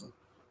saving.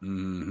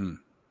 Mm-hmm.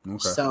 Okay.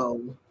 So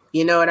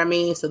you know what I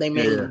mean? So they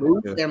may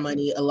lose their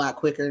money a lot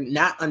quicker,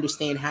 not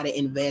understand how to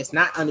invest,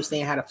 not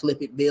understand how to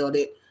flip it, build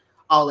it,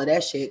 all of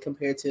that shit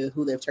compared to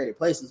who they've traded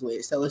places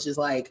with. So it's just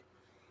like,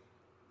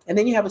 and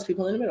then you have those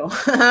people in the middle.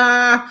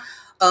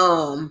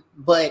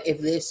 But if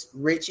this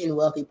rich and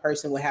wealthy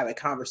person would have a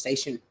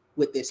conversation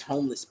with this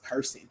homeless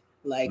person,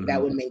 like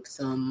that would make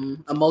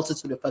a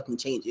multitude of fucking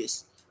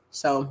changes.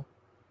 So,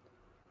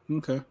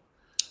 okay.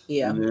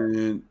 Yeah. And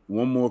then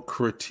one more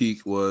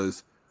critique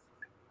was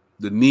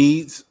the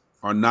needs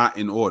are not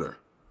in order.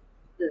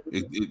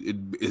 It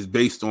is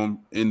based on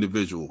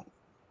individual.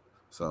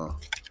 So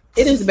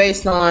it is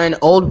based on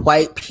old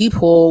white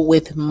people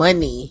with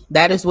money.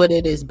 That is what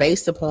it is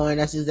based upon.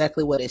 That's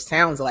exactly what it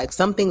sounds like.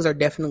 Some things are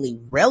definitely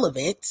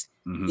relevant.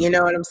 You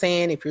know what I'm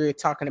saying? If you're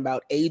talking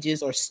about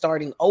ages or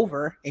starting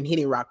over and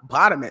hitting rock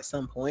bottom at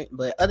some point.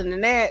 But other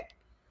than that,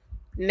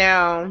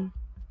 no,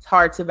 it's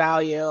hard to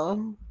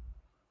value.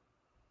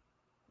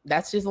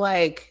 That's just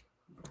like,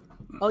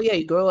 oh yeah,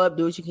 you grow up,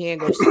 do what you can,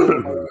 go to school,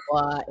 blah, blah,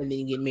 blah, and then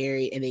you get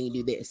married, and then you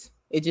do this.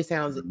 It just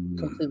sounds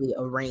completely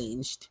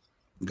arranged.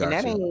 Gotcha. And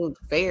that ain't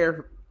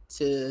fair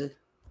to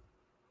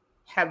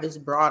have this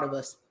broad of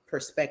a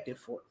perspective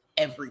for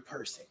every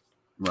person.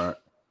 Right.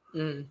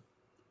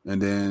 And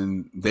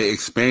then they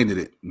expanded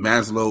it.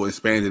 Maslow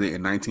expanded it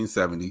in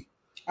 1970.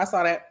 I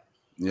saw that.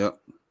 Yep.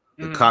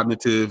 The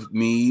cognitive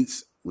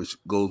needs, which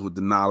goes with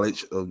the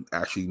knowledge of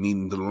actually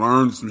needing to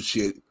learn some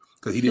shit,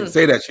 because he didn't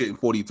say that shit in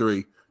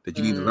 43. that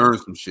you need to learn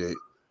some shit.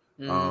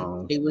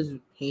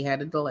 He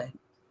had a delay.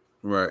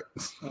 Right.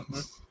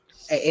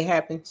 It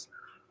happens.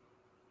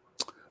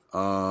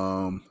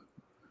 The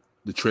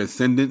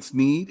transcendence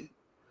need.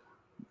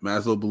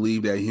 Maslow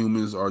believed that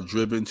humans are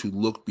driven to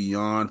look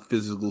beyond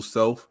physical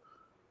self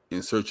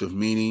in search of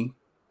meaning.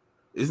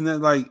 Isn't that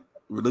like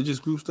religious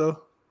groups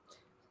though?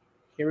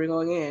 Here we go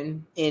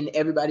again. And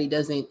everybody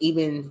doesn't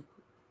even,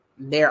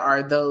 there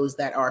are those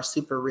that are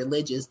super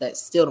religious that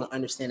still don't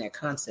understand that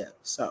concept.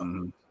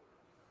 So,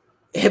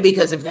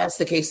 because if that's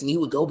the case, then you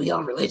would go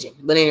beyond religion.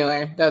 But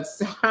anyway,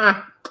 that's.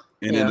 And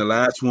then the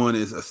last one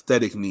is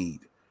aesthetic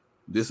need.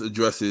 This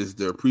addresses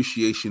the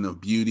appreciation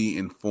of beauty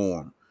and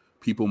form.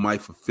 People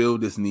might fulfill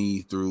this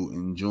need through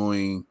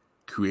enjoying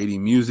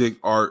creating music,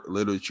 art,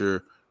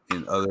 literature,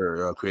 and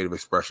other creative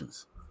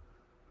expressions.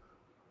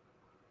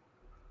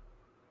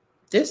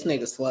 This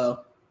nigga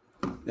slow.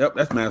 Yep,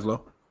 that's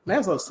Maslow.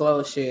 Maslow's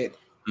slow as shit.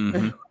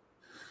 That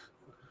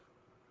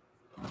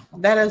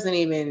doesn't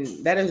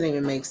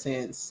even make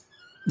sense.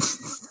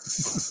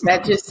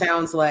 That just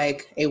sounds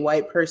like a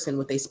white person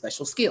with a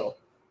special skill.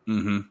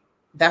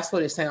 That's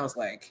what it sounds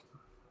like.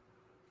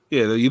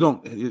 Yeah, you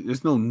don't.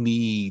 There's no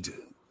need,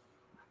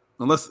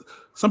 unless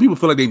some people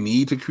feel like they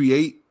need to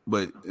create,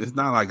 but it's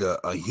not like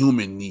a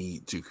human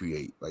need to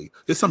create. Like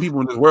there's some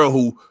people in this world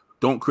who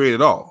don't create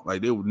at all.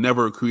 Like they would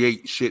never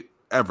create shit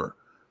ever.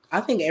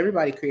 I think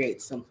everybody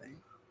creates something.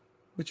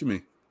 What you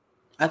mean?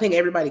 I think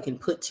everybody can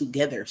put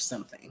together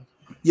something.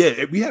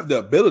 Yeah, we have the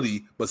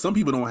ability, but some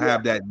people don't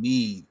have that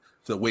need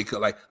to wake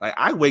up. Like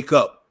I wake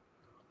up,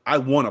 I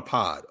want a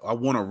pod. I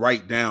want to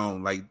write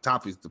down like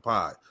topics to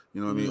pod.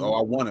 You know what I mean? Or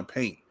I want to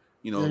paint.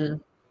 You know,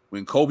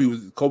 when Kobe,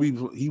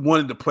 he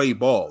wanted to play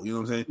ball. You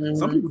know what I'm saying?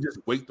 Some people just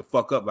wake the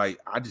fuck up. Like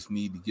I just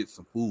need to get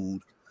some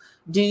food.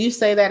 Do you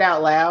say that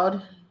out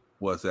loud?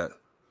 What's that?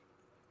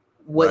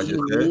 What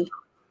you need?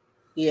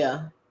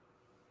 Yeah.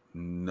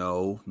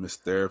 No, Miss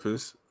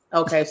Therapist.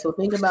 Okay, so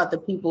think about the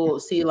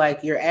people. See,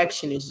 like your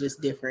action is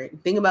just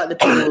different. Think about the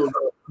people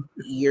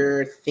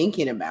you're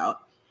thinking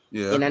about.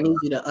 Yeah. And I need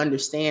you to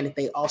understand that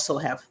they also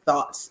have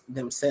thoughts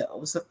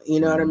themselves. You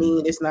know what I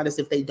mean? It's not as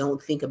if they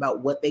don't think about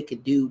what they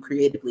could do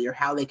creatively or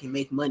how they can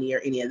make money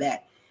or any of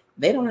that.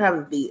 They don't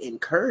have the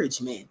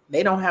encouragement.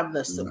 They don't have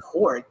the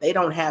support. They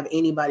don't have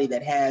anybody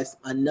that has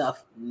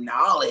enough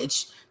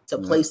knowledge to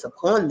place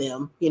upon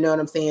them. You know what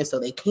I'm saying? So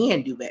they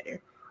can do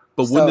better.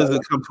 But when does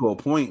it come to a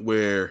point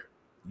where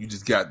you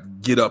just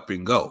got get up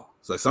and go?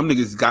 So some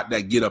niggas got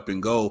that get up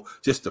and go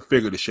just to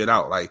figure the shit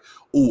out. Like,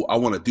 ooh, I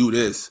want to do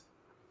this.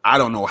 I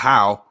don't know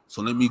how,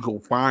 so let me go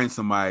find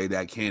somebody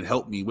that can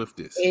help me with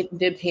this. It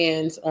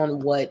depends on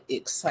what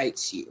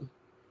excites you.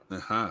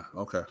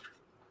 Okay.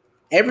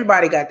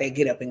 Everybody got that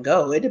get up and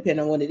go. It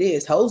depends on what it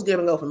is. Hoes get up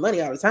and go for money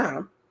all the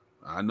time.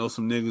 I know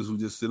some niggas who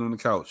just sit on the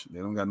couch. They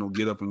don't got no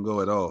get up and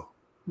go at all.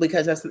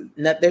 Because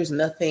there's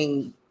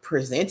nothing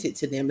presented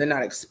to them. They're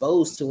not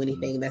exposed to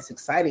anything that's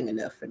exciting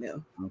enough for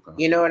them. Okay.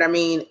 You know what I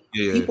mean?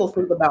 Yeah. People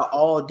think about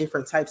all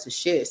different types of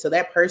shit. So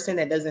that person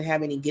that doesn't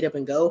have any get up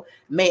and go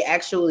may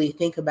actually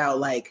think about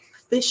like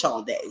fish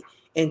all day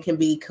and can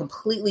be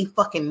completely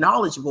fucking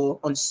knowledgeable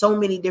on so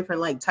many different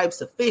like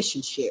types of fish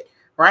and shit,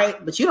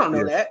 right? But you don't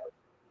know that.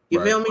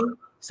 You feel me?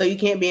 So you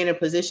can't be in a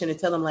position to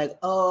tell them like,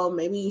 oh,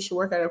 maybe you should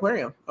work at an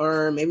aquarium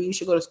or maybe you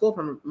should go to school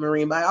for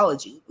marine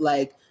biology.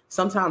 Like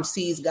sometimes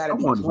seeds gotta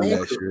be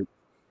planted.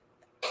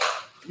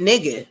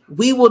 Nigga,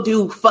 we will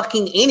do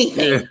fucking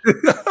anything.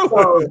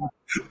 So,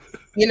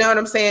 you know what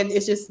I'm saying?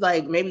 It's just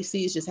like maybe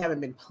seeds just haven't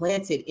been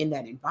planted in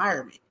that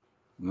environment.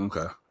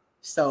 Okay.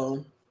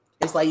 So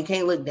it's like you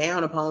can't look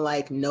down upon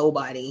like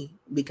nobody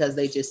because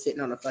they just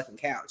sitting on a fucking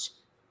couch.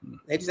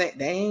 They just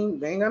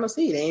ain't got no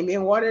seed. They ain't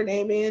being watered. They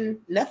ain't being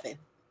nothing.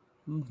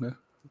 Okay.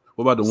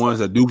 What about the ones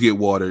that do get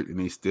watered and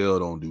they still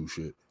don't do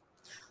shit?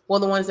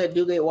 Well, the ones that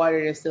do get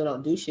watered and still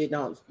don't do shit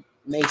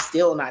may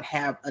still not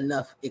have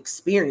enough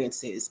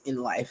experiences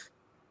in life.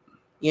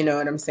 You know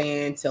what I'm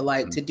saying?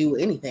 To do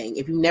anything.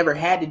 If you've never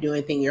had to do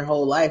anything your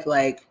whole life,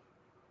 like,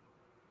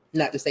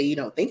 not to say you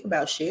don't think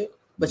about shit,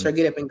 but your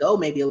get up and go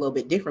may be a little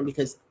bit different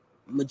because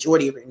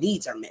majority of your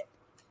needs are met.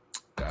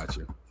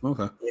 Gotcha.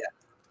 Okay. Yeah.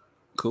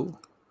 Cool.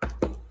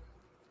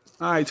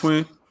 All right,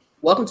 twin.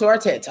 Welcome to our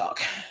TED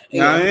Talk.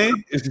 Yeah.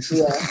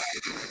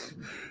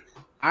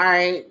 All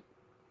right.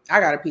 I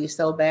got a piece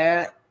so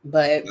bad,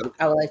 but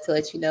I would like to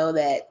let you know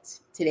that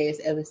today's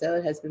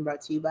episode has been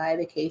brought to you by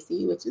the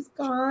KC, which is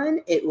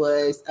gone. It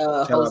was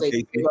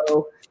Jose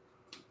Cuervo.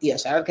 Yeah,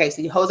 shout out to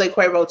KC. Jose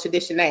Cuervo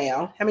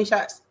Tradicional. How many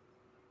shots?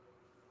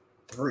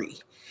 3.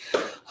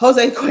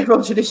 Jose Cuervo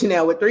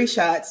Tradicional with 3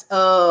 shots.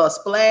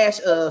 Splash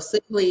of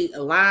Simply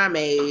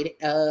Limeade,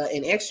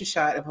 an extra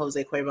shot of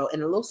Jose Cuervo,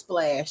 and a little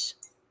splash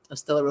of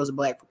Stella Rosa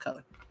Black for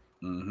color.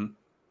 And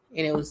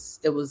it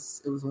was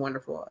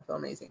wonderful. I felt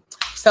amazing.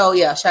 So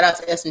yeah, shout out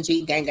to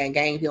S&G gang.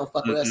 If you don't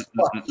fuck with us,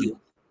 fuck you.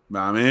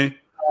 Nah, man.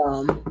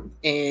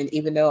 And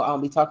even though I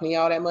don't be talking to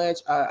y'all that much,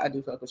 I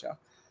do fuck with y'all.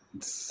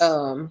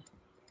 So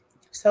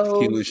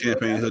Tequila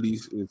Champagne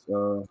hoodies is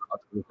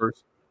October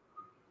 1st.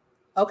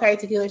 Okay,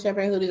 tequila and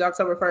champagne hoodies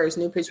October 1st.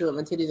 New picture with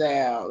my titties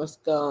out. Let's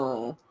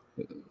go.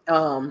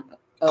 The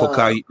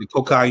cocaine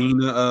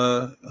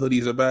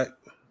hoodies are back.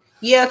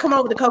 Yeah, come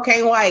on with the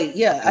cocaine white.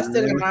 Yeah, I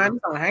still got mine.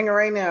 It's on hanger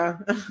right now.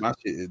 My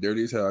shit is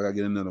dirty as hell. I gotta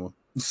get another one.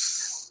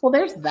 Well,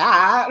 there's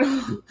that.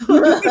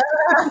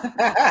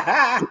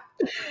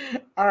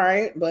 All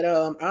right, but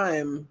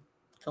I'm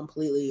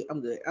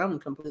good. I'm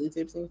completely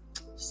tipsy.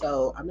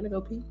 So I'm gonna go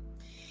pee.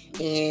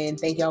 And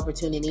thank y'all for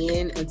tuning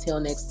in.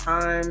 Until next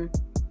time.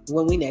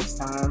 Next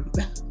time.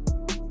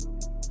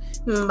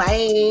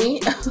 Bye.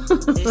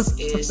 This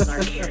is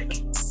Sark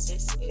Eric.